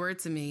horrible they were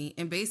to me,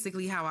 and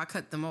basically how I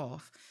cut them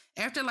off.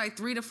 After like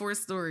 3 to 4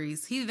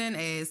 stories, he then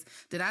asked,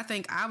 did I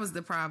think I was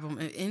the problem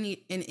in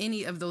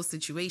any of those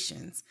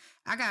situations?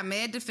 I got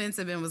mad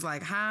defensive and was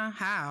like, huh?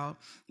 How?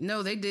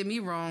 No, they did me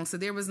wrong, so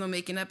there was no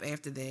making up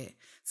after that.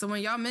 So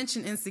when y'all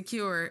mentioned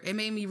Insecure, it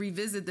made me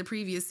revisit the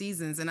previous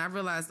seasons, and I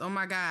realized, oh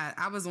my God,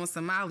 I was on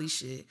some Molly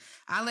shit.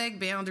 I lacked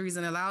boundaries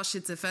and allowed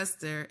shit to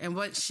fester, and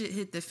once shit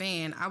hit the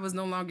fan, I was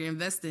no longer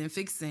invested in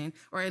fixing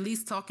or at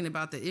least talking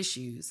about the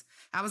issues.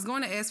 I was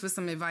going to ask for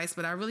some advice,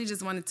 but I really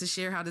just wanted to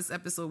share how this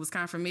episode was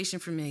confirmation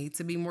for me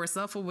to be more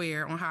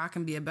self-aware on how I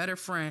can be a better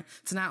friend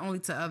to not only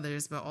to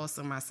others, but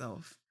also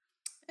myself.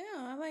 Yeah,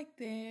 I like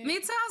that. Me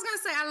too. I was gonna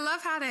say I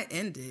love how that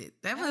ended.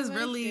 That was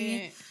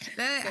really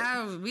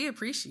we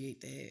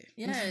appreciate that.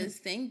 Yes,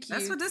 thank you.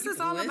 That's what this is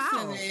all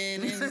about.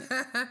 And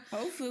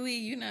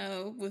hopefully,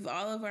 with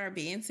all of our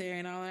banter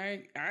and all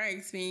our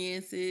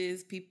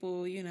experiences,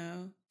 people,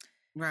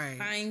 right,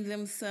 find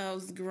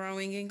themselves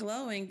growing and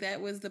glowing.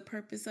 That was the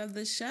purpose of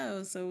the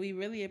show. So we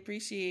really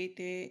appreciate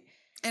that.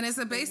 And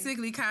it's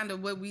basically kind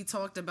of what we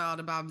talked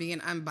about being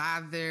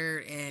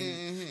unbothered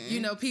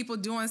and, people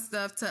doing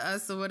stuff to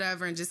us or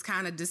whatever and just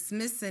kind of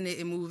dismissing it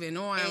and moving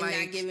on. And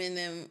not giving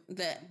them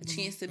the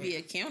chance to be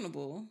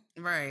accountable.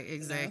 Right,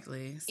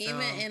 exactly. So.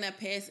 Even in a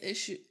past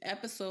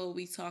episode,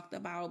 we talked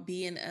about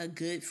being a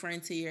good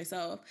friend to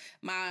yourself.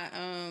 My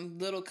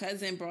little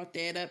cousin brought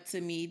that up to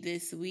me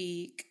this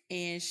week,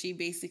 and she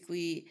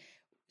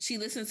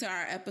listened to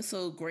our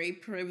episode,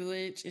 Great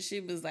Privilege, and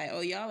she was like,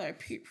 oh, y'all are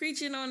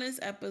preaching on this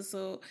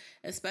episode,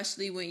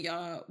 especially when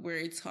y'all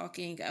were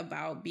talking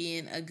about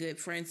being a good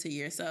friend to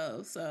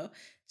yourself. So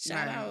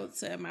shout out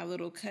to my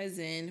little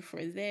cousin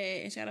for that.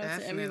 And shout out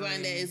to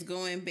everyone that is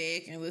going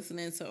back and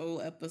listening to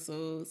old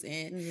episodes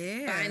and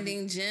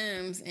finding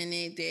gems in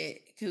it.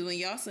 Because when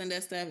y'all send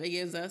us stuff, it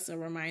gives us a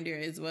reminder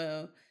as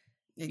well.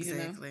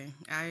 Exactly.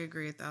 I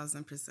agree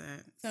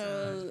 1,000%.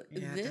 So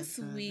this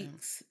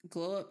week's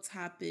glow up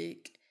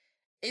topic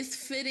is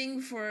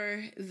fitting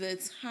for the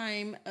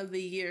time of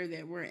the year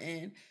that we're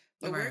in.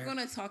 But we're going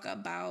to talk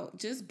about,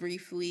 just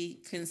briefly,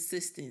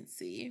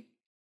 consistency.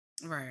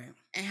 Right.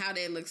 And how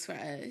that looks for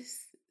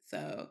us.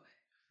 So,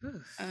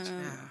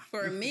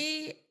 for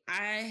me,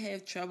 I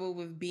have trouble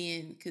with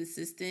being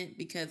consistent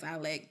because I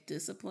lack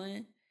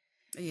discipline.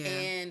 Yeah.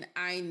 And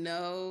I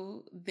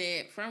know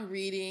that from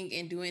reading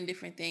and doing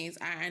different things,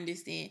 I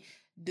understand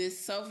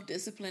this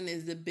self-discipline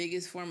is the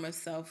biggest form of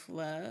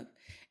self-love.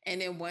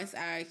 And then once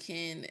I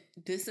can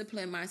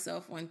discipline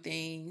myself on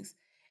things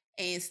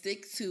and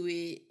stick to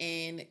it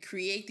and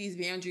create these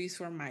boundaries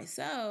for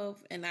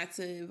myself and not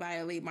to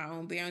violate my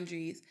own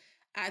boundaries,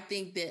 I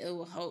think that it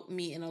will help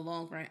me in the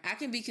long run. I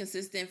can be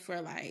consistent for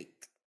like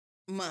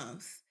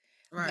months.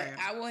 Right.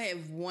 But I will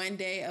have one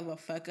day of a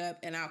fuck up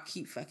and I'll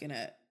keep fucking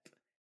up.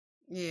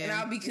 Yeah. And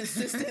I'll be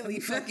consistently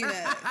fucking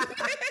up.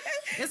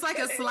 It's like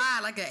a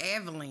slide, like an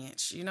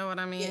avalanche. You know what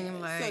I mean? Yeah.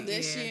 Like, so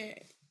this year,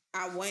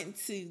 I want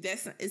to,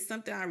 it's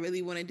something I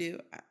really want to do.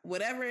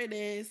 Whatever it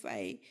is,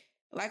 like,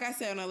 like I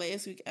said on the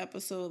last week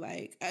episode,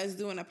 like us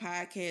doing a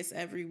podcast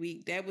every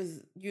week, that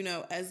was,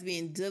 us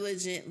being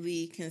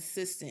diligently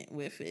consistent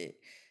with it.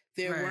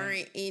 There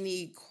weren't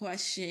any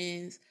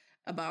questions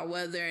about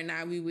whether or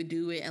not we would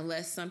do it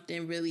unless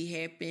something really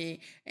happened.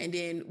 And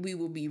then we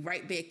will be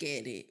right back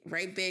at it,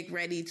 right back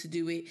ready to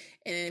do it.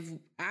 And if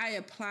I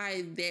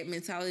applied that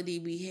mentality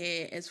we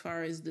had as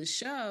far as the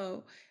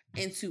show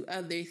into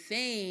other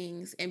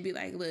things and be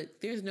like, look,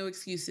 there's no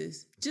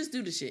excuses. Just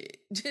do the shit.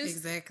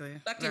 Just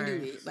fucking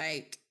do it.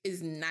 Like,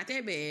 it's not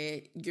that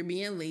bad. You're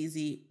being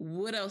lazy.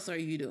 What else are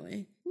you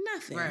doing?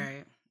 Nothing.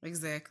 Right.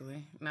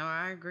 Exactly. No,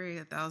 I agree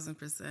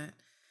 1,000%.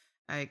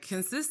 Like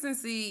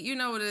consistency, you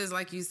know what it is,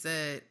 like you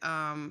said,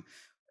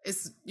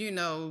 it's,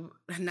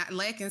 not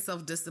lacking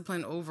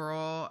self-discipline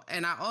overall.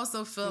 And I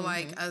also feel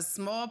like a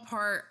small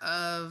part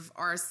of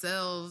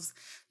ourselves,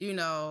 we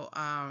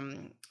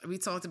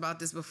talked about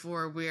this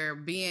before, we're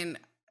being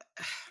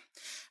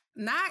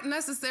not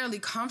necessarily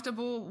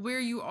comfortable where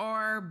you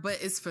are, but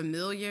it's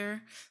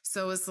familiar.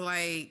 So it's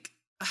like,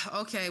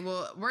 okay,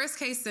 well, worst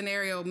case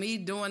scenario, me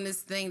doing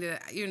this thing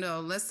that,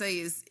 let's say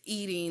is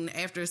eating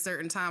after a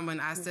certain time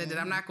when I said that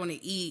I'm not going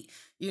to eat,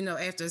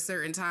 after a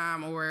certain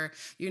time, or,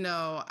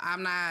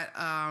 I'm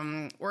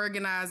not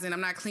organizing,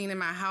 I'm not cleaning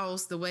my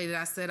house the way that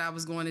I said I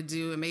was going to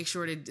do, and make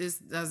sure that this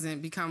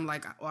doesn't become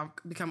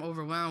become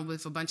overwhelmed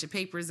with a bunch of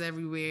papers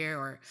everywhere,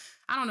 or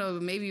I don't know,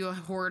 maybe you're a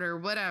hoarder,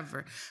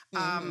 whatever.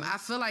 I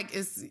feel like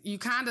it's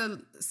kind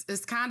of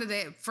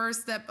that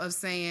first step of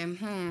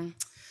saying,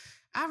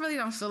 I really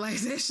don't feel like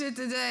this shit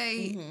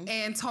today,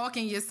 and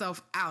talking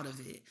yourself out of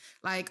it.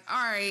 Like,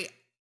 all right,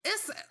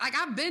 it's like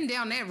I've been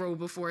down that road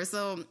before.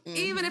 So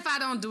even if I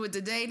don't do it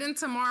today, then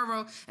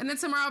tomorrow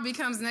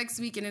becomes next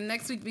week, and then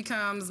next week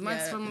becomes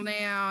months from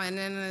now, and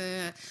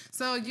then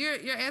so you're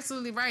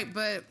absolutely right.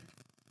 But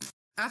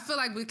I feel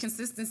like with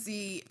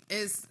consistency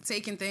is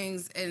taking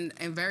things in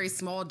very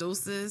small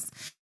doses.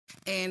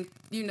 And,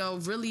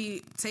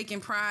 really taking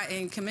pride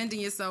and commending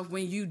yourself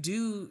when you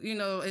do,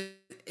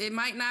 it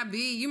might not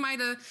be, you might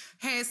have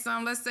had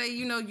some, let's say,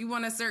 you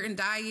want a certain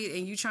diet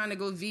and you trying to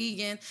go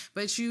vegan,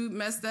 but you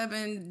messed up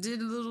and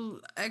did a little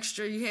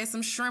extra. You had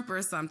some shrimp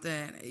or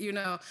something,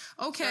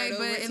 okay.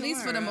 But at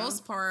least for the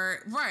most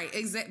part, right.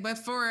 Exactly. But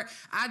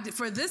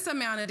for this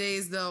amount of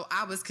days though,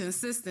 I was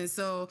consistent.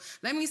 So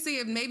let me see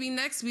if maybe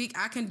next week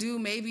I can do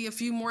maybe a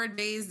few more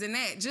days than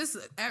that. Just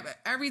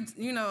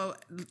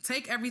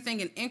take everything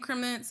in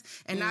increments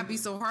and not be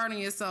so hard on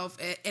yourself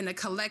in a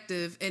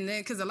collective. And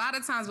then, because a lot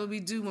of times what we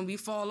do when we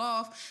fall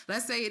off,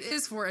 let's say it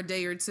is for a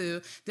day or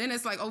two, then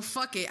it's like, oh,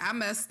 fuck it, I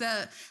messed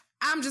up.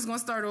 I'm just going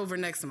to start over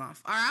next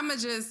month. Or I'm going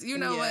to just,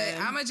 what,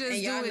 I'm going to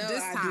just do it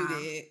this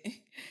time.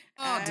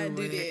 I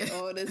do that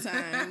all the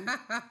time.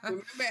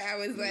 Remember, I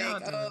was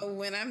like,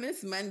 when I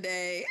miss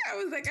Monday, I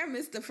was like, I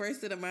missed the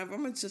first of the month.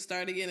 I'm going to just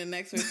start again the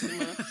next first of the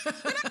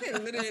month. But I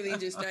could literally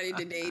just start it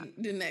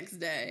the next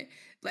day.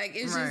 Like,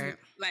 it's just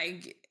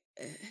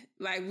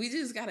like we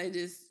just got to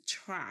just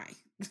try.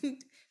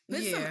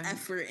 Put some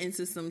effort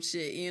into some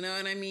shit, you know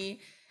what I mean?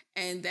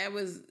 And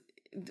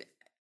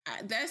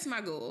that's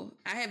my goal.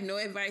 I have no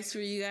advice for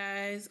you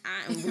guys.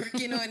 I am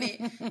working on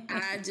it.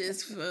 I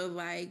just feel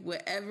like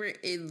whatever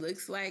it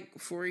looks like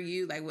for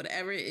you, like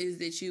whatever it is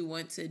that you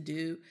want to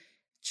do,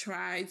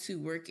 try to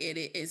work at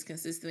it as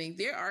consistently.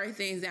 There are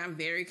things that I'm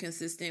very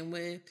consistent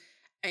with,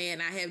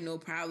 and I have no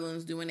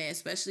problems doing that,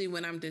 especially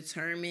when I'm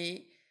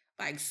determined,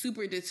 like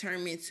super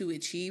determined to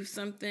achieve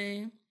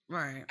something.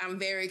 Right. I'm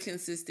very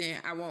consistent.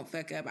 I won't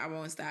fuck up. I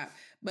won't stop.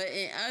 But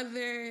in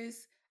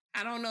others,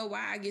 I don't know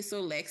why I get so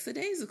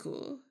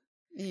lackadaisical.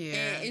 Yeah.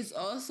 And it's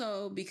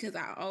also because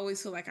I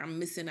always feel like I'm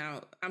missing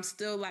out. I'm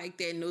still like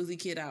that nosy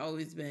kid I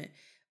always been.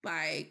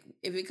 Like,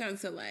 if it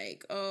comes to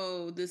like,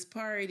 oh, this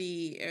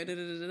party, or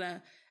da-da-da-da-da,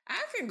 I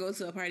can go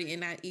to a party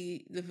and not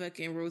eat the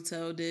fucking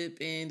Rotel dip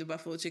and the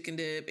buffalo chicken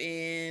dip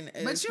and...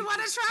 but you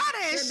want to try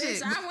that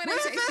shit. I want to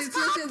taste it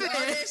too, because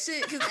all that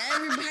shit, because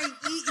everybody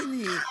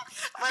eating it.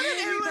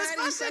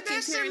 Everybody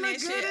fucking tearing that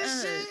shit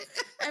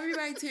up.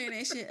 Everybody tearing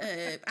that shit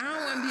up. I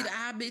don't want to be the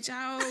odd bitch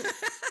out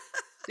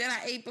that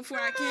I ate before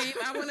I came.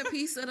 I want a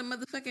piece of the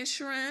motherfucking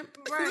shrimp.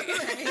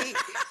 Right.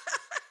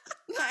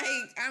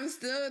 Like, I'm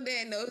still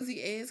that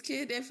nosy ass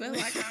kid that felt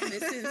like I'm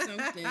missing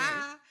something.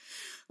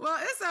 Well,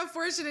 it's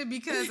unfortunate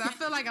because I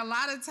feel like a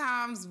lot of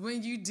times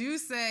when you do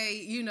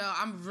say,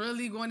 I'm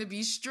really going to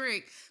be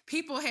strict,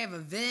 people have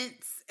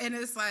events and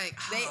it's like,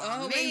 they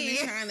always be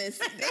trying to,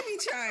 they be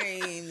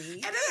trying.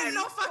 And there ain't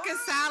no fucking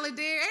salad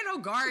there. Ain't no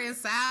garden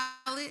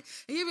salad.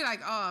 And you be like,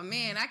 oh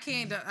man, I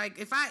can't, like,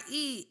 if I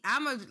eat,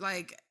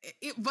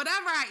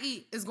 whatever I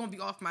eat is going to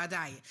be off my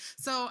diet.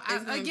 So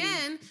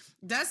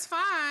that's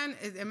fine.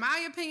 In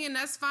my opinion,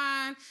 that's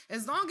fine.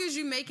 As long as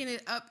you making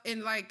it up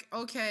in like,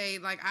 okay,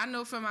 like I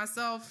know for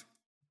myself,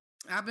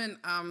 I've been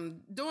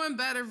doing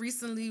better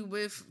recently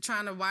with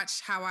trying to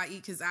watch how I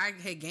eat because I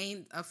had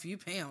gained a few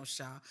pounds,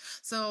 y'all.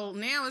 So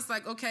now it's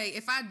like, okay,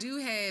 if I do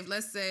have,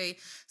 let's say,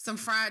 some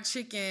fried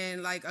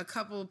chicken, like a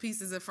couple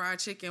pieces of fried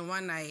chicken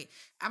one night,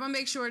 I'm going to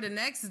make sure the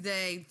next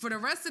day, for the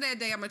rest of that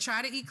day, I'm going to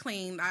try to eat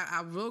clean.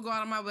 I will go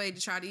out of my way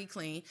to try to eat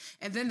clean.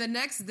 And then the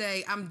next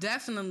day, I'm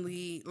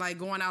definitely like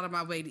going out of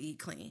my way to eat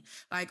clean.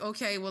 Like,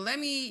 okay, well, let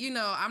me, you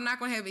know, I'm not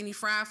going to have any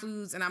fried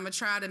foods, and I'm going to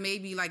try to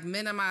maybe like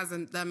minimize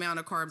the amount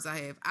of carbs I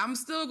have. I'm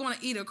still going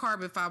to eat a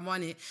carb if I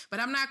want it,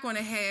 but I'm not going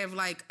to have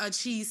like a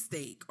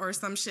cheesesteak or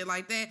some shit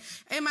like that.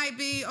 It might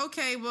be,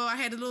 okay, well, I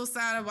had a little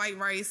side of white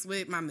rice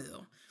with my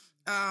meal.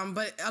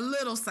 But a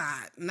little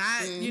side,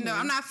 not, you know,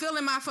 I'm not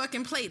filling my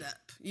fucking plate up.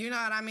 You know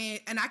what I mean?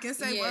 And I can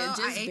say, well,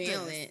 just I ate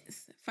balance.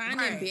 This.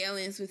 Finding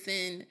balance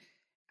within.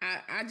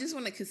 I just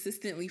want to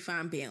consistently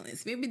find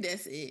balance. Maybe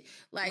that's it.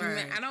 Like,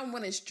 I don't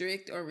want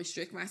to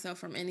restrict myself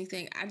from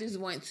anything. I just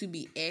want to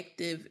be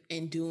active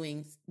in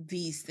doing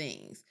these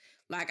things.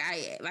 Like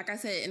I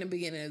said in the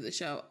beginning of the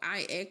show,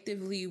 I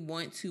actively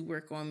want to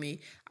work on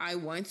me. I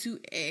want to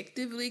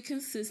actively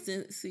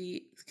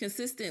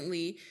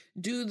consistently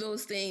do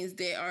those things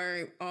that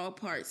are all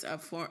parts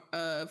of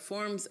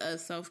forms of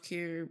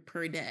self-care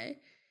per day.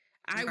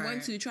 I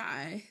want to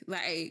try.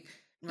 Like,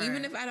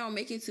 even if I don't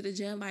make it to the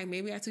gym, like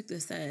maybe I took the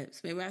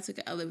steps, maybe I took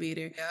an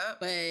elevator,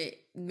 but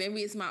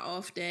maybe it's my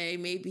off day.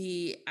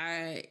 Maybe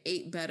I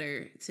ate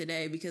better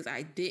today because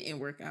I didn't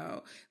work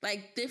out.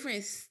 Like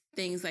different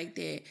things like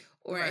that.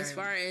 Or as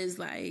far as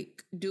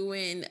like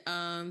doing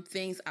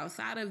things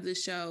outside of the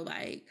show,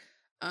 like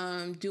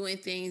doing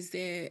things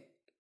that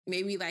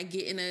maybe like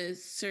getting a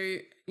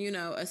cert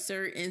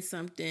in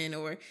something,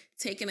 or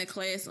taking a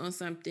class on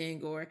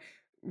something, or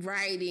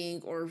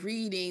writing or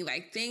reading,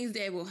 like things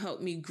that will help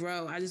me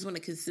grow. I just want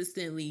to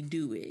consistently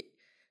do it.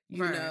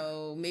 You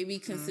know, maybe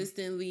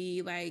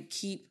consistently like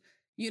keep,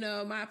 you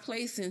know, my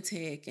place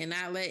intact and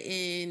not let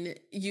in,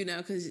 you know,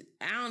 because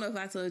I don't know if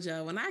I told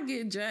y'all, when I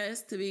get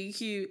dressed to be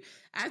cute,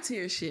 I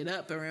tear shit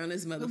up around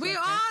this motherfucker. We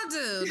all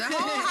do. The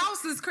whole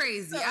house is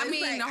crazy. So I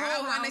mean, like, the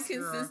whole house. I want to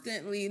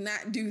consistently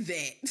not do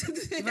that.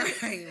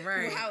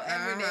 Right.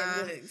 However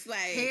that looks. Like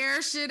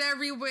hair shit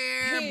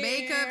everywhere,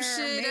 makeup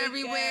shit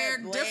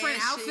everywhere, different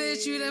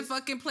outfits you done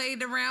fucking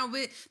played around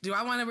with. Do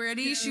I want to wear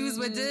these shoes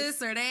with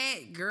this or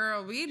that?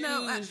 Girl, we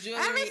know.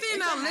 Every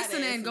female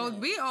listening goes,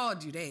 we all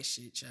do that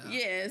shit, y'all.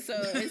 Yeah, so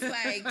it's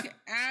like,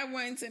 I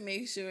want to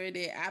make sure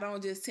that I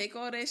don't just take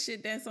all that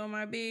shit that's on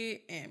my bed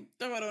and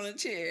throw it on a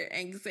chair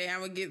and say I'm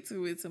gonna get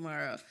to it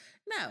tomorrow.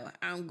 No,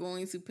 I'm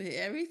going to put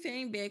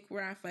everything back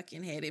where I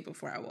fucking had it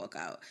before I walk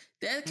out.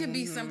 That could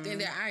be something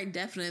that I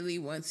definitely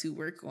want to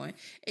work on.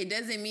 It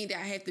doesn't mean that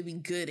I have to be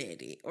good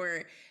at it,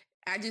 or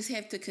I just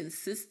have to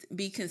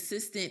be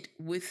consistent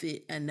with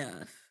it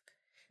enough.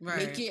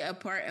 Make it a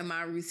part of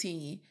my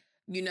routine.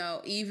 You know,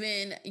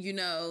 even, you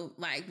know,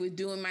 like with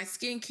doing my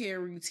skincare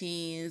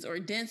routines or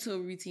dental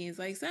routines,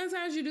 like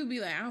sometimes you do be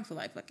like, I don't feel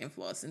like fucking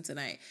flossing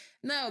tonight.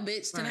 No,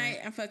 bitch,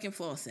 tonight I'm fucking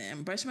flossing.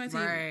 I'm brushing my teeth,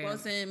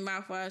 flossing,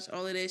 mouthwash,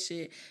 all of that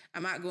shit.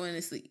 I'm not going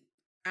to sleep.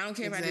 I don't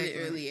care if I did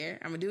it earlier.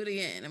 I'm going to do it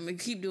again. I'm going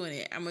to keep doing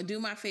it. I'm going to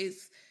do my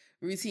face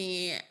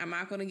routine. I'm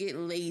not going to get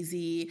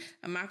lazy.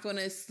 I'm not going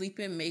to sleep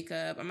in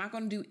makeup. I'm not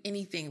going to do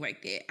anything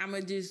like that. I'm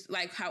going to just,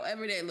 like,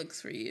 however that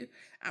looks for you.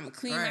 I'm going to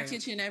clean my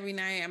kitchen every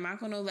night. I'm not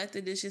going to let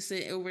the dishes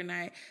sit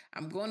overnight.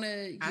 I'm going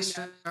to, I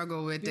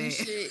struggle with that.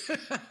 Shit.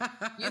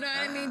 You know what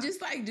I mean?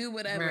 Just, like, do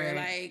whatever.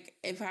 Like,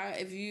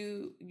 if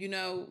you, you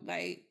know,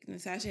 like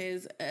Natasha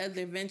has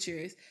other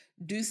ventures,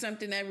 do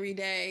something every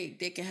day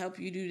that can help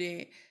you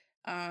do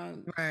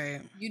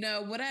that. You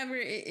know, whatever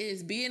it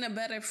is, being a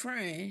better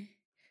friend.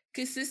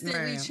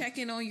 Consistently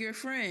checking on your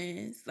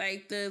friends.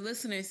 Like the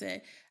listener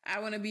said, I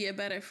want to be a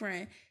better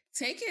friend.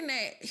 Taking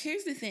that,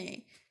 here's the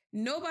thing.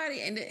 Nobody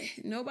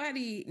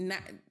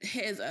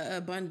has an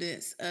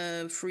abundance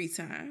of free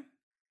time.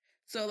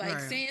 So like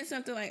saying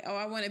something like, oh,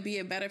 I want to be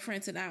a better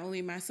friend to not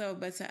only myself,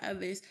 but to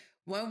others.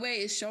 One way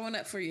is showing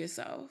up for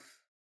yourself.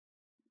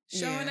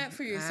 Showing up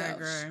for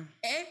yourself.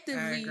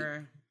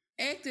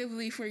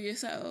 Actively for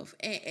yourself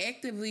and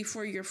actively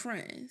for your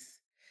friends.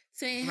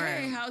 Saying,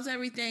 hey, how's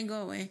everything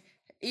going?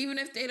 Even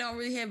if they don't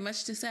really have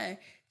much to say,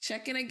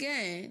 checking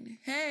again.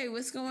 Hey,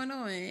 what's going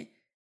on?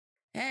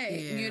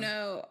 Hey, you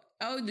know,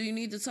 oh, do you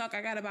need to talk?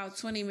 I got about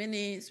 20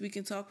 minutes. We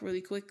can talk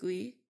really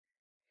quickly.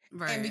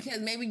 And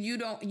because maybe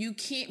you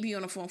can't be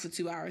on the phone for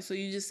 2 hours. So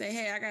you just say,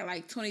 hey, I got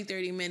like 20,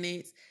 30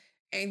 minutes.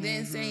 And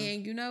then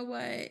saying, you know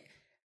what?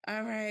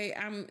 All right,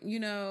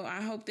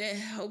 I hope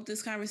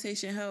this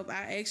conversation helped.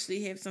 I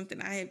actually have something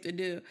I have to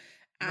do.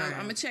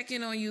 I'm going to check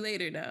in on you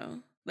later, though.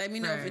 Let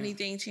me know if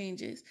anything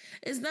changes.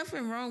 There's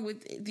nothing wrong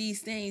with these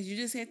things. You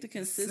just have to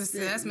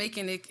consistently. That's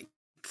making it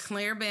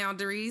clear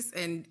boundaries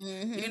and,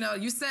 you know,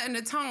 you setting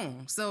the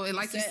tone. So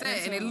like you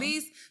said, and at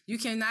least you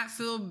cannot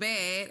feel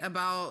bad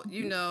about,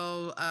 you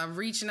know,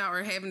 reaching out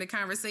or having a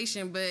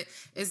conversation, but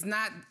it's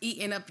not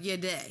eating up your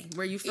day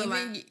where you feel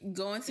even like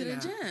going to the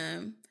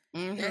gym.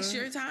 That's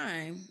your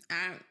time.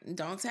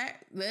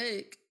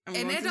 Look.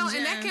 And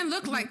that can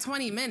look like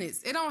 20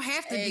 minutes. It don't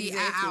have to be an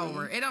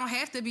hour. It don't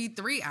have to be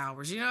 3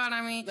 hours. You know what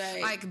I mean?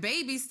 Like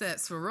baby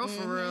steps for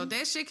real.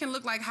 That shit can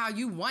look like how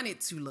you want it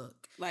to look.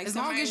 Like as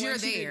long as you're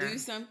there. You to do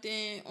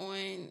something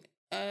on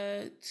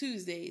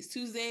Tuesdays.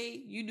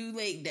 Tuesday, you do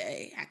leg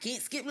day. I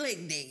can't skip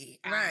leg day.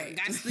 Right.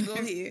 I got to go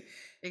here.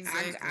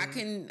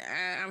 Exactly.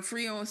 I'm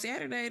free on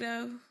Saturday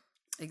though.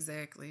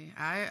 Exactly.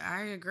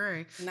 I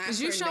agree.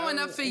 Because you're showing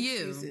up for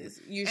excuses.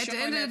 you. At the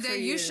end of the day,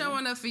 you're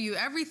showing up for you.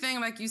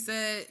 Everything, like you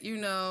said,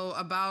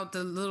 about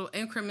the little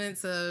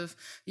increments of,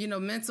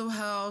 mental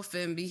health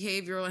and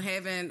behavioral and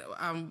having,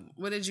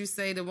 what did you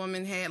say the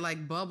woman had,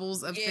 like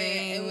bubbles of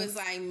things? It was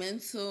like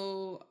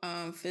mental,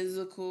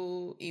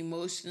 physical,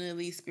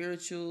 emotionally,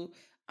 spiritual,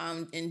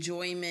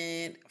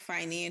 enjoyment,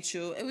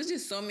 financial. It was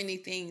just so many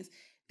things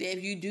that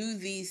if you do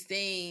these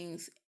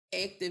things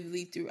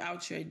actively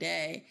throughout your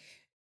day,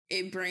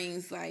 it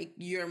brings like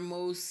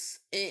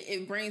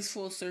it brings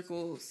full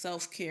circle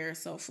self-care,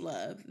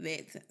 self-love,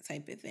 that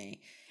type of thing.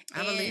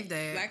 I believe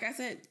that. Like I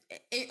said,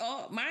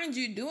 mind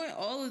you, doing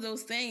all of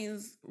those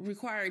things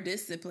require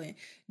discipline.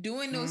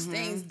 Doing those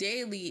things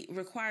daily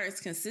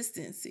requires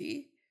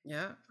consistency.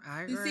 Yep,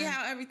 I agree. You see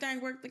how everything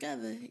worked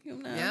together,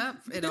 Yep,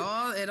 it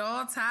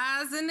all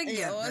ties in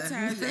together. It all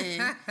ties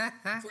in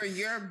for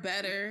your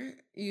better,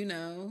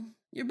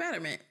 your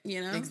betterment,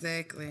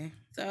 Exactly.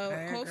 So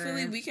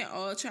hopefully we can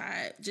all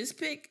try it. Just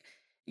pick.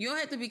 You don't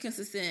have to be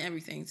consistent in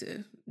everything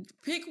too.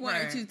 Pick one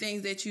or two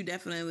things that you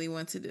definitely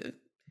want to do.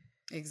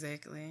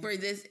 Exactly. For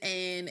this,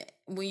 and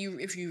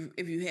if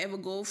you have a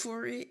goal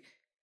for it,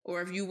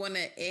 or if you want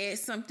to add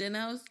something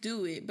else,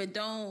 do it. But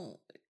don't.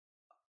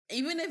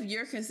 Even if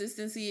your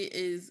consistency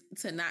is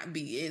to not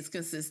be as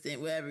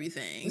consistent with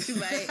everything,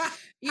 like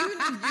even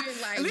if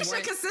you're like, at least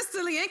you're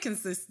consistently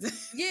inconsistent.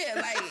 Yeah,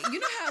 like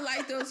how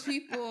like those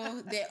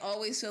people that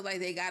always feel like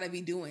they got to be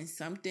doing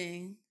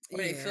something, or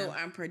they feel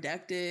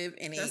unproductive,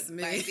 and they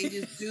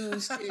just do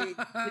shit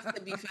just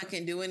to be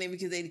fucking doing it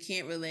because they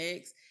can't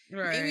relax.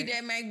 Right. Maybe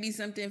that might be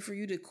something for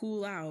you to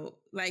cool out.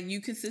 Like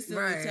you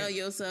consistently tell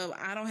yourself,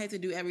 I don't have to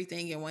do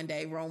everything in one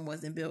day. Rome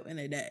wasn't built in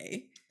a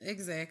day.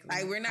 Exactly.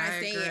 Like we're not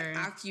saying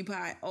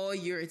occupy all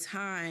your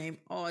time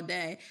all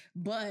day,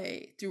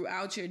 but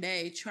throughout your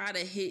day, try to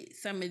hit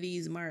some of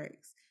these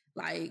marks.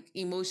 Like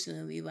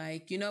emotionally,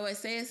 like,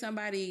 say if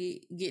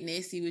somebody get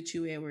nasty with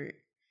you at work,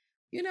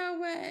 you know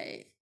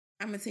what?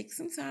 I'm going to take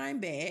some time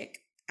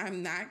back.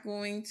 I'm not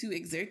going to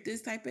exert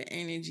this type of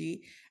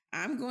energy.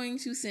 I'm going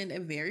to send a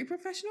very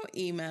professional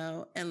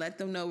email and let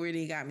them know where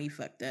they got me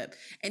fucked up.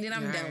 And then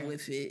I'm done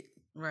with it.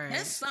 Right.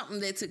 That's something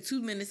that took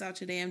 2 minutes out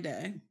your damn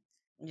day.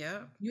 Yeah.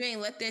 You ain't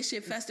let that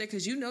shit fester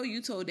because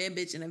you told that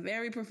bitch in a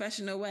very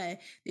professional way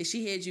that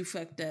she had you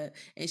fucked up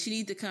and she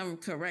need to come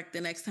correct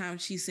the next time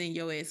she send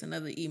your ass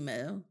another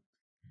email.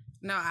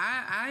 No,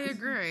 I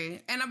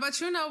agree.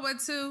 But you know what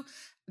too?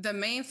 The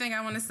main thing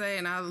I want to say,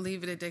 and I'll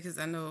leave it at that because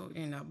I know,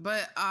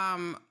 but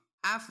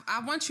I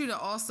want you to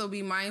also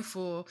be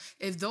mindful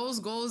if those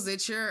goals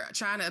that you're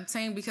trying to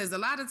obtain, because a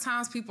lot of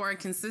times people are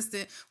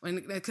inconsistent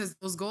because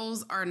those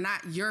goals are not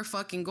your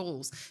fucking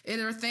goals.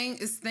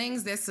 It's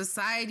things that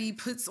society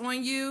puts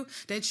on you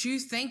that you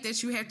think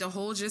that you have to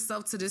hold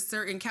yourself to this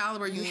certain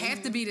caliber. You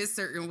have to be this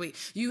certain way.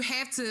 You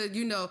have to,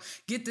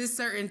 get this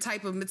certain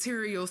type of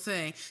material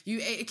thing.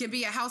 It could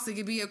be a house. It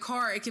could be a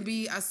car. It could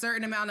be a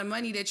certain amount of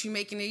money that you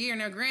make in a year.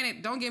 Now,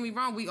 granted, don't get me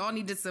wrong. We all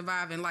need to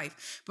survive in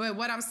life. But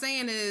what I'm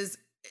saying is,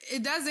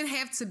 it doesn't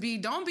have to be.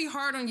 Don't be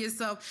hard on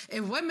yourself.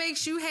 If what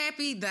makes you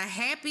happy, the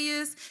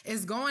happiest,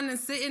 is going and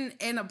sitting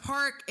in a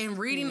park and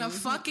reading a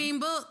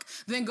fucking book,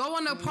 then go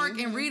in the park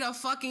and read a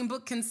fucking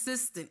book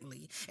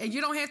consistently. And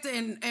you don't have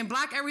to and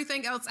block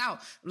everything else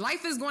out.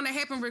 Life is going to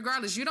happen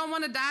regardless. You don't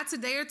want to die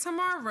today or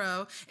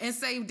tomorrow and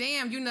say,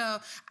 damn,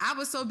 I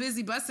was so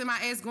busy busting my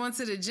ass going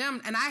to the gym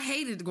and I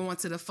hated going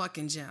to the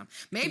fucking gym.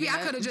 Maybe I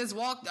could have just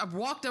walked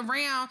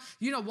around,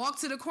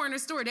 walked to the corner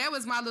store. That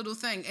was my little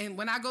thing. And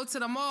when I go to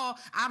the mall,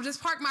 I'll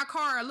just park my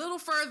car a little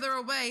further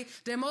away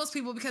than most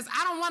people because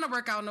I don't want to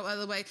work out no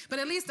other way. But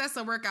at least that's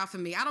a workout for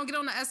me. I don't get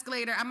on the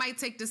escalator. I might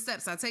take the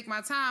steps. I take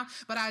my time,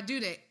 but I do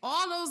that.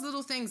 All those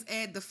little things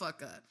add the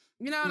fuck up.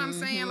 You know what I'm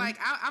saying? Like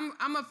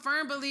I'm a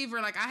firm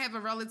believer. Like I have a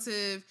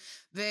relative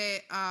that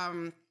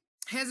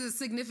has a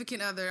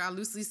significant other. I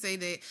loosely say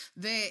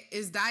that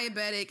is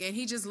diabetic and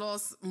he just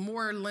lost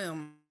more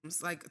limbs.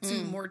 Like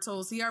 2 more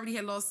toes. He already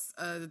had lost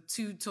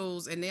 2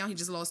 toes and now he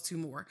just lost 2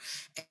 more.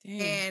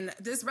 Damn. And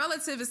this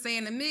relative is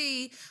saying to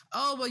me,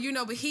 oh,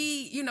 well, but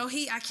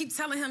I keep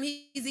telling him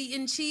he's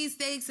eating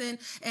cheesesteaks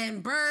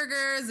and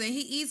burgers and he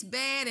eats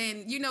bad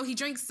and, he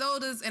drinks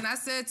sodas. And I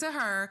said to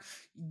her,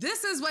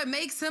 this is what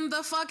makes him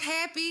the fuck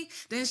happy?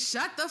 Then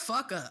shut the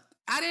fuck up.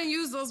 I didn't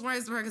use those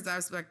words to her because I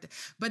respect it.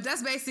 But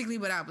that's basically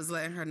what I was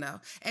letting her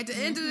know. At the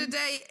end of the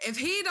day, if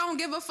he don't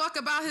give a fuck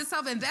about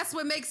himself and that's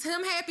what makes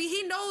him happy,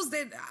 he knows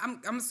that,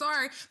 I'm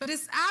sorry, but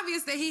it's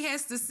obvious that he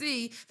has to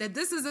see that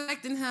this is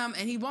affecting him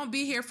and he won't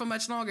be here for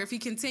much longer if he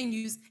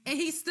continues, and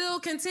he still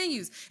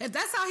continues. If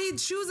that's how he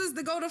chooses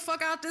to go the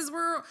fuck out this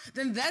world,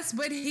 then that's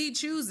what he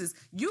chooses.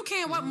 You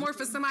can't want more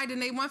for somebody than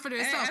they want for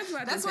themselves.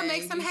 That's what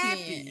makes them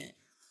happy.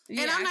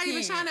 Yeah, and I'm not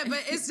even trying to,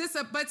 but it's just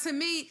but to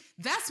me,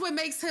 That's what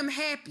makes him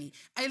happy.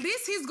 At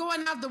least he's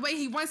going out the way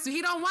he wants to.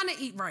 He don't want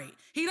to eat right.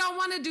 He don't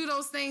want to do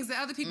those things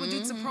that other people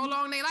do to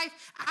prolong their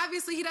life.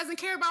 Obviously, he doesn't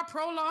care about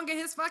prolonging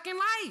his fucking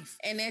life.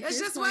 And at that's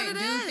this just point, what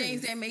it is.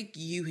 Things that make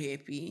you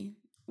happy.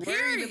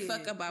 Worry the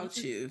fuck about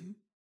you.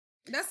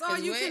 That's all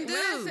you can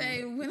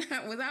do. When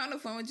I was on the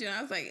phone with you,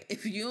 I was like,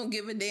 if you don't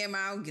give a damn,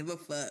 I don't give a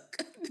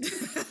fuck.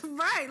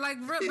 Right. Like,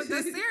 but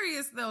that's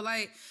serious though.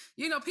 Like,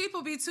 you know,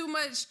 people be too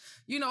much,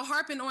 you know,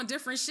 harping on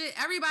different shit.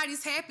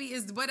 Everybody's happy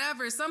is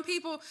whatever. Some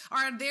people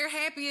are their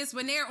happiest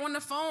when they're on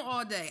the phone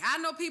all day. I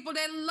know people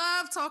that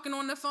love talking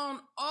on the phone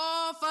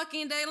all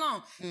fucking day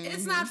long.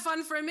 It's not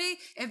fun for me.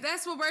 If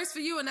that's what works for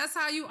you and that's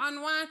how you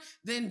unwind,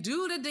 then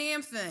do the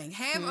damn thing.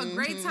 Have a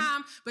great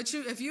time. But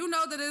if you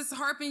know that it's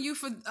harping you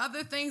for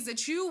other things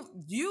that you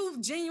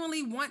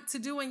genuinely want to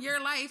do in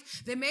your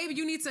life, then maybe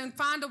you need to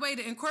find a way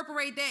to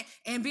incorporate that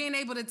and being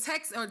able to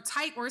text or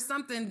type or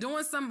something,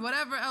 doing some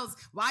whatever else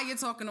while you're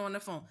talking on the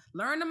phone.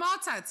 Learn to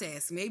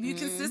multitask. Maybe you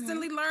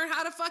consistently learn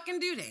how to fucking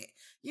do that.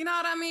 You know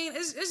what I mean?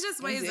 It's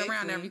just ways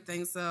around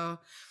everything. So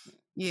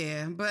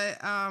yeah, but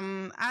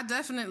I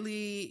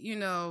definitely, you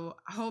know,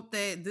 hope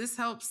that this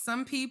helps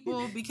some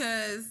people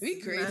because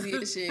we crazy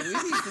as shit. We be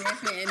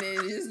snapping and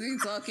then just be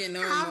talking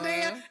normal.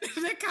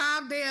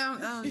 Calm down.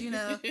 Oh, you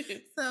know.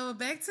 So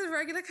back to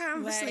regular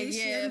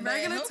conversation,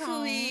 regular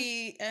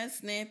hopefully tone. Us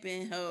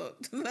snapping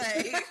helped.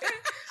 Like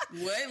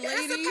what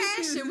lady?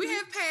 It's a passion. We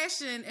have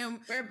passion, and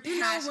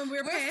when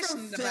we're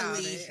passionate about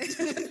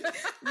it,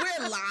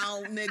 we're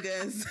loud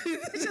niggas.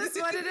 It's just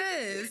what it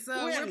is.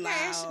 So we're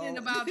passionate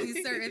about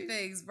these certain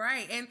things,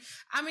 right? And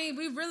I mean,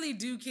 we really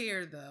do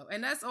care, though,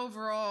 and that's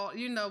overall.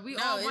 You know, we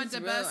all want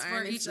the best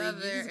for each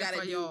other and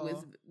for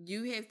y'all.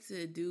 You have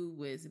to do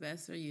what's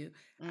best for you.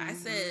 I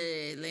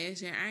said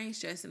last year, I ain't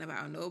stressing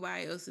about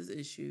nobody else's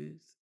issues.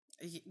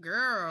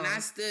 Girl. And I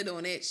stood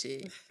on that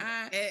shit.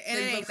 And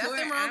ain't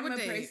nothing wrong with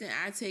that. I'm a person,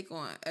 I take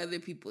on other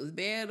people's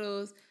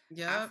battles.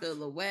 Yep. I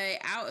feel away.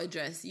 I'll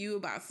address you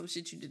about some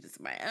shit you did to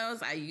somebody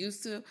else. I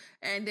used to.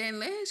 And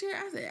then last year,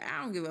 I said,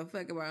 I don't give a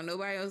fuck about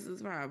nobody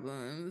else's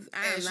problems.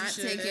 I am not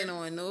taking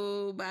on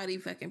nobody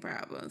fucking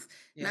problems.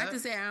 Yep. Not to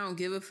say I don't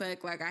give a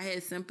fuck. Like, I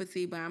had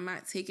sympathy, but I'm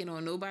not taking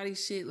on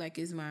nobody's shit like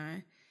it's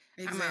mine.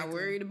 Exactly. I'm not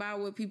worried about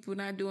what people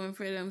not doing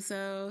for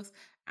themselves.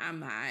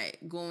 I'm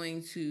not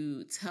going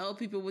to tell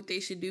people what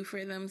they should do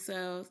for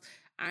themselves.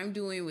 I'm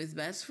doing what's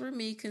best for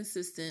me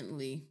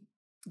consistently.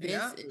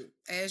 That's it.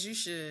 As you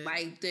should.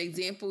 Like the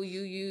example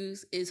you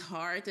use, it's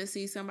hard to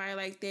see somebody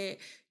like that.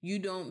 You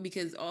don't,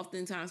 because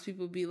oftentimes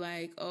people be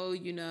like, oh,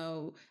 you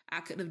know, I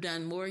could have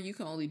done more. You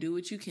can only do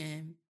what you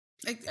can.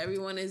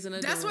 Everyone is an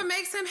adult. That's what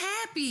makes him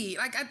happy.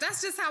 Like,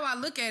 that's just how I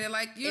look at it.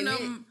 Like, you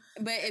know.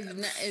 But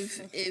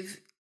if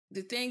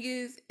the thing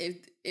is,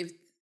 if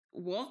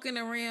walking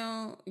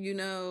around, you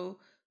know,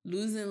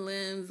 losing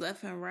limbs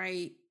left and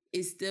right,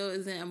 it still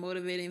isn't a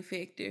motivating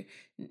factor.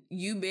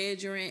 You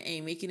badgering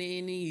ain't making it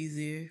any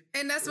easier.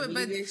 And that's what,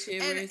 but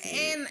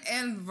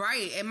and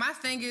right. And my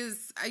thing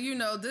is, you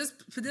know,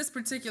 this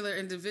particular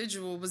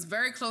individual was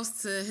very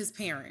close to his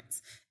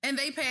parents, and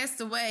they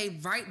passed away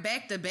right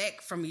back to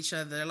back from each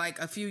other like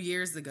a few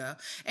years ago.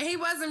 And he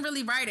wasn't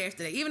really right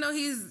after that, even though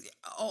he's an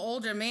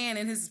older man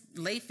in his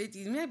late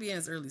 50s, maybe in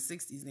his early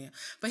 60s now.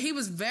 But he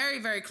was very,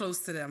 very close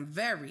to them,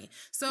 very.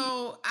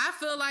 So I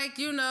feel like,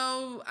 you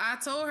know, I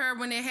told her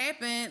when it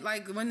happened,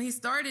 like when he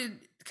started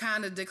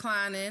kind of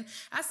declining,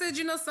 I said,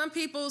 you know, some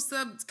people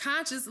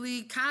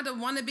subconsciously kind of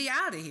want to be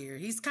out of here.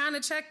 He's kind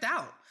of checked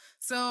out.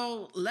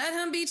 So let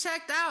him be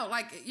checked out.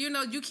 Like, you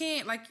know, you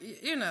can't, like,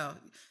 you know,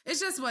 it's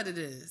just what it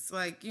is.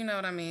 Like, you know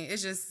what I mean?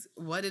 It's just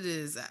what it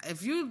is.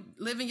 If you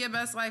living your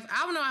best life,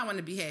 I know I want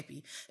to be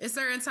happy. It's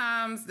certain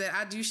times that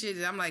I do shit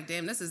that I'm like,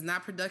 damn, this is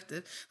not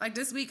productive. Like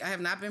this week, I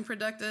have not been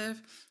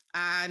productive.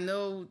 I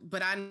know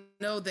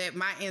that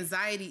my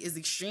anxiety is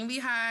extremely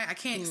high. I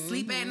can't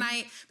sleep at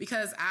night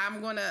because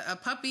a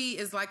puppy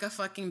is like a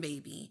fucking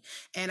baby.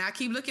 And I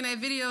keep looking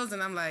at videos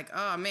and I'm like,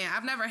 oh man,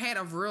 I've never had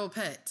a real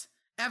pet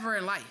ever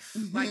in life.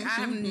 Like I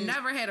have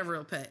never had a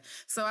real pet.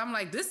 So I'm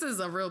like, this is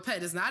a real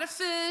pet. It's not a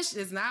fish.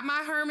 It's not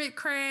my hermit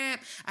crab.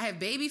 I have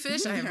baby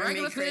fish. I have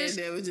regular fish.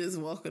 That was just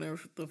walking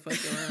the fuck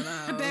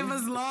around. That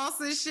was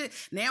lost and shit.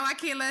 Now I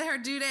can't let her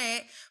do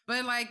that.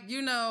 But like,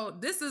 you know,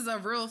 this is a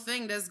real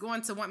thing that's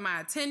going to want my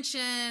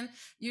attention.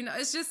 You know,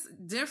 it's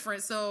just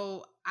different.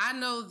 So I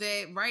know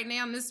that right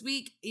now this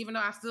week, even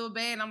though I feel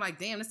bad, and I'm like,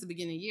 damn, this is the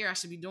beginning of the year. I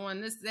should be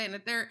doing this, that, and the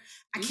third.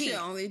 You should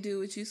only do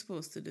what you're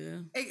supposed to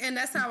do. And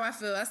that's how I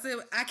feel. I said,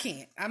 I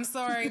can't. I'm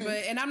sorry,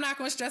 and I'm not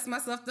going to stress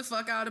myself the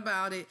fuck out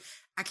about it.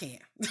 I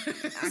can't.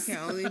 I can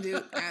only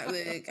do,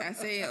 I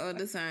say it all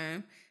the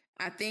time.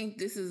 I think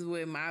this is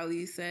what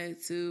Miley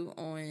said too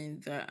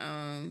on the,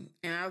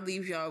 and I'll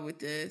leave y'all with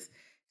this.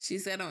 She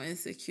said on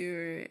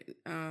Insecure,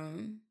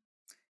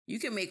 you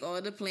can make all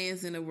the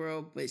plans in the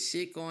world, but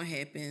shit gonna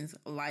happen.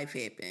 Life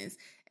happens.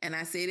 And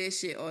I say that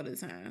shit all the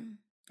time.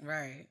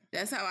 Right.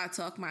 That's how I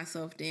talk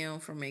myself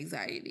down from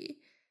anxiety.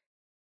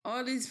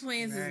 All these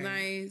plans is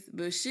nice,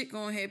 but shit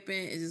gonna happen.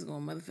 It's just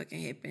gonna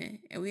motherfucking happen,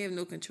 and we have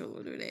no control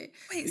over that.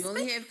 We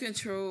only have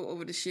control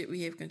over the shit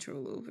we have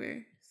control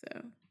over.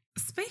 So,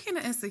 speaking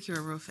of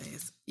Insecure, real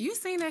fast, you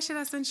seen that shit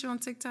I sent you on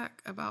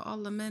TikTok about all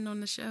the men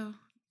on the show?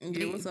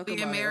 Yeah, we'll talk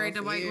being about married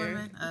to white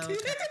women. Oh, okay.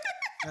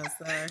 Oh,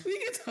 sorry. We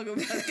can talk about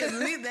it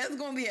because that's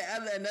going to be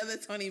another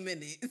 20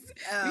 minutes.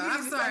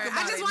 I'm sorry.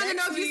 I just want to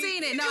know if you've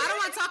seen it. No, I don't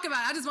want to talk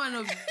about it. I just want to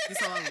know if you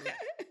saw it.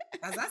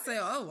 As I say,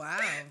 oh, wow.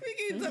 We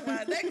can talk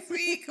about it next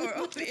week or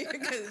over here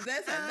because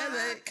that's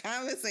another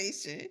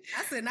conversation.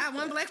 I said, not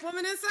one black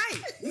woman in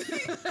sight.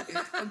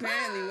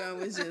 Apparently, one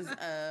was just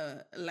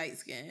light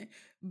skin.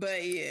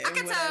 But yeah. I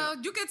can tell.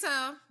 You can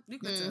tell. You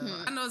can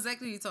tell. I know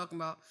exactly what you're talking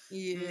about.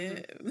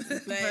 Yeah.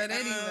 But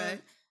anyway.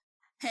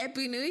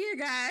 Happy New Year,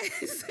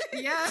 guys.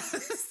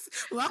 Yes.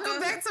 Welcome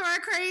back to our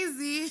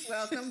crazy.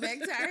 Welcome back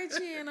to our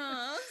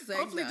channel.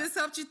 Hopefully this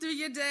helped you through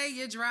your day,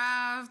 your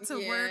drive to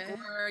work,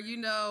 or,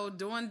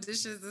 doing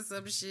dishes or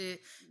some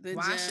shit,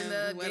 washing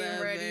gym, up, getting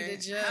ready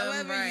to jump.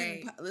 However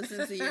you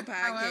listen to your podcast.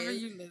 However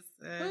you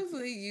listen.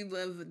 Hopefully you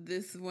love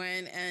this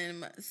one.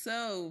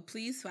 So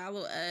please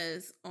follow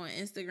us on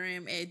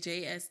Instagram at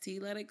JST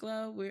Let It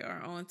Glow. We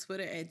are on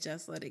Twitter at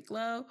Just Let It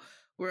Glow.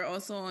 We're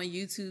also on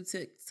YouTube,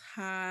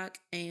 TikTok,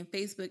 and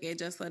Facebook at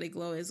Just Let It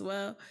Glow as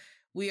well.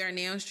 We are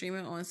now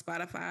streaming on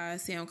Spotify,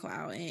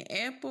 SoundCloud, and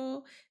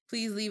Apple.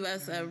 Please leave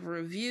us a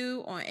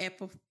review on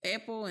Apple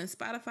and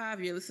Spotify.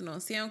 If you're listening on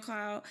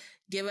SoundCloud,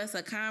 give us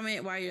a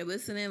comment while you're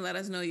listening. Let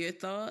us know your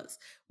thoughts.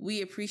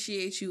 We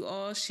appreciate you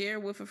all. Share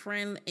with a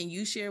friend, and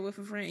you share with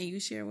a friend, and you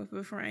share with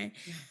a friend.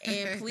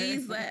 And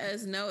please let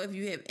us know if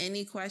you have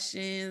any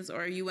questions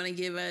or you want to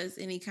give us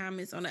any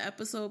comments on the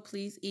episode.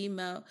 Please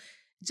email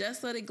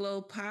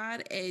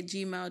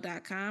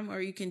justletitglowpod@gmail.com,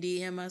 or you can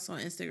DM us on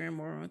Instagram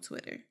or on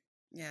Twitter.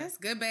 Yes,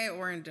 good, bad,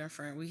 or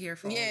indifferent. We here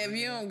for all if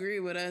you don't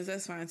agree with us,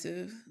 that's fine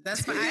too.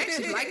 That's fine.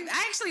 I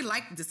actually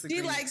like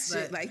disagreement. She likes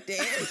shit like that.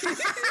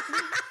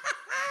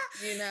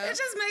 It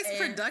just makes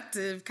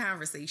productive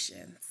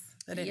conversations.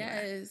 But anyway.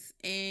 Yes,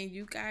 and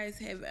you guys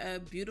have a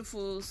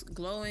beautiful,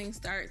 glowing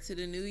start to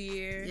the new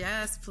year.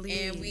 Yes,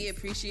 please. And we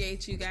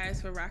appreciate you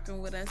guys for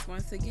rocking with us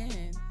once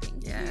again.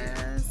 Thank you.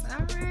 Yes,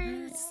 all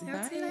right. See you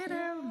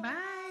later.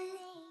 Bye.